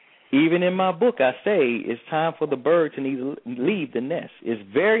 even in my book I say it's time for the bird to leave the nest. It's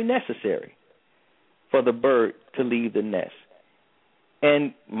very necessary for the bird to leave the nest.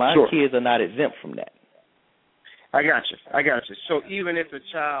 And my kids are not exempt from that. I got you. So even if the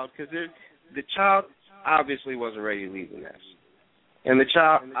child, because the child obviously wasn't ready to leave the nest, and the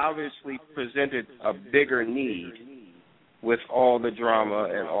child obviously presented a bigger need with all the drama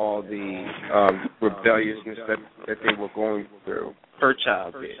and all the rebelliousness that they were going through. Her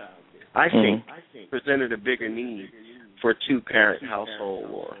child did. I think presented a bigger need for a 2-parent household,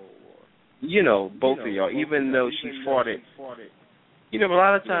 or both of y'all. Even though she fought it. A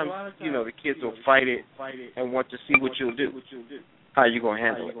lot of times, the kids will fight it and want to see what you'll do. How you going to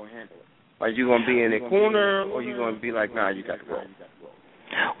handle it? Are you going to be in a corner, or are you going to be like, nah, you got to go?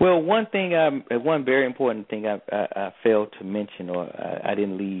 Well, one very important thing I failed to mention, or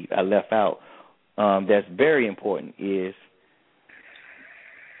I left out, that's very important is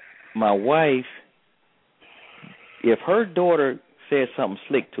my wife, if her daughter said something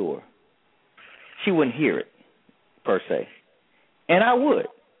slick to her, she wouldn't hear it, per se. And I would,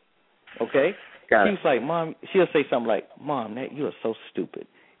 okay? She was like, Mom, she'll say something like, Mom, you are so stupid.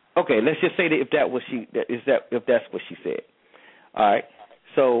 Okay, let's just say that if that's what she said. All right.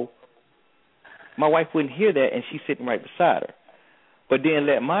 So my wife wouldn't hear that, and she's sitting right beside her. But then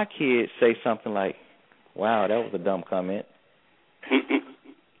let my kids say something like, wow, that was a dumb comment.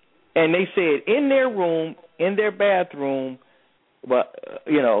 And they say it in their room, in their bathroom, but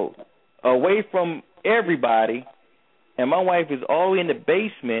away from everybody. And my wife is all in the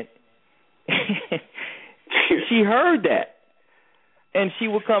basement. She heard that. And she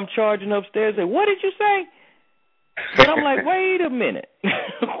would come charging upstairs and say, what did you say? But I'm like, wait a minute.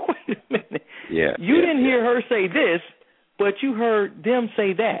 Yeah. You didn't hear her say this, but you heard them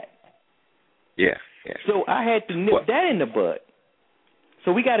say that. Yeah. So I had to nip that in the bud.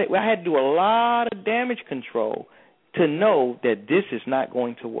 So I had to do a lot of damage control to know that this is not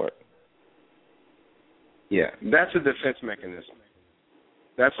going to work. Yeah, that's a defense mechanism.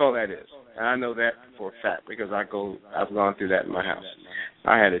 That's all that is. And I know that for a fact because I've gone through that in my house.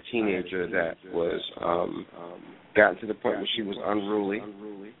 I had a teenager that was gotten to the point where she was unruly,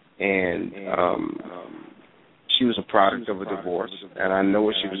 and she was a product of a divorce, and I know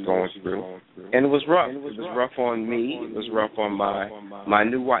what she was going through. And it was rough. It was rough on me. It was rough on my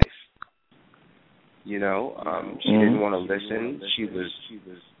new wife. She didn't want to listen. She was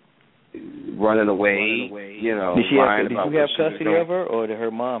running away, lying about did you have custody of her, or did her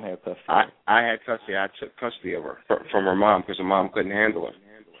mom have custody? I had custody. I took custody of her from her mom because her mom couldn't handle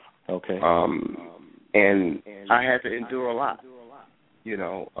her. Okay. And I had to endure a lot.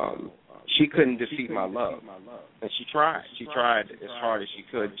 She couldn't defeat my love, and she tried. She tried as hard as she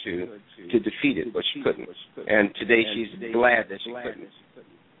could to defeat it, but she couldn't. And today she's glad that she couldn't.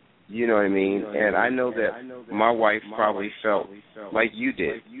 You know what I mean? And I know that my wife probably felt like you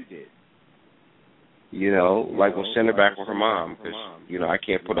did. Like we'll send her back with her mom because I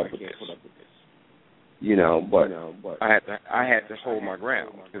can't put up with this. But I had to hold my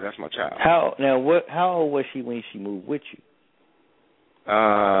ground because that's my child. How old was she when she moved with you?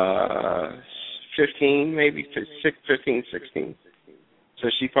 15, maybe 15, 16. So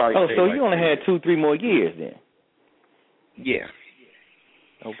she probably. Oh, so you only had 2-3 more years then. Yeah.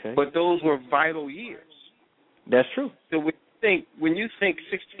 Okay. But those were vital years. That's true. So when you think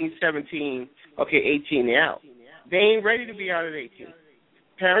 16, 17, okay, 18, they're out. They ain't ready to be out at 18.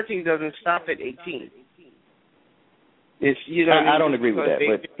 Parenting doesn't stop at 18. It's I don't agree with that,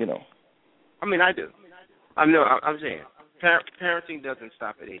 but you know. I mean, I do. I'm saying parenting doesn't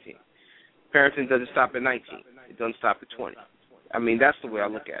stop at 18. Parenting doesn't stop at 19. It doesn't stop at 20. I mean, that's the way I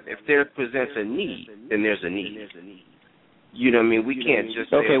look at it. If there presents a need, then there's a need. You know what I mean? We can't just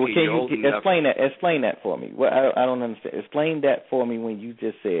say, okay, well, can you explain that? Explain that for me. Well, I don't understand. Explain that for me when you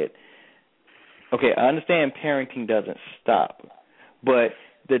just said, okay, I understand parenting doesn't stop, but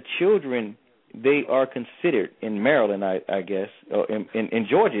the children, they are considered in Maryland, I guess, or in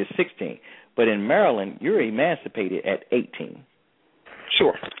Georgia it's 16, but in Maryland you're emancipated at 18.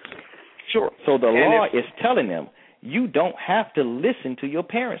 Sure. So the law is telling them you don't have to listen to your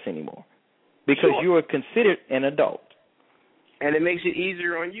parents anymore because you are considered an adult. And it makes it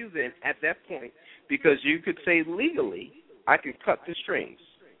easier on you then at that point because you could say legally, I can cut the strings.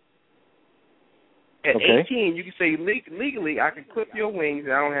 At 18, you can say legally, I can clip your wings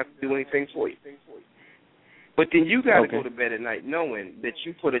and I don't have to do anything for you. But then you got to go to bed at night knowing that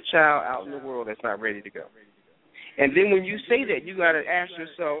you put a child out in the world that's not ready to go. And then when you say that, you got to ask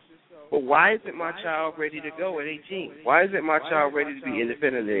yourself, well, why isn't my child ready to go at 18? Why isn't my child ready to be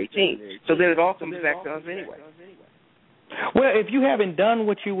independent at 18? So then it all comes back to us anyway. Well, if you haven't done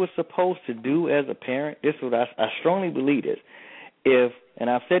what you were supposed to do as a parent, this is what I strongly believe this. And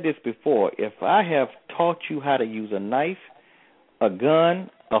I've said this before, if I have taught you how to use a knife, a gun,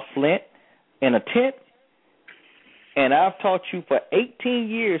 a flint, and a tent, and I've taught you for 18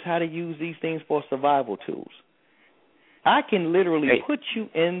 years how to use these things for survival tools, I can literally put you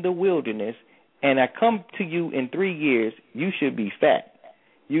in the wilderness, and I come to you in 3 years, you should be fat.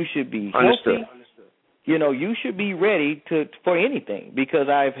 You should be healthy. Understood. You know, you should be ready for anything because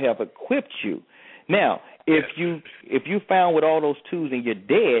I have equipped you. Now, if you found with all those tools and you're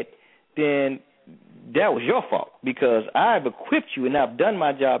dead, then that was your fault because I've equipped you and I've done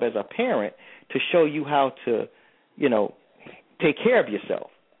my job as a parent to show you how to, you know, take care of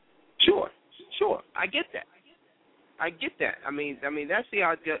yourself. Sure. I get that. I mean that's the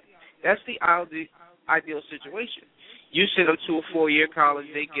ideal situation. You send them to a 4-year college,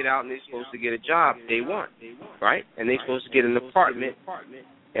 they get out and they're supposed to get a job day one, right? And they're supposed to get an apartment,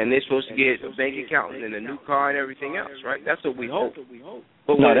 and they're supposed to get a bank account and a new car and everything else, right? That's what we hope.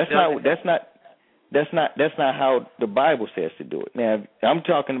 But no, that's not how the Bible says to do it. Now, I'm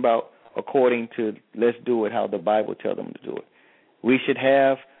talking about according to let's do it how the Bible tells them to do it. We should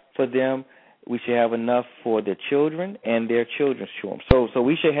have for them. We should have enough for their children and their children's children. So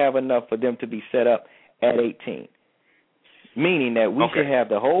we should have enough for them to be set up at 18, meaning that we should have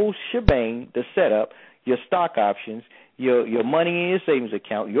the whole shebang, the setup, your stock options, your money in your savings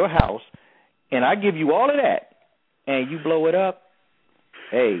account, your house, and I give you all of that, and you blow it up,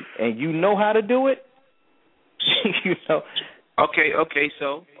 hey, and you know how to do it, you know. Okay.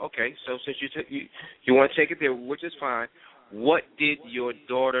 So since you want to take it there, which is fine. What did your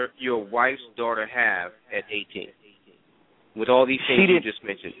wife's daughter, have at 18? With all these things you just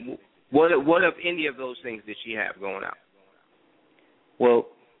mentioned, what of any of those things did she have going out? Well,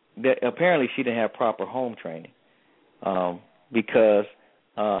 apparently she didn't have proper home training because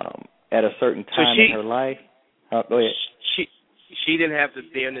at a certain time in her life, go ahead. She didn't have the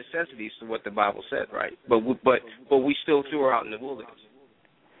bare necessities to what the Bible said, right? But we still threw her out in the wilderness.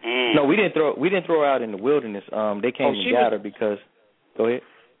 No, we didn't throw her out in the wilderness. They came and got her because. Go ahead.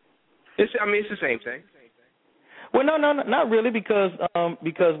 It's the same thing. Well, no, not really, because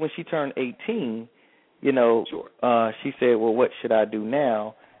when she turned 18, you know, she said, "Well, what should I do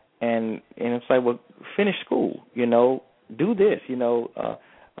now?" And it's like, "Well, finish school, you know, do this, you know."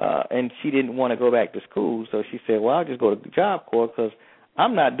 And she didn't want to go back to school, so she said, "Well, I'll just go to the Job Corps because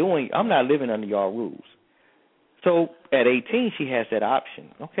I'm not living under y'all rules." So at 18, she has that option.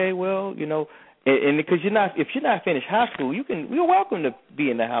 Okay, well, you know, and because if you're not finished high school, you're welcome to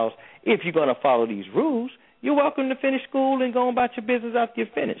be in the house if you're going to follow these rules. You're welcome to finish school and go about your business after you're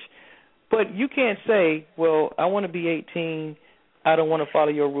finished. But you can't say, well, I want to be 18, I don't want to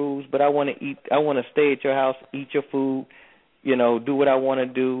follow your rules, but I want to eat, I want to stay at your house, eat your food, you know, do what I want to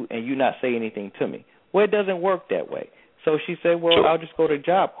do, and you not say anything to me. Well, it doesn't work that way. So she said, well, I'll just go to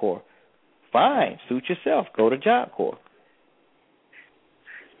Job Corps. Fine, suit yourself, go to Job Corps.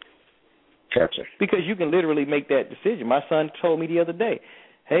 Gotcha. Because you can literally make that decision. My son told me the other day,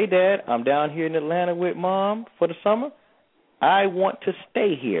 hey, Dad, I'm down here in Atlanta with Mom for the summer. I want to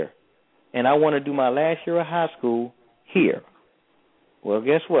stay here, and I want to do my last year of high school here. Well,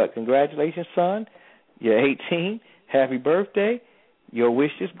 guess what? Congratulations, son. You're 18. Happy birthday. Your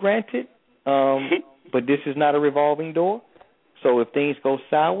wish is granted, but this is not a revolving door. So if things go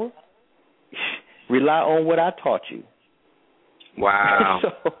sour, rely on what I taught you. Wow. So,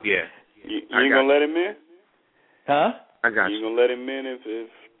 yeah. You ain't going to let him in? Huh? I got you. You going to let him in if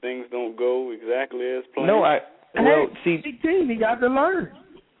things don't go exactly as planned? No, see, he got to learn.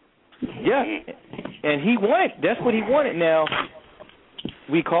 Yeah, and he wanted. That's what he wanted. Now,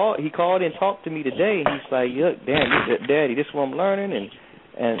 he called and talked to me today. He's like, "Look, Daddy, this is what I'm learning,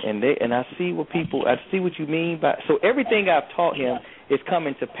 and I see what you mean by." So everything I've taught him is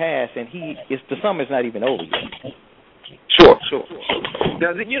coming to pass, and the summer's not even over yet. Sure.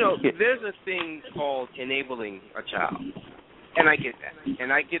 Now, there's a thing called enabling a child, and I get that,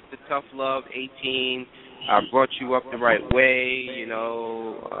 and I get the tough love. 18. I brought you up the right way,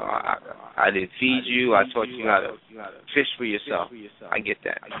 I didn't feed you. I taught you how to fish for yourself. I get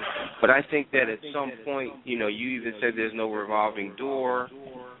that. But I think that at some point, you even said there's no revolving door.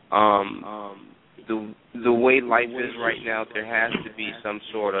 The way life is right now, there has to be some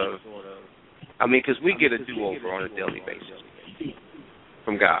sort of, because we get a do-over on a daily basis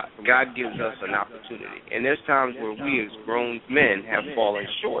from God. God gives us an opportunity. And there's times where we as grown men have fallen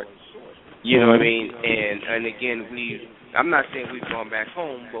short. You know what I mean? And again, I'm not saying we've gone back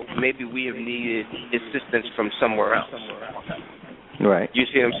home, but maybe we have needed assistance from somewhere else. Right. You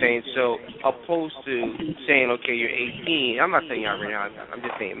see what I'm saying? So opposed to saying, okay, you're 18, I'm not saying y'all right now, I'm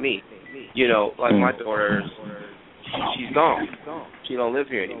just saying me. Like my daughter, she's gone. She don't live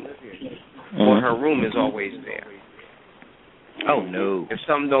here anymore. But her room is always there. Oh, no. If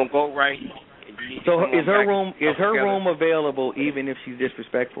something don't go right. So is her room available even if she's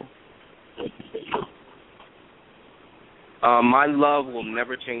disrespectful? My love will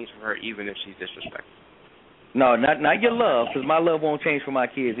never change for her, even if she's disrespectful. No, not your love, because my love won't change for my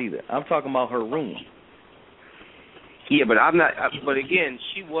kids either. I'm talking about her room. Yeah, but I'm not. But again,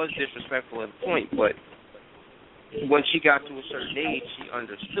 she was disrespectful at a point. But when she got to a certain age, she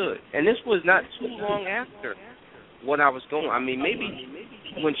understood, and this was not too long after what I was going. Maybe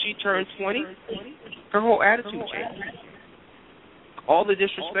when she turned 20, her whole attitude changed. All the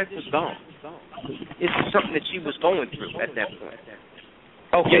disrespect was gone. It's something that she was going through at that point.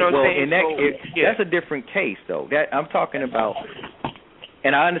 Okay, that's a different case, though. That I'm talking about,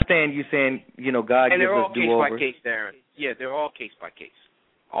 and I understand you saying, God gives us do-overs. And they're all case by case, Darren. Yeah, they're all case by case.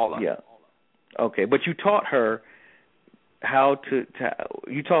 All of them. Yeah. Okay, but you taught her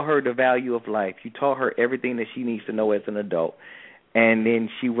you taught her the value of life. You taught her everything that she needs to know as an adult. And then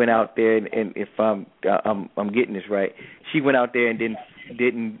she went out there, and if I'm getting this right, she went out there and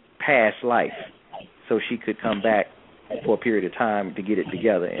didn't pass life, so she could come back for a period of time to get it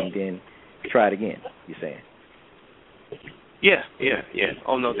together and then try it again. You're saying? Yeah.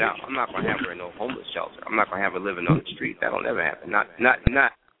 Oh, no doubt. I'm not gonna have her in no homeless shelter. I'm not gonna have her living on the street. That'll never happen. Not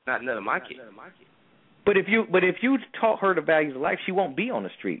none of my kids. But if you taught her the values of life, she won't be on the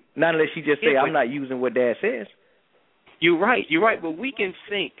street. Not unless she just say, "I'm not using what Dad says." You're right. But we can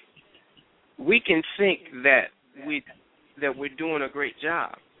think that we're doing a great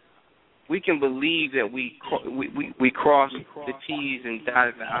job. We can believe that we crossed the T's and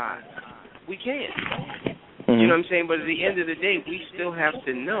dotted the I's. We can. Mm-hmm. You know what I'm saying? But at the end of the day, we still have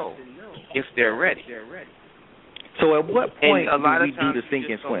to know if they're ready. So at what point do we do the sink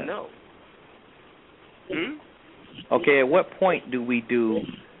and swim? Okay, at what point do we do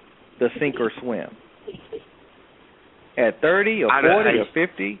the sink or swim? At 30 or 40 or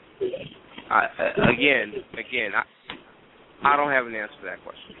 50? Again, I don't have an answer to that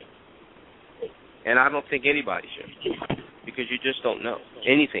question. And I don't think anybody should, because you just don't know.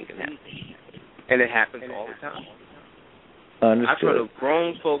 Anything can happen. And it happens all the time. Understood. I've heard of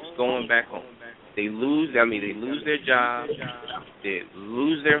grown folks going back home. They lose their job, they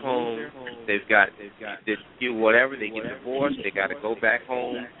lose their home, they do whatever, they get divorced, they got to go back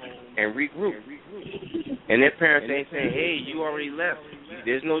home and regroup. And their parents ain't saying, "Hey, you already left.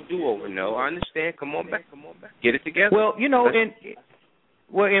 There's no do-over." No, I understand. Come on back. Get it together.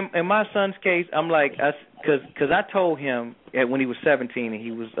 Well, in my son's case, I'm like, because I told him when he was 17 and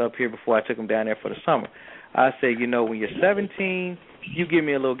he was up here before I took him down there for the summer, I said, when you're 17, you give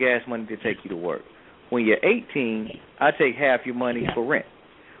me a little gas money to take you to work. When you're 18, I take half your money for rent.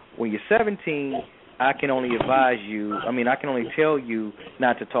 When you're 17, I can only advise you. I can only tell you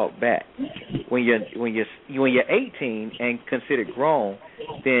not to talk back. When you're 18 and considered grown,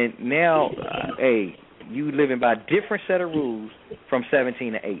 then now, you living by a different set of rules from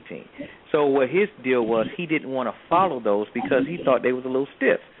 17 to 18. So what his deal was, he didn't want to follow those because he thought they was a little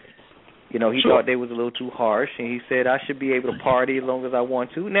stiff. He thought they was a little too harsh, and he said, I should be able to party as long as I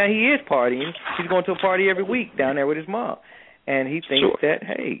want to. Now, he is partying. He's going to a party every week down there with his mom. And he thinks that,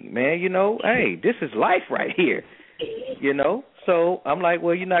 hey, man, hey, this is life right here, So I'm like,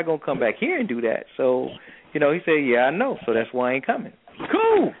 well, you're not going to come back here and do that. So, he said, yeah, I know, so that's why I ain't coming.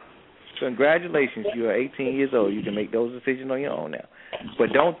 Cool. Congratulations, you are 18 years old. You can make those decisions on your own now.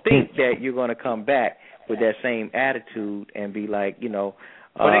 But don't think that you're going to come back with that same attitude and be like,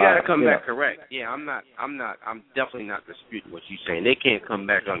 well, they got to come back correct. Yeah, I'm definitely not disputing what you're saying. They can't come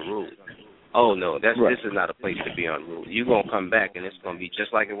back unruled. Oh, no, this is not a place to be unruled. You're going to come back, and it's going to be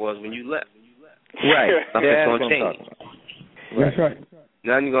just like it was when you left. Right. Nothing's going to change. That's right.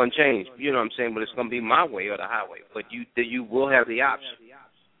 Nothing's going to change. You know what I'm saying? But it's going to be my way or the highway. But you will have the option.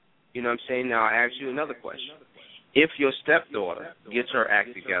 You know what I'm saying? Now, I ask you another question. If your stepdaughter gets her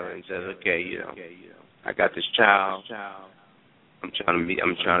act together and says, okay, I got this child. I'm trying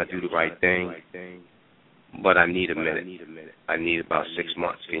to do the right thing, but I need a minute. I need about 6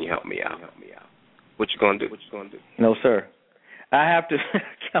 months. Can you help me out? What you gonna do? No, sir. I have to.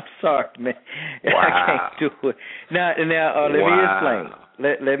 I'm sorry, man. Wow. I can't do it. Now,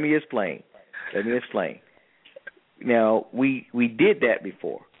 let me explain. Let me explain. Now, we did that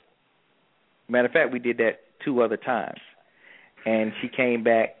before. Matter of fact, we did that 2 other times, and she came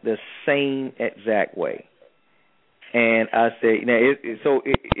back the same exact way. And I said,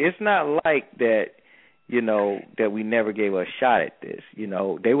 it's not like that, that we never gave her a shot at this.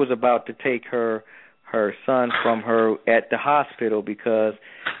 They was about to take her son from her at the hospital because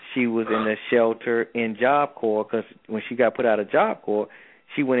she was in a shelter in Job Corps. Because when she got put out of Job Corps,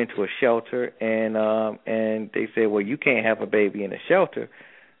 she went into a shelter, and they said, well, you can't have a baby in a shelter.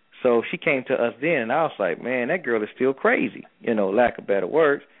 So she came to us then, and I was like, man, that girl is still crazy, lack of better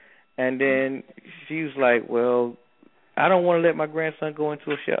words. And then she was like, well, I don't want to let my grandson go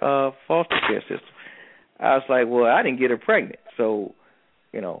into a foster care system. I was like, well, I didn't get her pregnant. So,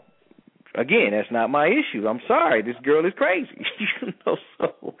 again, that's not my issue. I'm sorry. This girl is crazy.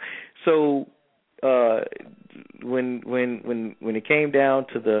 So when it came down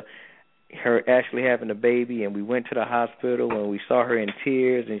to her actually having a baby, and we went to the hospital and we saw her in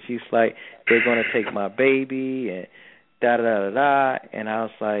tears, and she's like, they're going to take my baby, and da-da-da-da-da. And I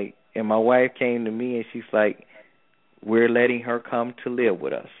was like, and my wife came to me, and she's like, we're letting her come to live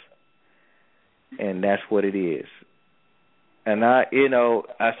with us. And that's what it is. And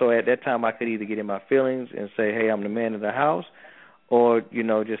so at that time I could either get in my feelings and say, hey, I'm the man of the house, or,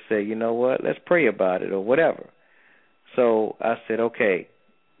 just say, you know what, let's pray about it or whatever. So I said, okay,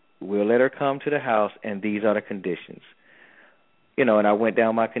 we'll let her come to the house, and these are the conditions. And I went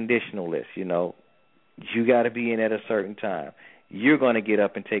down my conditional list, you got to be in at a certain time. You're going to get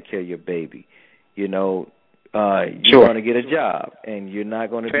up and take care of your baby. You're going to get a job, and you're not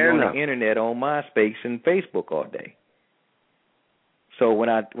going to be on the internet on MySpace and Facebook all day. So when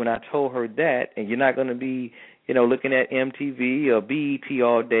I told her that, and you're not going to be, looking at MTV or BET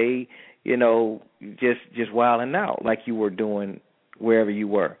all day, just wilding out like you were doing wherever you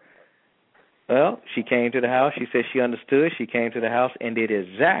were. Well, she came to the house. She said she understood. She came to the house and did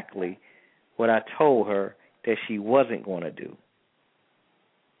exactly what I told her that she wasn't going to do.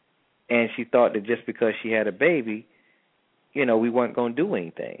 And she thought that just because she had a baby, we weren't going to do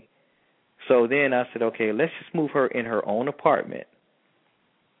anything. So then I said, okay, let's just move her in her own apartment,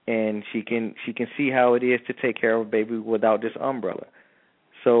 and she can see how it is to take care of a baby without this umbrella.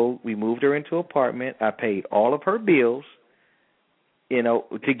 So we moved her into an apartment. I paid all of her bills,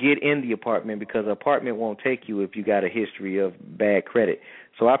 to get in the apartment, because the apartment won't take you if you got a history of bad credit.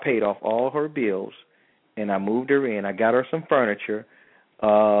 So I paid off all her bills, and I moved her in. I got her some furniture.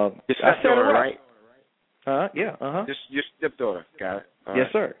 Your stepdaughter, right? Yeah, Just your stepdaughter, got it. Yes,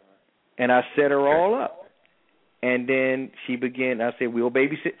 sir. And I set her all up. And then she began, I said, we'll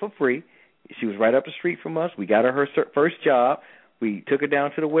babysit for free. She was right up the street from us. We got her first job. We took her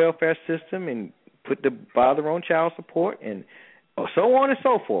down to the welfare system and put the father on child support and so on and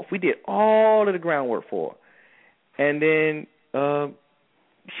so forth. We did all of the groundwork for her. And then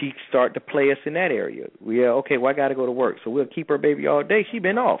she started to play us in that area. I got to go to work, so we'll keep her baby all day. She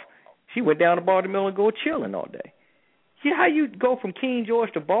been off. She went down to Baltimore and go chilling all day. See how you go from King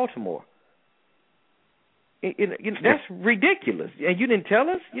George to Baltimore? That's ridiculous. And you didn't tell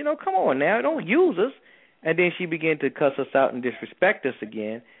us? Come on now, don't use us. And then she began to cuss us out and disrespect us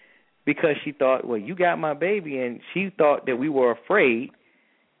again because she thought, well, you got my baby, and she thought that we were afraid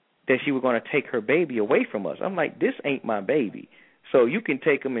that she was going to take her baby away from us. I'm like, this ain't my baby. So you can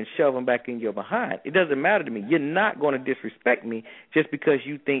take them and shove them back in your behind. It doesn't matter to me. You're not going to disrespect me just because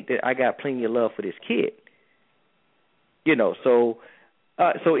you think that I got plenty of love for this kid. You know, so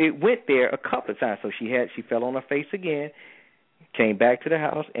it went there a couple of times. So she fell on her face again, came back to the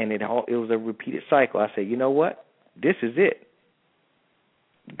house, and it was a repeated cycle. I said, you know what? This is it.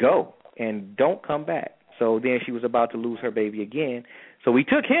 Go and don't come back. So then she was about to lose her baby again. So we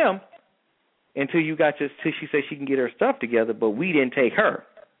took him until she said she can get her stuff together, but we didn't take her.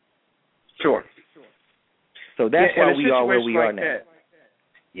 Sure. So that's why we are where we are now.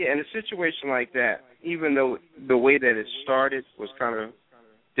 Yeah, in a situation like that, even though the way that it started was kind of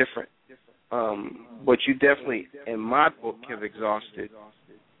different, but you definitely, in my book, have exhausted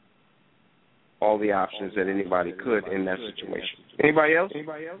all the options that anybody could in that situation. Anybody else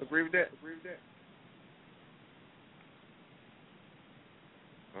agree with that?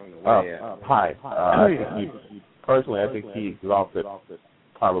 Hi. Personally, I think he exhausted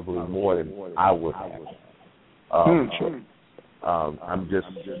probably more than I would have. Sure. I'm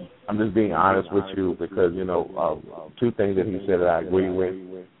just being honest with you because, you know, two things that he said that I agree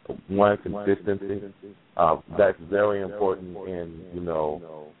with. One, consistency. That's very important in, you know,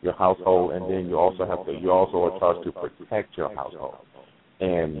 your household, and then you also are charged to protect your household.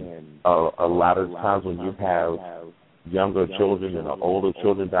 And a lot of times when you have younger children and an older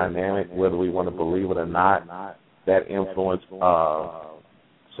children dynamic, whether we want to believe it or not, that influence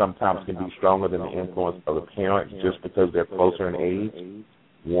sometimes can be stronger than the influence of the parents just because they're closer in age,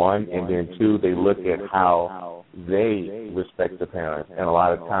 one, and then two, they look at how they respect the parents, and a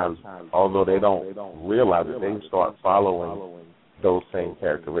lot of times, although they don't realize it, they start following those same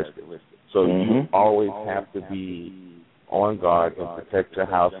characteristics. So you always have to be on guard and protect your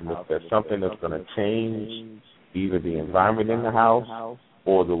house, and if there's something that's going to change either the environment in the house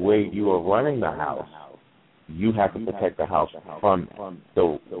or the way you are running the house, you have to protect the house from it.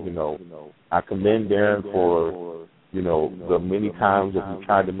 So, you know, I commend Darren for, you know, the many times that he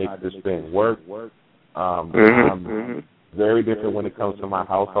tried to make this thing work. I'm very different when it comes to my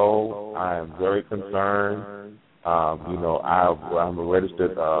household. I am very concerned. You know, I'm a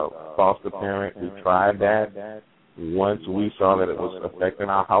registered foster parent. We tried that. Once we saw that it was affecting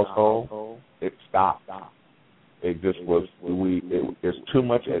our household, it stopped. It just was. There's too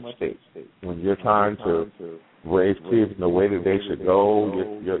much at stake when you're trying to raise kids in the way that they should go.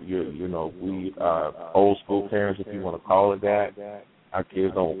 You know, we old school parents, if you want to call it that. Our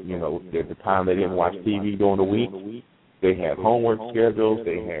kids don't. You know, at the time they didn't watch TV during the week. They had homework schedules.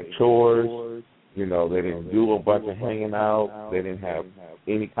 They had chores. You know, they didn't do a bunch of hanging out. They didn't have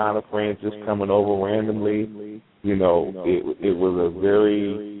any kind of friends just coming over randomly. You know, it was a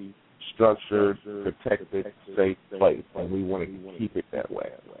very structured, protected, safe place, and we want to keep it that way.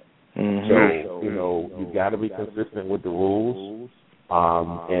 So, you know, you got to be consistent with the rules,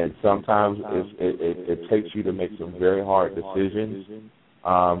 and sometimes it takes you to make some very hard decisions,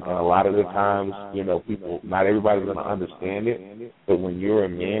 and a lot of the times, you know, not everybody's going to understand it, but when you're a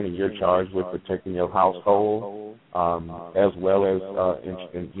man and you're charged with protecting your household, as well as,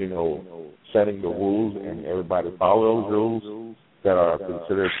 you know, setting the rules and everybody follow those rules that are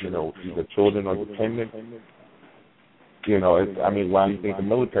considered, you know, either children or dependent, you know, why do you think the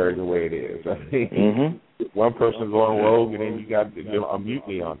military is the way it is? I mean, one person's going rogue and then you got a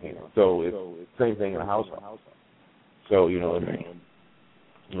mutiny on him. So it's the same thing in a household. So, you know, again,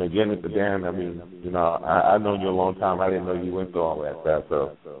 Mr. Darren, I mean, you know, I've known you a long time. I didn't know you went through all that stuff.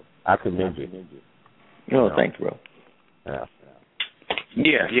 So I commend you. No, thank you, bro. Yeah.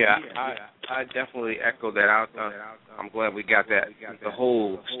 I definitely echo that out. I'm glad we got the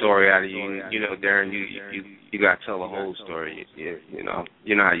whole story out of you. You know, Darren, you got to tell the whole story. You know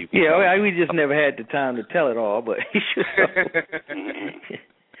how you. Yeah, we just never had the time to tell it all, but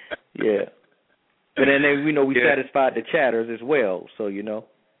yeah. But then we satisfied the chatters as well. So you know.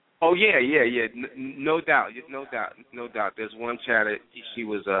 Oh yeah. No doubt. There's one chatter. She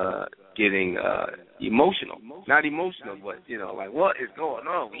was getting emotional. Not emotional, but you know, like what is going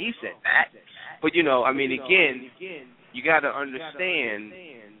on? He said that. But you know, I mean, again, you got to understand.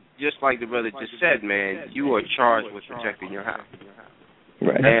 Just like the brother just said, man, you are charged with protecting your house.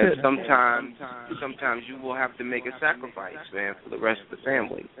 Right. And sometimes you will have to make a sacrifice, man, for the rest of the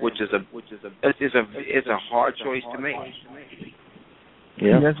family, which is a hard choice to make.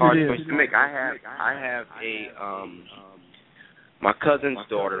 Yeah, hard choice to make. I have a my cousin's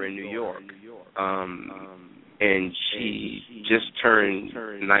daughter in New York, and she just turned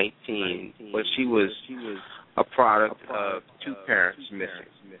 19, but she was a product of two parents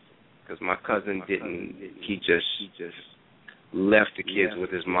missing, because my cousin didn't. He just left the kids with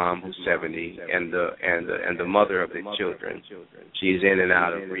his mom, who's 70, and the mother of the children. She's in and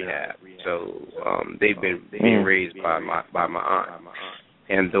out of rehab, so they've been being raised by my aunt.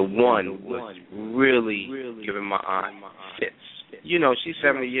 And the one was really giving my aunt fits. You know, she's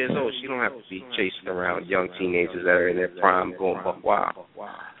 70 years old. She don't have to be chasing around young teenagers that are in their prime going buck wild.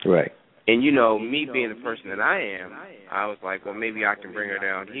 Right. And, you know, me being the person that I am, I was like, well, maybe I can bring her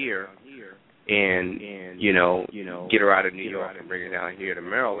down here and you know, get her out of New York and bring her down here to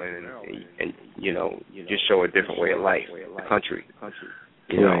Maryland and you know, just show her a different way of life, the country.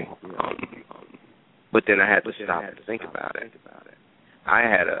 You know. But then I had to stop and think about it.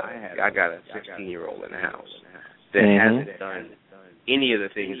 I got a 16-year-old in the house that hasn't done any of the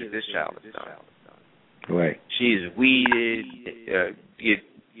things that this child has done. Right. She's weeded,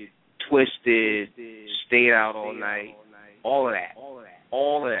 twisted, stayed out all night, all of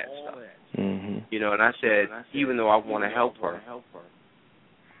that stuff. You know, and I said, even though I want to help her,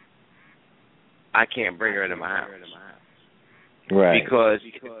 I can't bring her into my house. Right. Because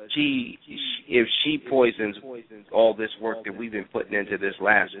if she poisons all this work that we've been putting into this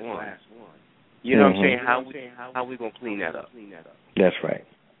last one, you know what I'm saying? How we gonna clean that up? That's right.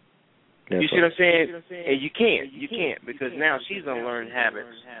 You see what I'm saying? And you can't because now she's gonna learn habits.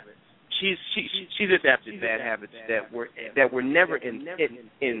 She's adapted bad habits that were never in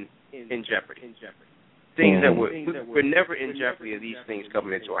jeopardy. Things that were never in jeopardy of these things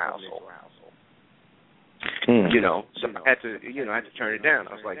coming into our household. You know, so I had to turn it down.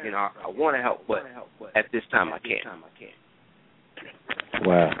 I was like, you know, I want to help, but at this time I can't.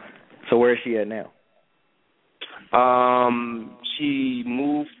 Wow. So where is she at now? She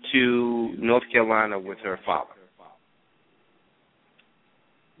moved to North Carolina with her father.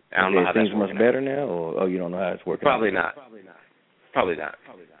 I don't know how things that's much better now, or you don't know how it's working? Probably not.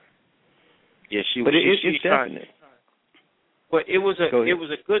 Yeah, But it's definite. But it was a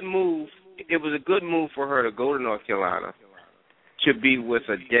good move. It was a good move for her to go to North Carolina to be with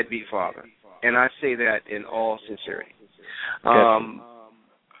a deadbeat father, and I say that in all sincerity.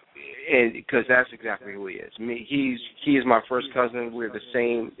 And because that's exactly who he is. He is my first cousin. We're the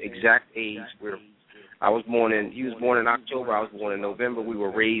same exact age. He was born in October. I was born in November. We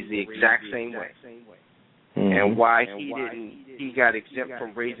were raised the exact same way. And why he got exempt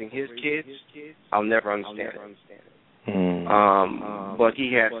from raising his kids, I'll never understand it. But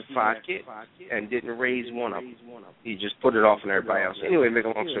he had 5 kids and didn't raise one of them. He just put it off on everybody else. Anyway, make a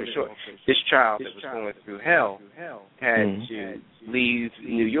long story short, this child that was going through hell had to leave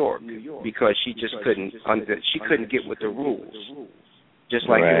New York because she just couldn't get with the rules. Just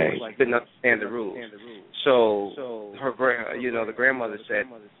like she couldn't understand the rules. So the grandmother said,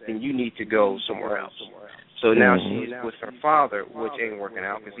 then you need to go somewhere else. So now she's with her father, which ain't working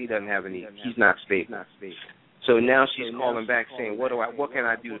out because he's not stable. So now she's calling back saying, what can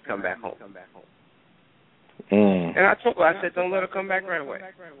I do to come back home? And I told her, I said, don't let her come back right away.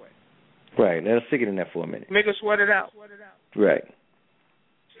 Right, let her stick it in there for a minute. Make her sweat it out. Right.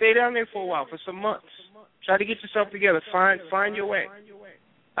 Stay down there for a while, for some months. Try to get yourself together. Find your way.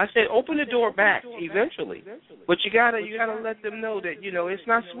 I said, open the door back eventually. But you gotta let them know that, you know, it's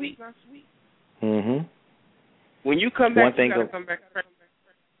not sweet. When you come back, you gotta come back.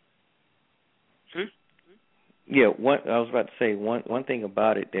 Yeah, I was about to say one thing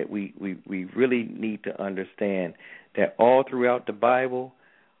about it that we really need to understand that all throughout the Bible,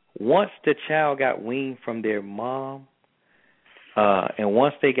 once the child got weaned from their mom, and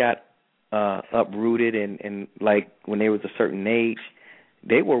once they got uprooted and like when they was a certain age,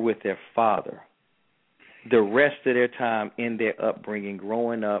 they were with their father. The rest of their time in their upbringing,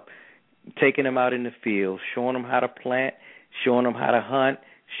 growing up, taking them out in the field, showing them how to plant, showing them how to hunt,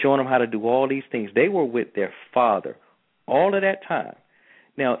 showing them how to do all these things. They were with their father all of that time.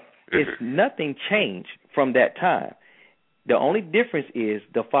 Now, it's nothing changed from that time. The only difference is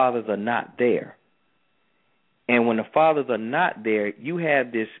the fathers are not there. And when the fathers are not there, you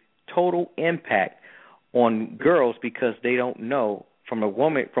have this total impact on girls because they don't know from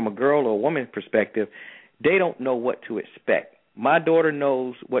a girl or a woman perspective, they don't know what to expect. My daughter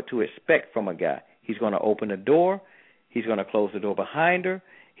knows what to expect from a guy. He's going to open the door. He's going to close the door behind her.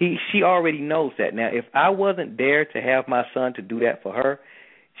 She already knows that. Now, if I wasn't there to have my son to do that for her,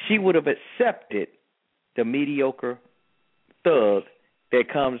 she would have accepted the mediocre thug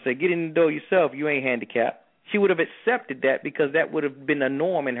that comes and say, get in the door yourself, you ain't handicapped. She would have accepted that because that would have been a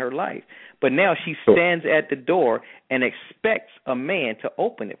norm in her life. But now she stands at the door and expects a man to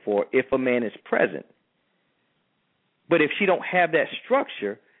open it for her if a man is present. But if she don't have that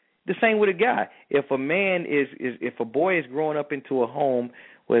structure, the same with a guy. If a man if a boy is growing up into a home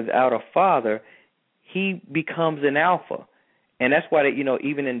without a father, he becomes an alpha. And that's why,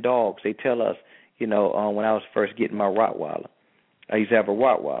 even in dogs, they tell us, when I was first getting my Rottweiler, I used to have a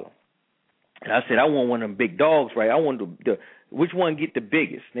Rottweiler. And I said, I want one of them big dogs, right? I want which one get the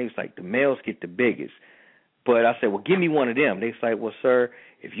biggest? And they was like, the males get the biggest. But I said, well, give me one of them. They was like, well, sir,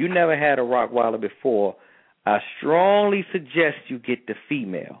 if you never had a Rottweiler before, I strongly suggest you get the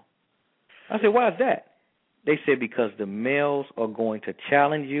female. I said, why is that? They said, because the males are going to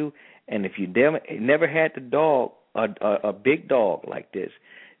challenge you, and if you never had the dog, a big dog like this,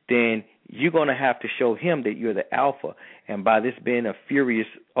 then you're going to have to show him that you're the alpha. And by this being a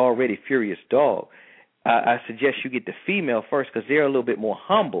already furious dog, I suggest you get the female first because they're a little bit more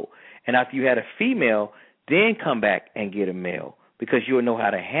humble. And after you had a female, then come back and get a male because you'll know how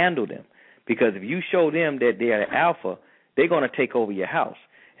to handle them. Because if you show them that they're the alpha, they're going to take over your house.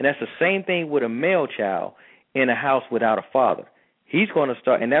 And that's the same thing with a male child in a house without a father. He's going to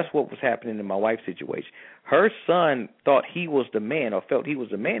start, and that's what was happening in my wife's situation. Her son thought he was the man or felt he was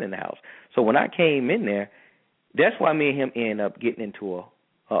the man in the house. So when I came in there, that's why me and him ended up getting into a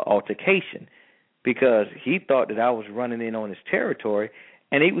altercation because he thought that I was running in on his territory,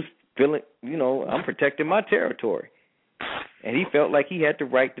 and he was feeling, I'm protecting my territory. And he felt like he had the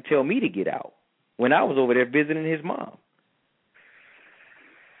right to tell me to get out when I was over there visiting his mom.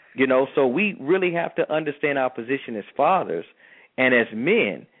 So we really have to understand our position as fathers and as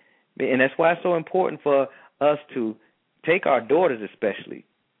men. And that's why it's so important for us to take our daughters especially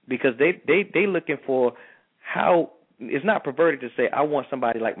because they looking for how – it's not perverted to say I want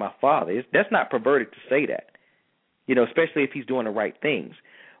somebody like my father. That's not perverted to say that, especially if he's doing the right things.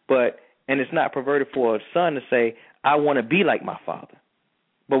 And it's not perverted for a son to say I want to be like my father.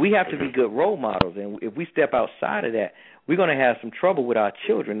 But we have to be good role models, and if we step outside of that, we're going to have some trouble with our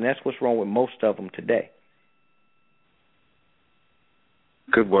children, and that's what's wrong with most of them today.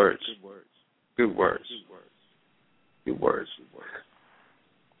 Good words. Good words.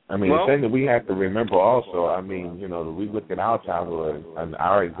 I mean, the thing that we have to remember also, we look at our childhood and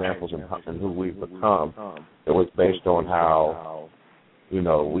our examples and who we've become, it was based on how,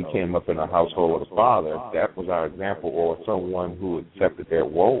 we came up in a household with a father. That was our example, or someone who accepted their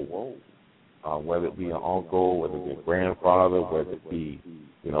role, whether it be an uncle, whether it be a grandfather, whether it be,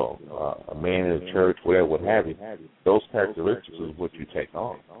 a man in the church, whatever, what have you. Those characteristics is what you take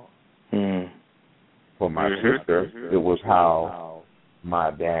on. For my sister, it was how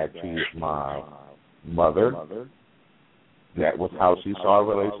my dad treated my mother. That was how she saw a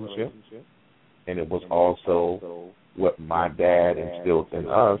relationship. And it was also what my dad instilled in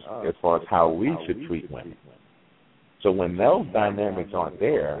us as far as how we should treat women. So when those dynamics aren't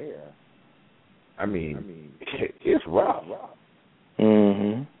there, it's rough.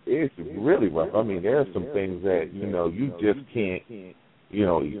 It's really rough. There are some things that, you just can't,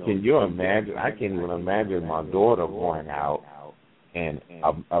 can you imagine? I can't even imagine my daughter going out and,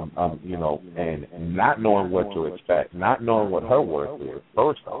 and not knowing what to expect, not knowing what her worth is,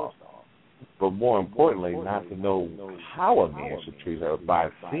 first off. But more importantly, not to know how a man should treat her by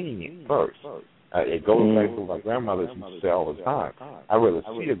seeing it first. It goes back to what my grandmother used to say all the time. I'd rather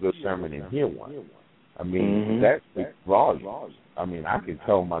see a good sermon than hear one. That speaks volumes. I can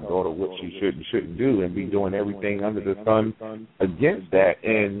tell my daughter what she should and shouldn't do and be doing everything under the sun against that.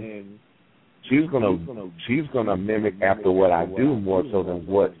 And she's gonna mimic after what I do more so than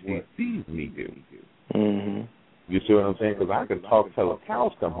what she sees me do. You see what I'm saying? Because I can talk till the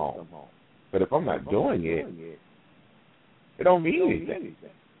cows come home. But if I'm not doing it, it don't mean anything.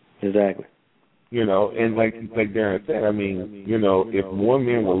 Exactly. And like Darren said, if more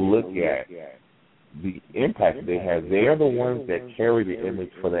men will look at the impact they have, they are the ones that carry the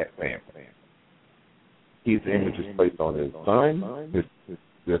image for that family. His image is placed on his son,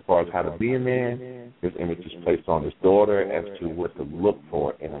 as far as how to be a man. His image is placed on his daughter as to what to look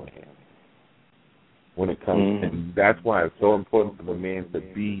for in a man. When it comes, and that's why it's so important for the man to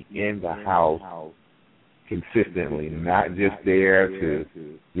be in the house consistently, not just there to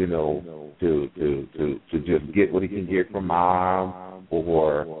just get what he can get from mom,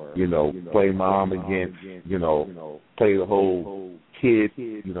 or play mom against, play the whole kid,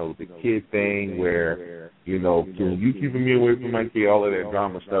 the kid thing where can you keeping me away from my kid, all of that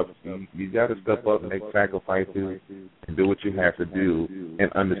drama stuff. You got to step up and make sacrifices and do what you have to do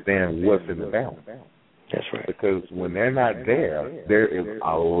and understand what's in the balance. That's right. Because when they're not there is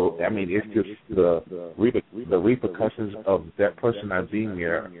it's just the repercussions of that person not being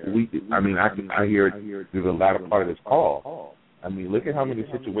there. I hear it through the latter part of this call. I mean, look at how many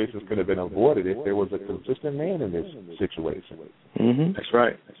situations could have been avoided if there was a consistent man in this situation. Mm-hmm. That's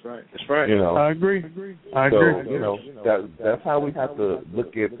right. You know, I agree. So, you know, that's how we have to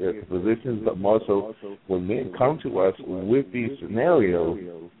look at the positions, but more so when men come to us with these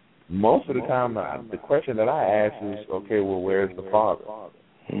scenarios, most of the time the question that I ask is, okay, well, where's the father?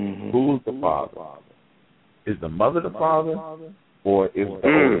 Mm-hmm. Who's the father? Is the mother the father? Or is the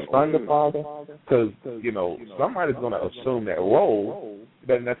older son the father? Because, you know, somebody's going to assume that role. It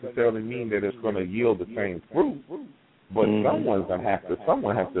doesn't necessarily mean that it's going to yield the same fruit. But someone has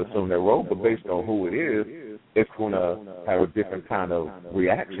to assume that role, but based on who it is, it's going to have a different kind of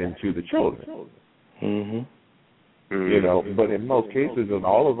reaction to the children. You know, but in most cases, and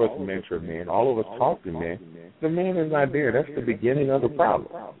all of us mentor men, all of us talk to men, the man is not there. That's the beginning of the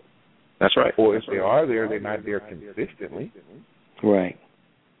problem. That's right. Or if they are there, they're not there consistently. Right.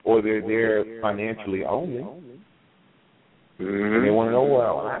 Or they're there financially only. And they want to know,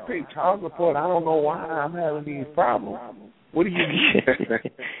 well, I pay child support. I don't know why I'm having these problems. What do you mean?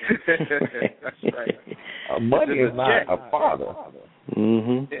 That's right. Money is not a father.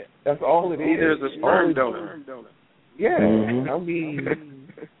 Mm-hmm. That's all it is. Neither is a sperm donor. Yeah. I mean,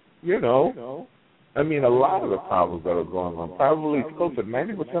 you know, I mean, a lot of the problems that are going on, probably close to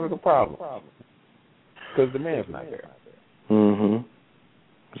 90% of the problems, because the man's not there. Mm-hmm.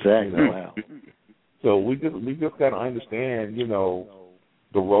 Exactly. Wow. So we just got to understand, you know,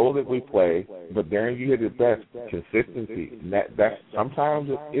 the role that we play, but then you hit the best consistency. And that sometimes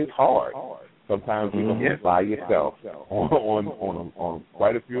it's hard. Sometimes you're going to be by yourself on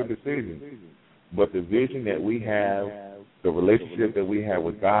quite a few decisions. But the vision that we have, the relationship that we have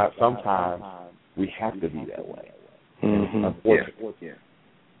with God, sometimes we have to be that way. Unfortunately.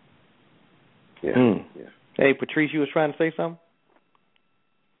 Hey, Patrice, you was trying to say something?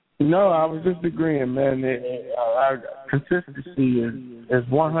 No, I was just agreeing, man. Consistency is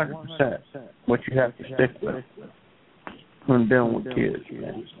 100% what you have to stick with when dealing with kids,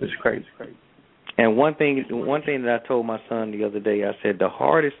 man. It's crazy. And one thing that I told my son the other day, I said the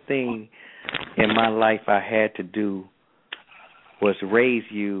hardest thing in my life I had to do was raise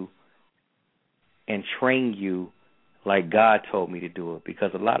you and train you like God told me to do it,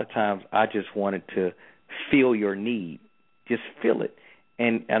 because a lot of times I just wanted to feel your need, just feel it.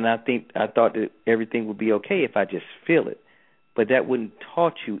 And I thought that everything would be okay if I just feel it. But that wouldn't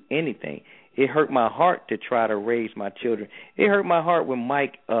taught you anything. It hurt my heart to try to raise my children. It hurt my heart when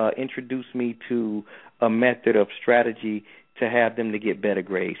Mike introduced me to a method of strategy to have them to get better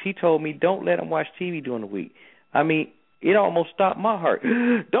grades. He told me, don't let them watch TV during the week. I mean, it almost stopped my heart.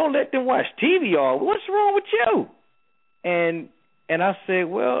 Don't let them watch TV all. What's wrong with you? And I said,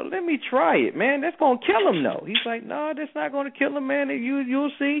 well, let me try it, man. That's going to kill him, though. He's like, no, that's not going to kill him, man.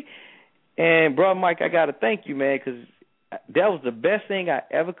 You'll see. And, Brother Mike, I got to thank you, man, because that was the best thing I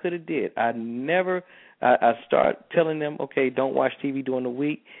ever could have did. I started telling them, okay, don't watch TV during the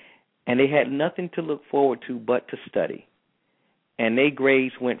week, and they had nothing to look forward to but to study. And their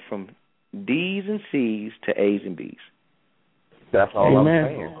grades went from D's and C's to A's and B's. That's all I'm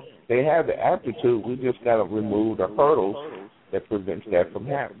saying. They have the aptitude. We just got to remove the hurdles that prevents that from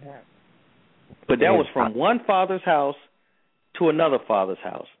happening. But that was from one father's house to another father's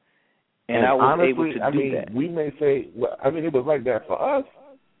house. And I was honestly, able to do that. We may say, well, it was like that for us.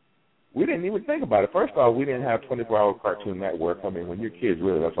 We didn't even think about it. First off, we didn't have 24-hour Cartoon Network. When you're kids,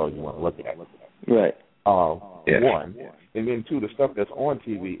 really, that's all you want to look at. Right. One. And then two, the stuff that's on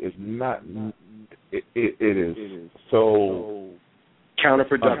TV is not, it is so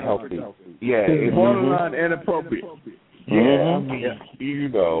counterproductive. Unhealthy. Yeah. It's borderline inappropriate. Yeah, I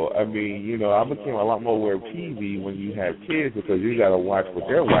became a lot more aware of TV when you have kids, because you got to watch what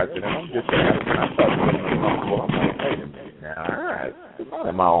they're watching. And I'm just saying, I start getting uncomfortable. I'm like, wait a minute now, all right, it's not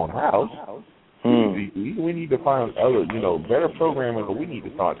in my own house. We need to find other, better programming, but we need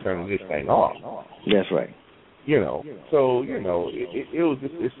to start turning this thing off. That's right. So it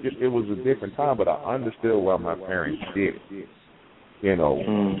was a different time, but I understood why my parents did it.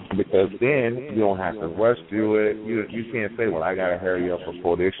 Because then you don't have to rush through it. You can't say, well, I got to hurry up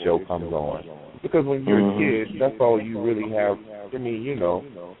before this show comes on. Because when you're a kid, that's all you really have.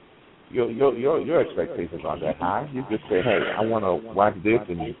 Your expectations aren't that high. You just say, hey, I want to watch this,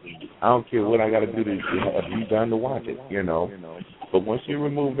 and I don't care what I got to do to have you done to watch it, But once you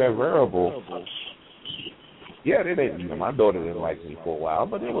remove that variable, they didn't. My daughter didn't like me for a while,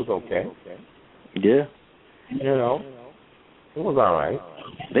 but it was okay. Yeah. It was all right.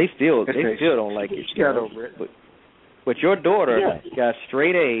 They still don't like it. She got over it. But your daughter got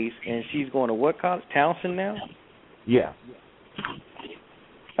straight A's, and she's going to what college? Townsend now? Yeah.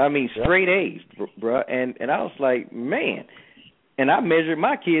 Straight A's, bruh. And I was like, man. And I measured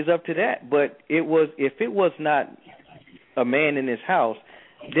my kids up to that. But if it was not a man in this house,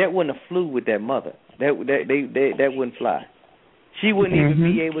 that wouldn't have flew with that mother. That wouldn't fly. She wouldn't even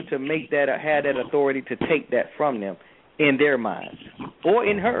be able to make that or have that authority to take that from them in their minds or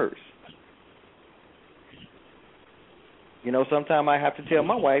in hers. You know, sometimes I have to tell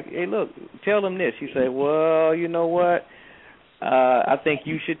my wife, hey, look, tell them this. She say, well, you know what? I think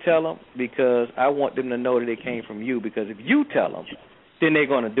you should tell them because I want them to know that it came from you, because if you tell them, then they're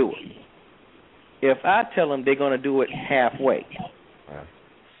going to do it. If I tell them, they're going to do it halfway.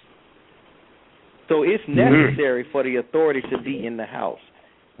 So it's necessary for the authority to be in the house.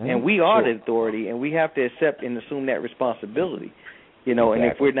 And we are the authority, and we have to accept and assume that responsibility. You know, and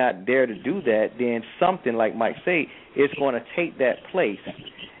if we're not there to do that, then something, like Mike say, it's going to take that place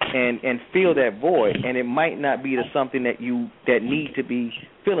and fill that void. And it might not be the something that need to be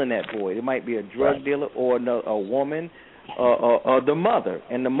filling that void. It might be a drug dealer or a woman or the mother.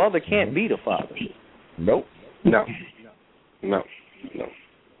 And the mother can't be the father. Nope. No.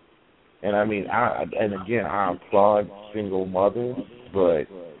 And I mean, I applaud single mothers, but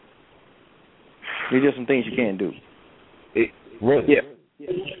there's just some things you can't do. Really? Yeah.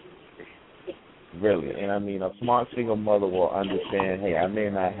 Really. And I mean, a smart single mother will understand, hey, I may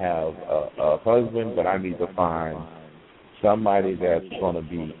not have a husband, but I need to find somebody that's going to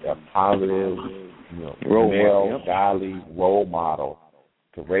be a positive, godly role model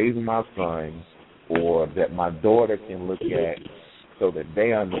to raise my son, or that my daughter can look at so that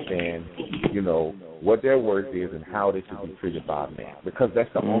they understand, what their worth is and how they should be treated by a man. Because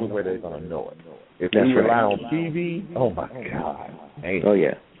that's the only way they're going to know it. If we rely on TV, oh, my God. Oh,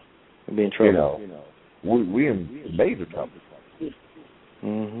 yeah. We'll be in trouble. We in major trouble.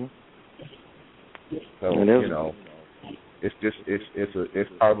 Mm-hmm. So, it's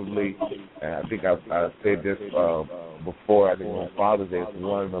probably, and I think I said this before, I think on Father's Day, it's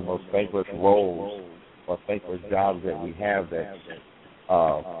one of the most thankless roles or thankless jobs that we have that's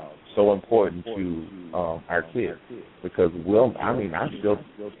so important to our kids. Because, I still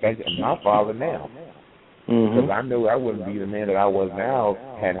thank my father now. Because I knew I wouldn't be the man that I was now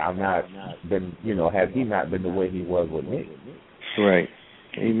had I not been, had he not been the way he was with me. Right.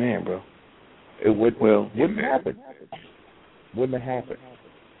 Amen, bro. It wouldn't happen. Wouldn't have happened.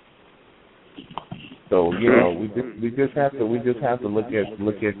 So we just have to look at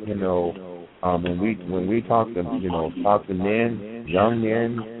when we talk to men, young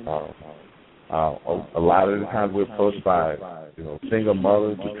men. A lot of the times we're approached by single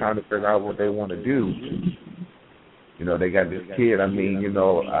mothers who are trying to figure out what they want to do. They got this kid. I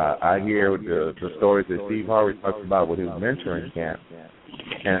hear the stories that Steve Harvey talks about with his mentoring camp,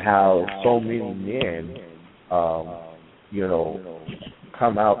 and how so many men,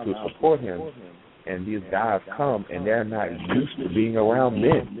 come out to support him, and these guys come and they're not used to being around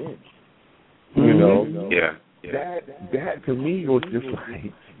men. That to me was just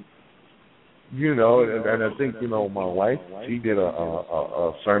like, and I think my wife, she did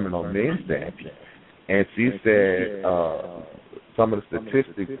a sermon on Men's Day, and she said some of the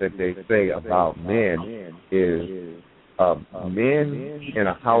statistics that they say about men is men in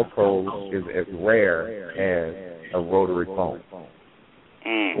a household is as rare as a rotary phone.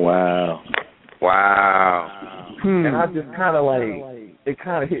 Wow. And I just kind of it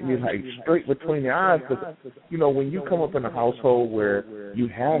kind of hit me like straight between the eyes, because, when you come up in a household where you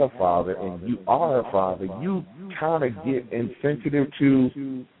had a father and you are a father, you kind of get insensitive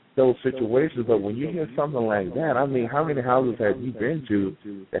to those situations. But when you hear something like that, how many houses have you been to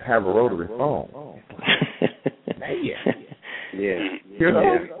that have a rotary phone?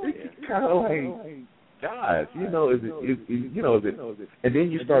 It's kind of like, God, is it? And then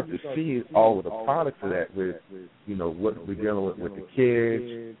you start to see all of the products of that with, what we're dealing with the kids,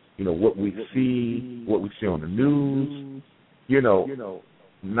 what we see on the news.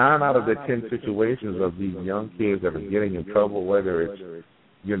 9 out of the 10 situations of these young kids that are getting in trouble, whether it's,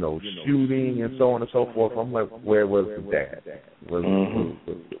 shooting and so on and so forth, I'm like, where was the dad?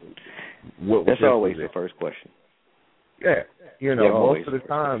 That's always the first question. Yeah. Most of the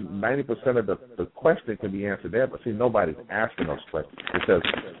time, 90% of the question can be answered there, but see, nobody's asking those questions. Because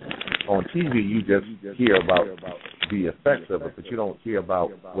on TV, you just hear about the effects of it, but you don't hear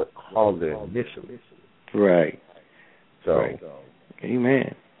about what caused it initially. Right. So. Right.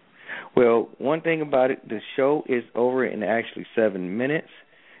 Amen. Well, one thing about it, the show is over in actually 7 minutes,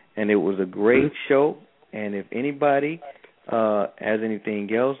 and it was a great show. And if anybody has anything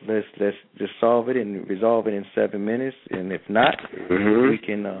else, let's just solve it and resolve it in 7 minutes. And if not, we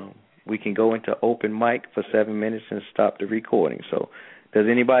can we can go into open mic for 7 minutes and stop the recording. So, does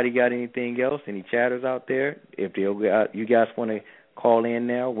anybody got anything else? Any chatters out there? If you guys want to call in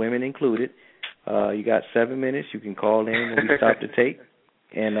now, women included, you got 7 minutes. You can call in when we stop the tape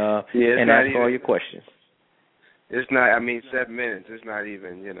and ask all your questions. It's not. I mean, 7 minutes. It's not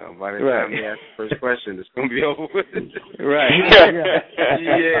even. By the time you ask the first question, it's gonna be over with. Right.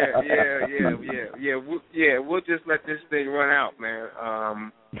 Yeah. We'll just let this thing run out,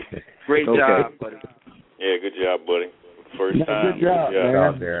 man. Great job, buddy. Yeah, good job, buddy. First time. Good job,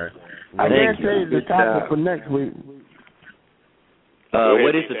 man. There. I can't tell you the topic for next week.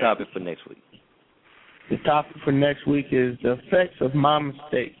 What is the topic for next week? The topic for next week is the effects of my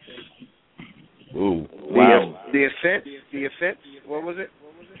mistakes. Ooh. Wow. The offense. What was it?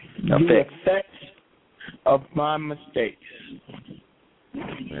 The effects of my mistakes.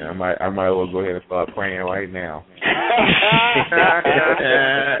 Yeah, I might as well go ahead and start praying right now. That's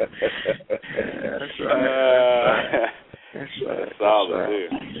right. That's solid.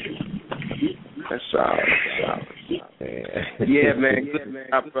 That's solid. Yeah, man. Good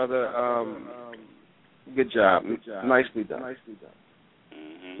job, brother. Good job. Nicely done.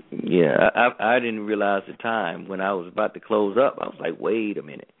 Yeah, I didn't realize the time when I was about to close up. I was like, wait a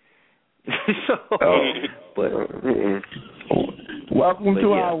minute. Welcome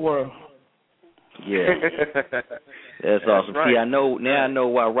to our world. Yeah, that's awesome. Right. See, I know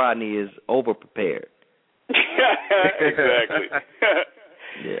why Rodney is over prepared. Exactly.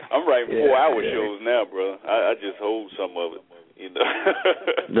 Yeah, I'm writing 4-hour shows now, bro. I just hold some of it,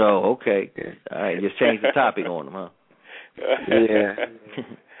 No, okay. All right, just change the topic on them, huh? Yeah.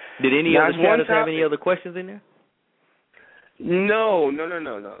 Did any other chatters have any other questions in there? No.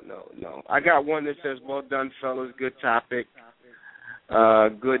 I got one that says, "Well done, fellas. Good topic.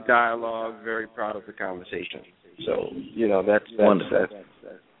 Good dialogue. Very proud of the conversation." So that's wonderful.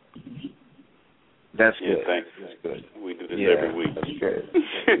 That's yeah, good. Thanks. That's good. We do this every week. That's good.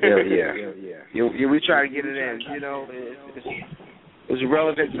 Yeah. We try to get it in. It's a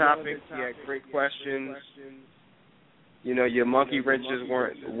relevant topic. You had great questions. Your monkey wrenches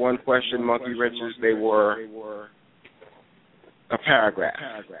weren't one question. Monkey wrenches, they were a paragraph.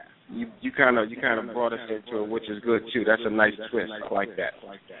 You kind of brought us into it, which is good too. That's a nice twist. I like that.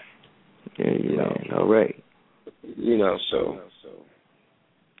 Yeah. All right. So.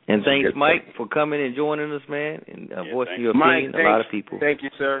 And thanks, Mike, for coming and joining us, man, and voicing your opinion. Mike, a lot of people. Thank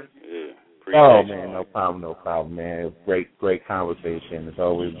you, sir. Oh man, no problem, man. Great conversation. It's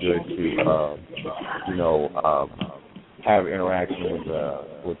always good to have interaction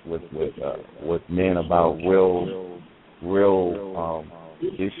with men about real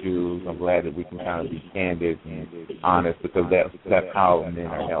issues. I'm glad that we can kind of be candid and honest, because that's how men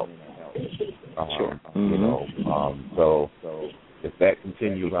are helped. Sure. So if that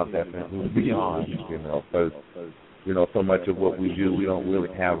continues, I'll definitely be on. Because so much of what we do, we don't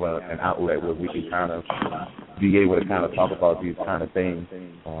really have an outlet where we can kind of be able to kind of talk about these kind of things.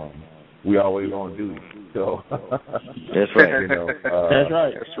 We always on duty, so that's right. That's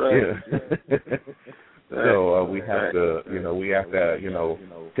right. Yeah. So we have to,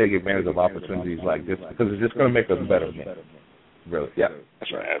 take advantage of opportunities like this, because it's just going to make us better men. Really, yeah,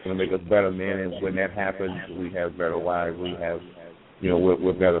 that's right. It's going to make us better men, and when that happens, we have better wives. We have,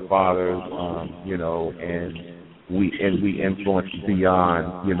 we're better fathers. And we influence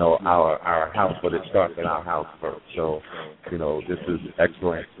beyond, our house, but it starts in our house first. So, this is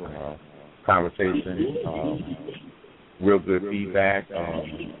excellent conversation, real good feedback,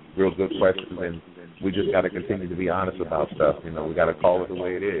 real good questions, and we just got to continue to be honest about stuff. We got to call it the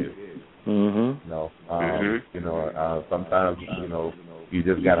way it is. Sometimes, you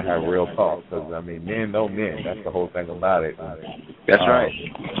just got to have real talk, because, men know men. That's the whole thing about it. That's right.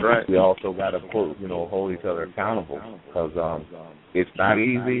 That's right. We also got to hold each other accountable, because it's not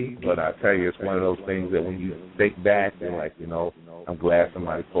easy, but I tell you, it's one of those things that when you think back, you're like, I'm glad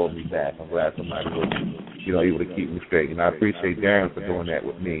somebody pulled me back. I'm glad somebody was, able to keep me straight. And I appreciate Darren for doing that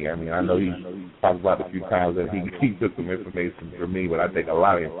with me. I know he talked about a few times that he took some information from me, but I take a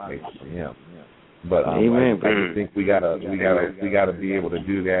lot of information from him. But I just think we gotta be able to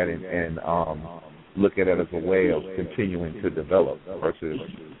do that and look at it as a way of continuing to develop versus,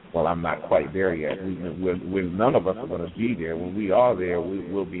 well, I'm not quite there yet. When none of us are going to be there, when we are there,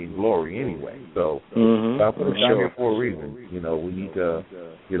 we'll be in glory anyway. So I put it down here for a reason. We need to,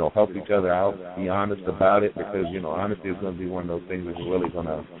 help each other out, be honest about it, because, honesty is going to be one of those things that's really going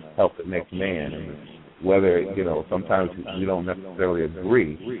to help the next man. And whether, sometimes you don't necessarily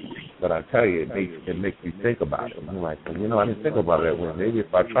agree, but I tell you, it makes you think about it. I'm like, I didn't think about it that way. Maybe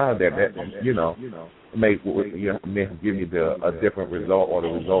if I tried that may have given you a different result, or the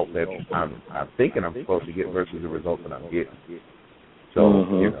result that I'm thinking I'm supposed to get versus the result that I'm getting. So,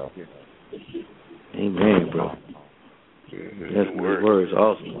 Amen, bro. That's good words,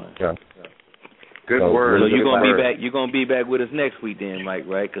 awesome. Man. Yeah. Good words. So you're gonna be back with us next week, then, Mike,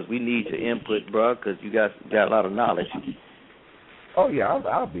 right? Because we need your input, bro. Because you got a lot of knowledge. Oh yeah,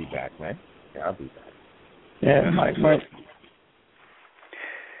 I'll be back, man. Yeah, I'll be back. Yeah, Mike.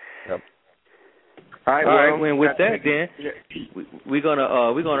 Yep. All right. Well, with that, then we're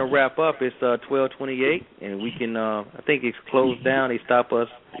gonna wrap up. It's 12:28, and we can. I think it's closed down. They stop us.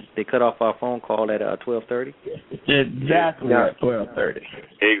 They cut off our phone call at 12:30. Exactly at 12:30.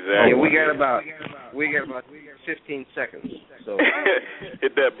 Exactly. Yeah, we got about 15 seconds. So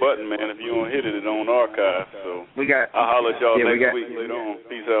hit that button, man. If you don't hit it, it don't archive. So I'll holler at y'all next week later on.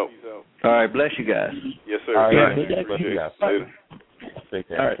 Peace out. All right. Bless you guys. Yes, sir. All right. Bless you guys. Later. Take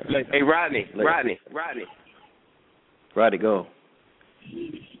care. All right. Hey, Rodney, go.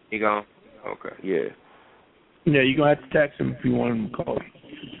 You gone? Okay. Yeah. Yeah, you're going to have to text him if you want him to call you.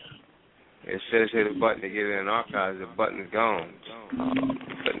 It says hit a button to get it in archives. The button is gone.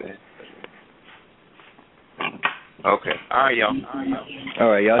 Okay. All right, y'all. All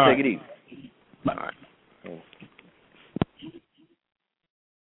right, y'all. Take it easy. Bye. All right.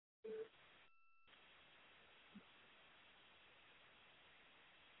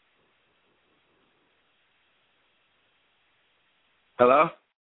 Hello?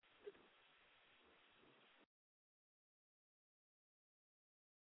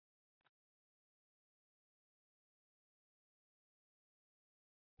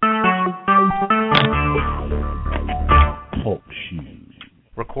 Talk shoes.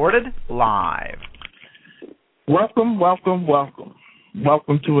 Recorded live. Welcome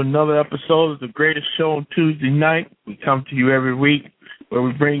to another episode of The Greatest Show on Tuesday night. We come to you every week where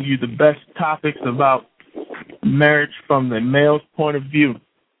we bring you the best topics about marriage from the male's point of view.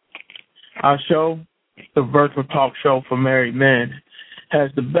 Our show, the virtual talk show for married men,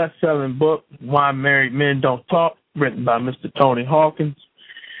 has the best-selling book, Why Married Men Don't Talk, written by Mr. Tony Hawkins.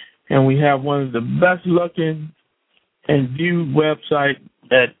 And we have one of the best-looking and viewed websites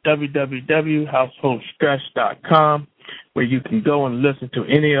at www.householdstress.com, where you can go and listen to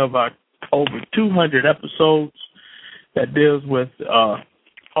any of our over 200 episodes that deals with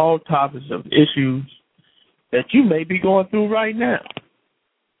all topics of issues that you may be going through right now.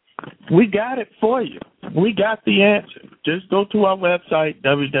 We got it for you. We got the answer. Just go to our website,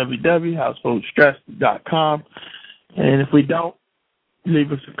 www.householdstress.com, and if we don't,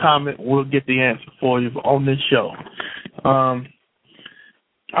 leave us a comment. We'll get the answer for you on this show.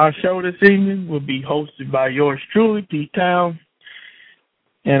 Our show this evening will be hosted by yours truly, T-Town,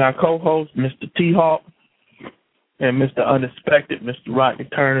 and our co-host, Mr. T-Hawk, and Mr. Unexpected, Mr. Rodney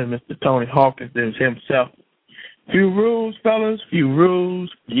Turner, Mr. Tony Hawkins is himself. Few rules, fellas, few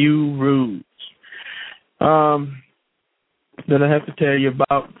rules. That I have to tell you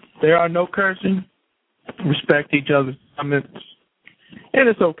about. There are no cursing. Respect each other's comments. And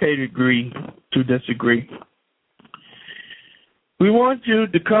it's okay to agree to disagree. We want you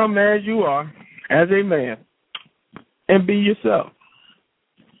to come as you are, as a man, and be yourself.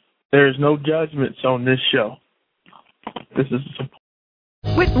 There is no judgments on this show. This is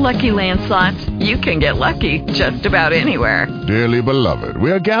With Lucky Land Slots, you can get lucky just about anywhere. Dearly beloved,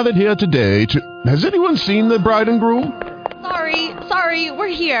 we are gathered here today to... Has anyone seen the bride and groom? Sorry, we're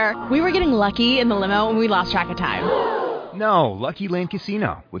here. We were getting lucky in the limo and we lost track of time. No, Lucky Land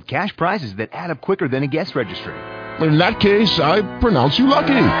Casino, with cash prizes that add up quicker than a guest registry. In that case, I pronounce you lucky.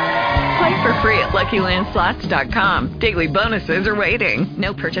 Play for free at LuckyLandSlots.com. Daily bonuses are waiting.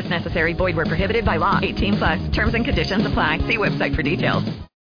 No purchase necessary. Void where prohibited by law. 18+. Terms and conditions apply. See website for details.